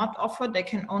cannot offer. They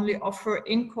can only offer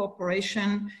in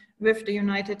cooperation with the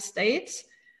United States.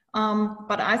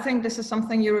 But I think this is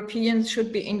something Europeans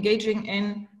should be engaging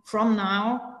in from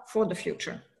now for the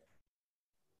future.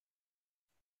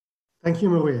 Thank you,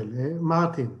 Muriel.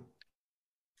 Martin.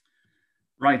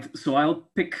 Right, so I'll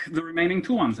pick the remaining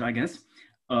two ones, I guess.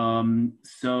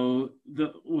 So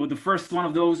the first one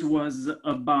of those was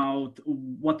about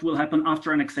what will happen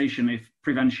after annexation if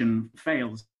prevention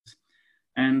fails.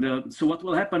 And so what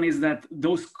will happen is that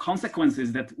those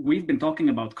consequences that we've been talking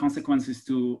about, consequences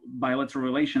to bilateral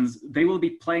relations, they will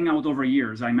be playing out over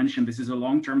years. I mentioned this is a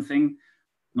long-term thing,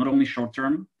 not only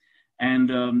short-term.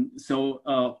 And so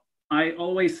I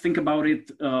always think about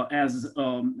it as,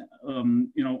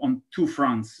 you know, on two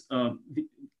fronts.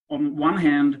 On one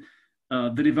hand,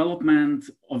 the development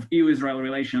of EU-Israel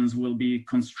relations will be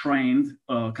constrained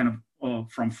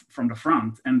from the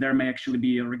front, and there may actually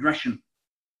be a regression.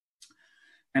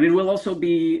 And it will also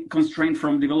be constrained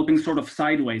from developing sort of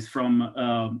sideways,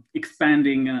 from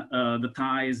expanding the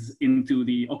ties into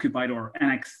the occupied or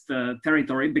annexed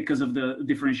territory because of the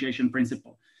differentiation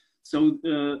principle. So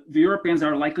the Europeans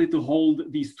are likely to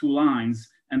hold these two lines,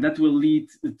 and that will lead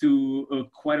to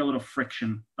quite a lot of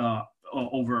friction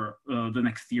over the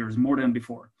next years, more than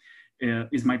before,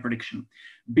 is my prediction.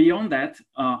 Beyond that,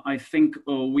 I think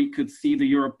we could see the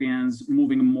Europeans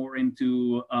moving more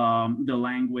into the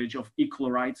language of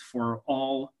equal rights for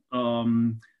all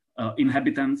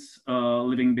inhabitants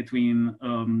living between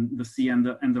the sea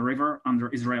and the river under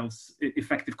Israel's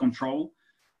effective control.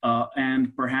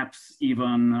 And perhaps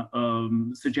even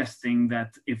suggesting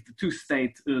that if the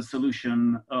two-state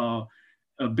solution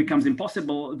becomes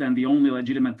impossible, then the only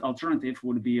legitimate alternative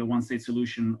would be a one-state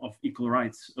solution of equal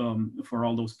rights for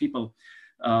all those people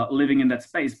living in that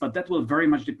space. But that will very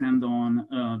much depend on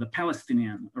the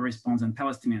Palestinian response and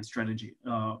Palestinian strategy,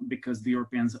 because the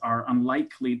Europeans are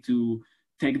unlikely to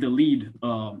take the lead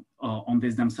on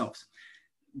this themselves.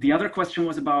 The other question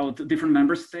was about different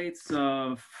member states.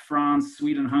 France,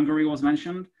 Sweden, Hungary was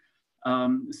mentioned.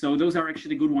 So those are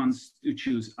actually good ones to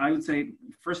choose. I would say,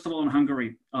 first of all, in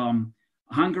Hungary,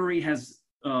 Hungary has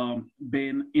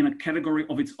been in a category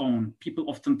of its own. People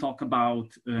often talk about,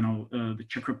 the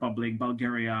Czech Republic,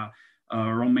 Bulgaria,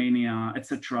 Romania,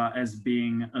 etc., as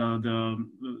being the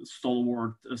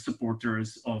stalwart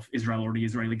supporters of Israel or the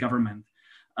Israeli government.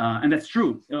 And that's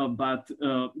true, but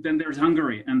then there's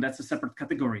Hungary, and that's a separate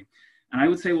category. And I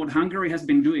would say what Hungary has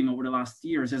been doing over the last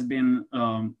years has been,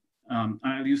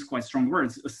 I'll use quite strong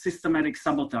words, a systematic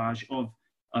sabotage of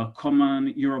a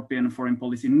common European foreign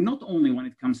policy, not only when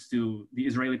it comes to the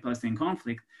Israeli-Palestinian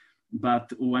conflict,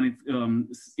 but when it,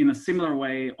 in a similar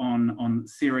way on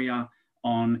Syria,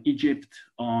 on Egypt,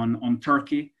 on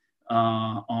Turkey,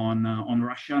 on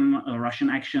Russian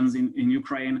actions in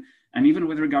Ukraine, and even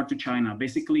with regard to China.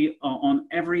 Basically, on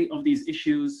every of these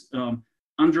issues,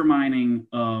 undermining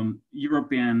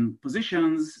European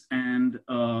positions and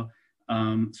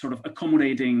sort of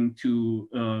accommodating to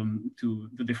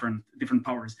the different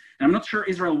powers. And I'm not sure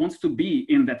Israel wants to be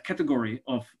in that category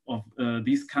of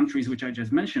these countries which I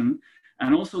just mentioned,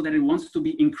 and also that it wants to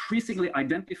be increasingly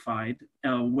identified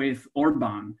with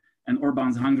Orban and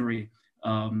Orban's Hungary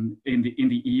in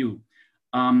the EU.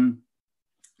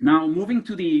 Now, moving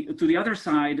to the other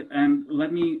side, and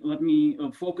let me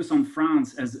focus on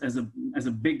France as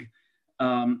a big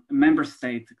member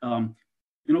state.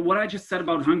 What I just said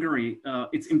about Hungary,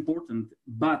 it's important,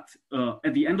 but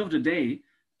at the end of the day,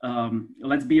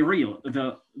 let's be real.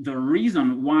 The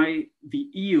reason why the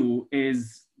EU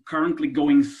is currently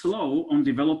going slow on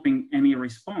developing any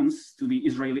response to the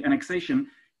Israeli annexation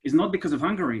is not because of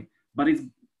Hungary, but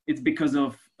it's because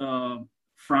of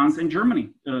France and Germany.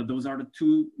 Those are the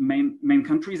two main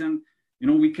countries, and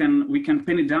we can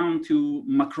pin it down to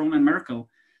Macron and Merkel,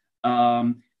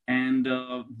 and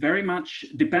very much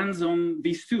depends on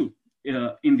these two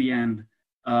in the end.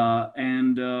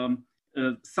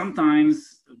 Sometimes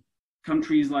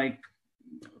countries like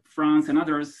France and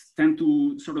others tend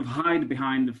to sort of hide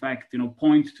behind the fact,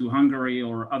 point to Hungary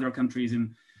or other countries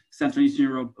in Central and Eastern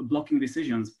Europe blocking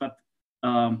decisions. But,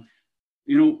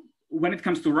 when it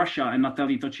comes to Russia, and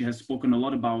Nathalie Tocci has spoken a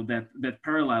lot about that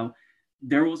parallel,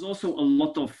 there was also a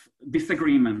lot of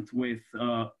disagreement with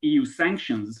EU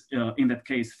sanctions in that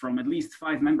case from at least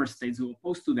 5 member states who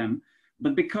opposed to them.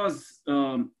 But because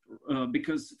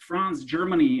France,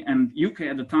 Germany, and UK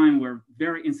at the time were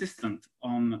very insistent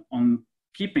on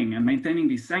keeping and maintaining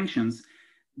these sanctions,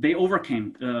 they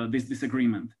overcame this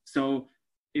disagreement. So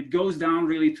it goes down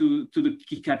really to the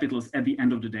key capitals at the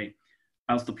end of the day.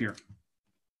 I'll stop here.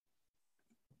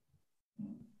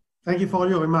 Thank you for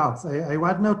your remarks. I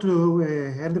want now to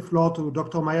hand the floor to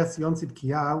Dr. Maya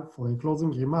Sion-Tzidkiyahu for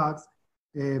closing remarks.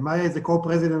 Maya is the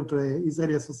co-president of the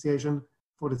Israeli Association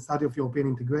for the Study of European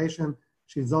Integration.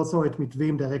 She is also at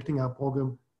Mitvim directing our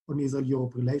program on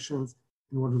Israel-Europe relations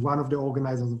and was one of the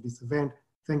organizers of this event.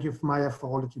 Thank you, Maya, for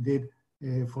all that you did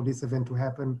for this event to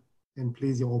happen. And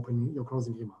please, your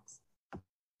closing remarks.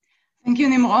 Thank you,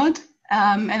 Nimrod.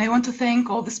 And I want to thank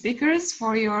all the speakers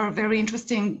for your very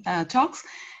interesting talks.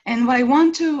 And what I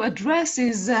want to address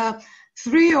is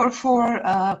 3 or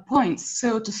 4 points.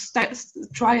 So to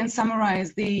try and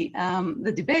summarize the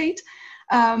debate.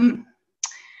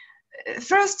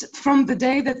 First, from the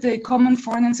day that the common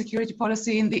foreign and security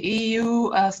policy in the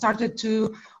EU started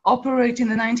to operate in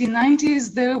the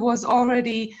 1990s, there was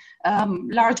already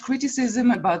large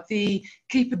criticism about the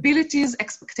capabilities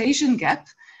expectation gap.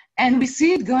 And we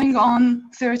see it going on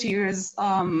 30 years,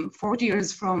 40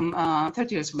 years from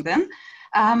 30 years from then.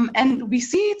 And we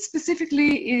see it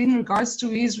specifically in regards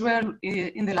to Israel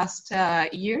in the last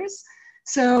years.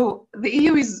 So the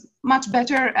EU is much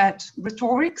better at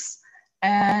rhetorics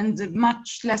and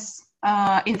much less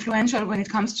influential when it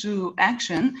comes to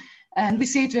action. And we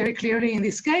see it very clearly in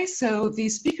this case. So the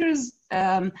speakers,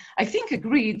 I think,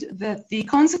 agreed that the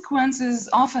consequences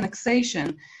of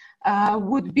annexation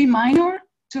would be minor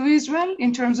to Israel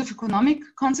in terms of economic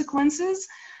consequences.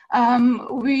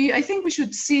 I think we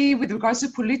should see, with regards to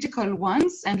political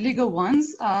ones and legal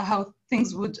ones, how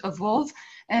things would evolve.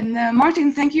 And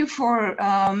Martin, thank you for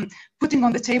putting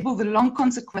on the table the long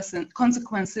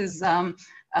consequences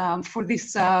for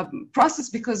this process,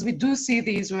 because we do see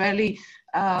the Israeli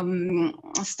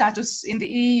status in the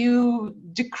EU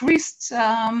decreased,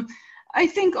 I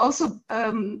think also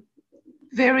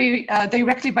very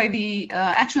directly by the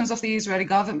actions of the Israeli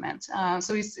government.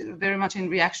 So it's very much in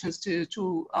reactions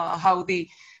to how the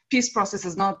peace process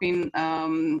has not been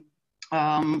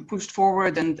pushed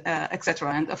forward, and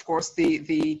etc. And of course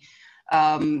the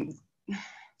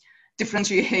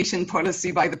differentiation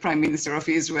policy by the Prime Minister of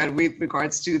Israel with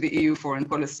regards to the EU foreign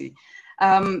policy.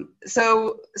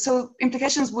 So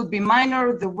implications would be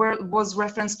minor. There was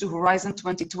reference to Horizon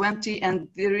 2020, and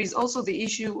there is also the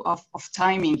issue of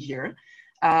timing here.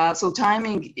 So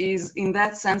timing is, in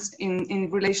that sense, in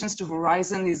relations to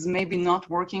Horizon, is maybe not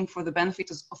working for the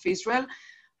benefit of Israel.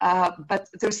 But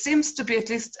there seems to be, at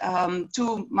least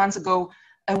 2 months ago,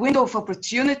 a window of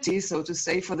opportunity, so to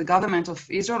say, for the government of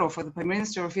Israel or for the Prime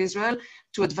Minister of Israel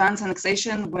to advance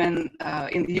annexation when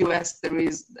in the US there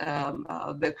is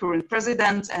the current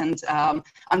president and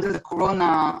under the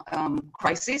Corona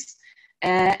crisis.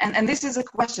 And this is a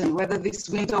question whether this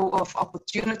window of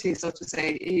opportunity, so to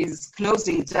say, is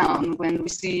closing down when we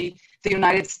see the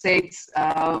United States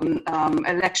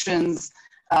elections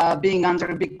being under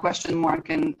a big question mark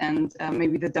and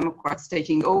maybe the Democrats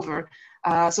taking over.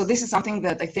 So this is something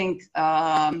that I think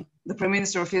the Prime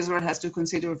Minister of Israel has to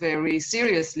consider very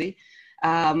seriously.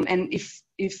 And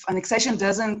if annexation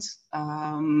doesn't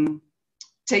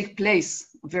take place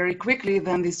very quickly,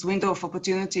 then this window of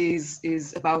opportunity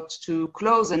is about to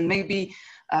close. And maybe,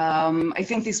 I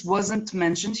think this wasn't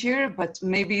mentioned here, but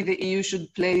maybe the EU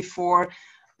should play for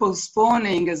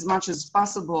postponing as much as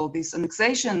possible this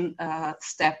annexation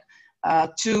step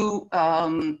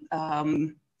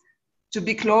to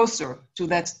be closer to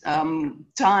that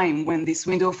time when this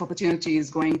window of opportunity is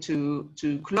going to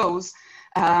close.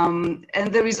 And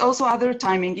there is also other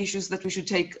timing issues that we should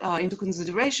take into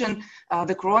consideration.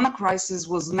 The Corona crisis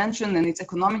was mentioned and its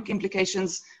economic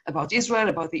implications about Israel,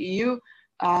 about the EU.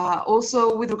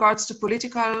 Also with regards to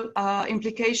political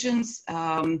implications,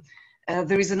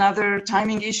 there is another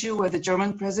timing issue where the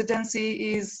German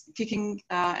presidency is kicking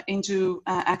into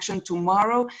action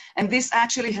tomorrow. And this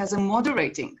actually has a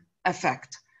moderating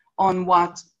effect on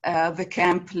what the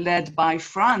camp led by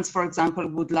France, for example,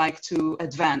 would like to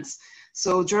advance.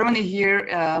 So Germany here,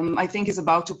 I think, is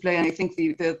about to play, and I think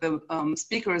the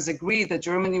speakers agree that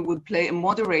Germany would play a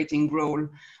moderating role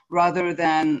rather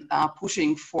than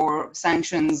pushing for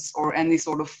sanctions or any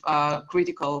sort of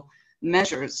critical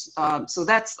measures. So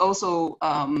that's also,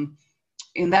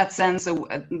 in that sense,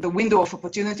 the window of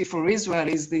opportunity for Israel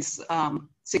is this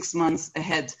 6 months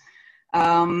ahead.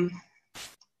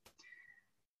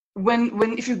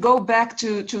 If you go back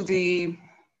to the,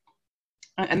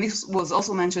 and this was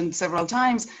also mentioned several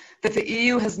times, that the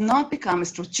EU has not become a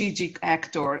strategic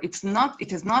actor. It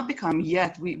has not become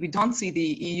yet. We don't see the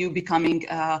EU becoming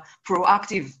a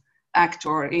proactive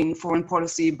actor in foreign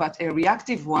policy, but a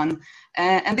reactive one.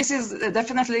 And this is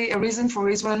definitely a reason for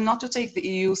Israel not to take the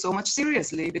EU so much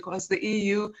seriously, because the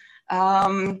EU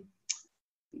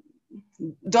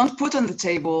don't put on the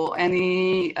table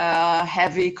any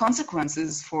heavy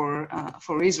consequences for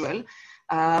Israel.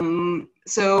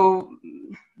 So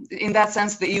in that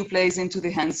sense, the EU plays into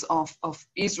the hands of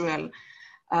Israel.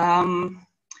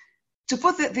 To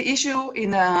put the issue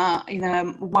in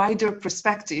a wider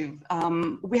perspective,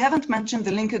 we haven't mentioned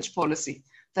the linkage policy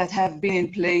that have been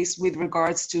in place with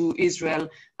regards to Israel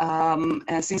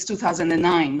since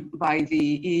 2009 by the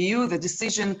EU, the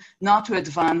decision not to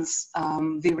advance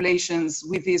the relations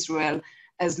with Israel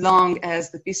as long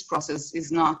as the peace process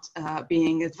is not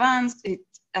being advanced.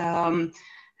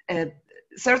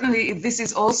 Certainly, this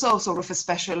is also sort of a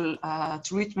special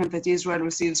treatment that Israel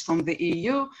receives from the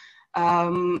EU.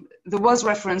 There was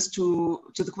reference to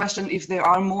the question if there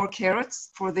are more carrots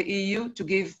for the EU to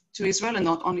give to Israel and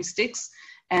not only sticks.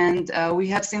 And we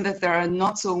have seen that there are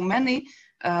not so many,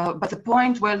 but the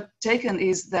point well taken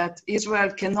is that Israel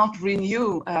cannot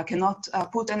renew, cannot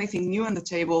put anything new on the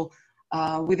table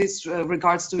with its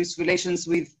regards to its relations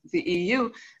with the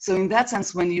EU. So in that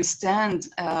sense, when you stand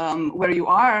where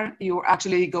you're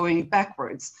actually going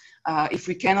backwards. If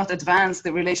we cannot advance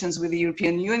the relations with the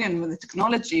European Union, with the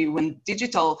technology, when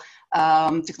digital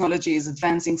technology is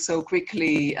advancing so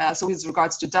quickly, so with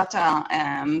regards to data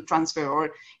transfer or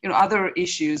other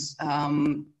issues,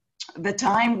 the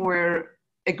time where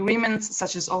agreements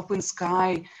such as Open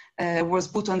Sky was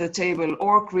put on the table,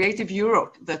 or Creative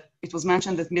Europe, that it was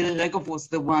mentioned that Miri Regov was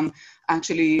the one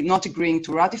actually not agreeing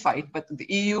to ratify it, but the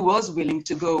EU was willing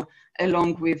to go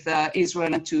along with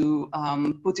Israel and to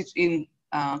put it in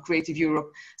Creative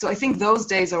Europe. So I think those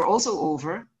days are also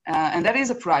over, and that is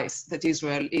a price that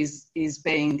Israel is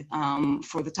paying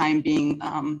for the time being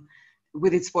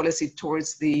with its policy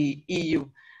towards the EU.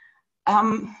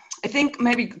 I think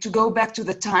maybe to go back to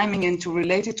the timing and to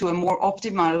relate it to a more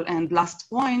optimal and last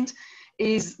point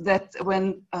is that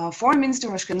when Foreign Minister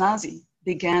Ashkenazi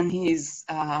began his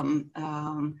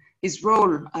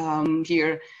role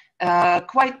here,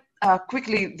 quite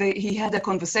quickly he had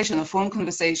a phone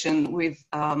conversation with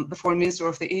the Foreign Minister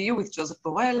of the EU, with Josep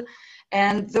Borrell,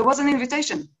 And there was an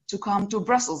invitation to come to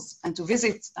Brussels and to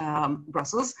visit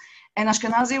Brussels. And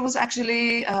Ashkenazi was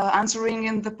actually answering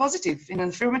in the positive, in an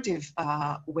affirmative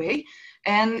way.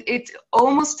 And it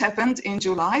almost happened in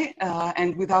July,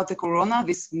 and without the corona,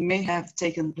 this may have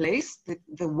taken place.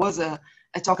 There was a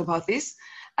talk about this.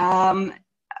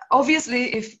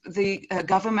 Obviously, if the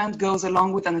government goes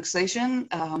along with annexation,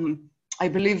 I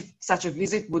believe such a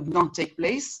visit would not take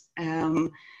place.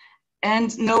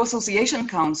 And no association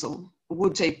council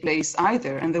would take place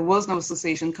either. And there was no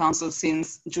association council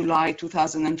since July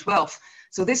 2012.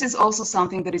 So this is also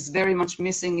something that is very much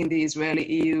missing in the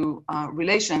Israeli-EU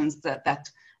relations, that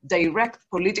direct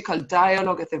political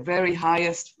dialogue at the very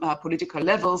highest political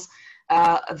levels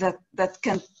that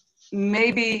can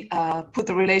maybe put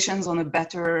the relations on a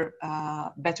better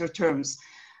terms.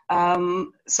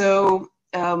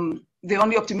 The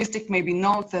only optimistic maybe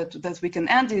note that we can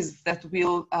end is that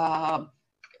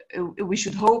we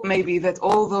should hope maybe that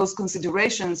all those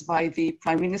considerations by the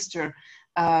Prime Minister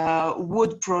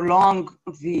would prolong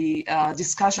the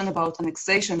discussion about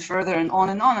annexation further and on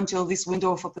until this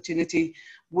window of opportunity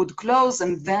would close,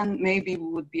 and then maybe we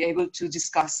would be able to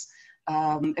discuss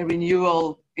a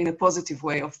renewal in a positive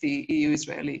way of the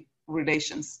EU-Israeli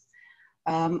relations.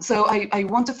 So I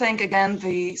want to thank again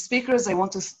the speakers. I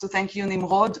want to thank you,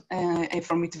 Nimrod,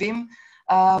 from Mitvim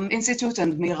Institute,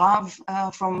 and Mirav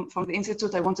from the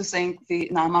Institute. I want to thank the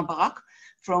Naama Barak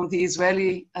from the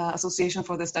Israeli Association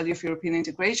for the Study of European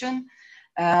Integration.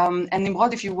 And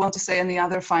Nimrod, if you want to say any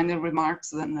other final remarks,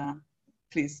 then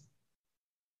please.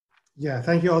 Yeah,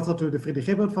 thank you also to the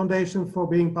Friedrich-Ebert Foundation for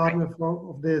being partner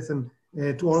of this, and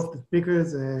to all of the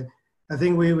speakers. I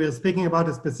think we were speaking about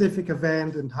a specific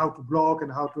event and how to blog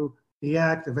and how to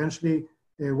react. Eventually,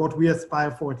 what we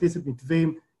aspire for, at least at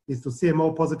Mitvim, is to see a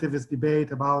more positivist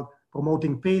debate about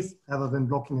promoting peace rather than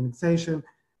blocking annexation,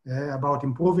 about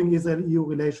improving Israel-EU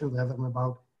relations rather than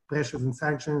about pressures and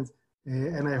sanctions.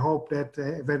 And I hope that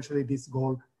eventually this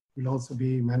goal will also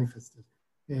be manifested.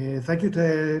 Thank you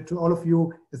to all of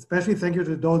you, especially thank you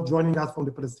to those joining us from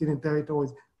the Palestinian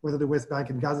territories, whether the West Bank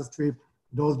and Gaza Strip,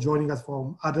 those joining us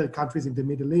from other countries in the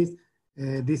Middle East.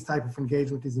 This type of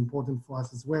engagement is important for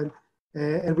us as well.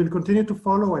 And we'll continue to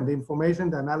follow, and the information,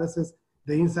 the analysis,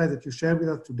 the insights that you share with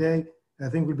us today, I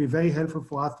think will be very helpful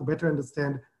for us to better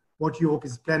understand what Europe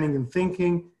is planning and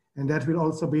thinking, and that will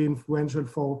also be influential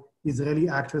for Israeli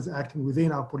actors acting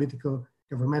within our political,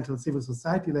 governmental, civil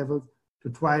society levels to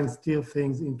try and steer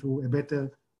things into a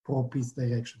better pro-peace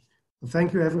direction. So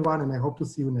thank you everyone, and I hope to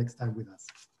see you next time with us.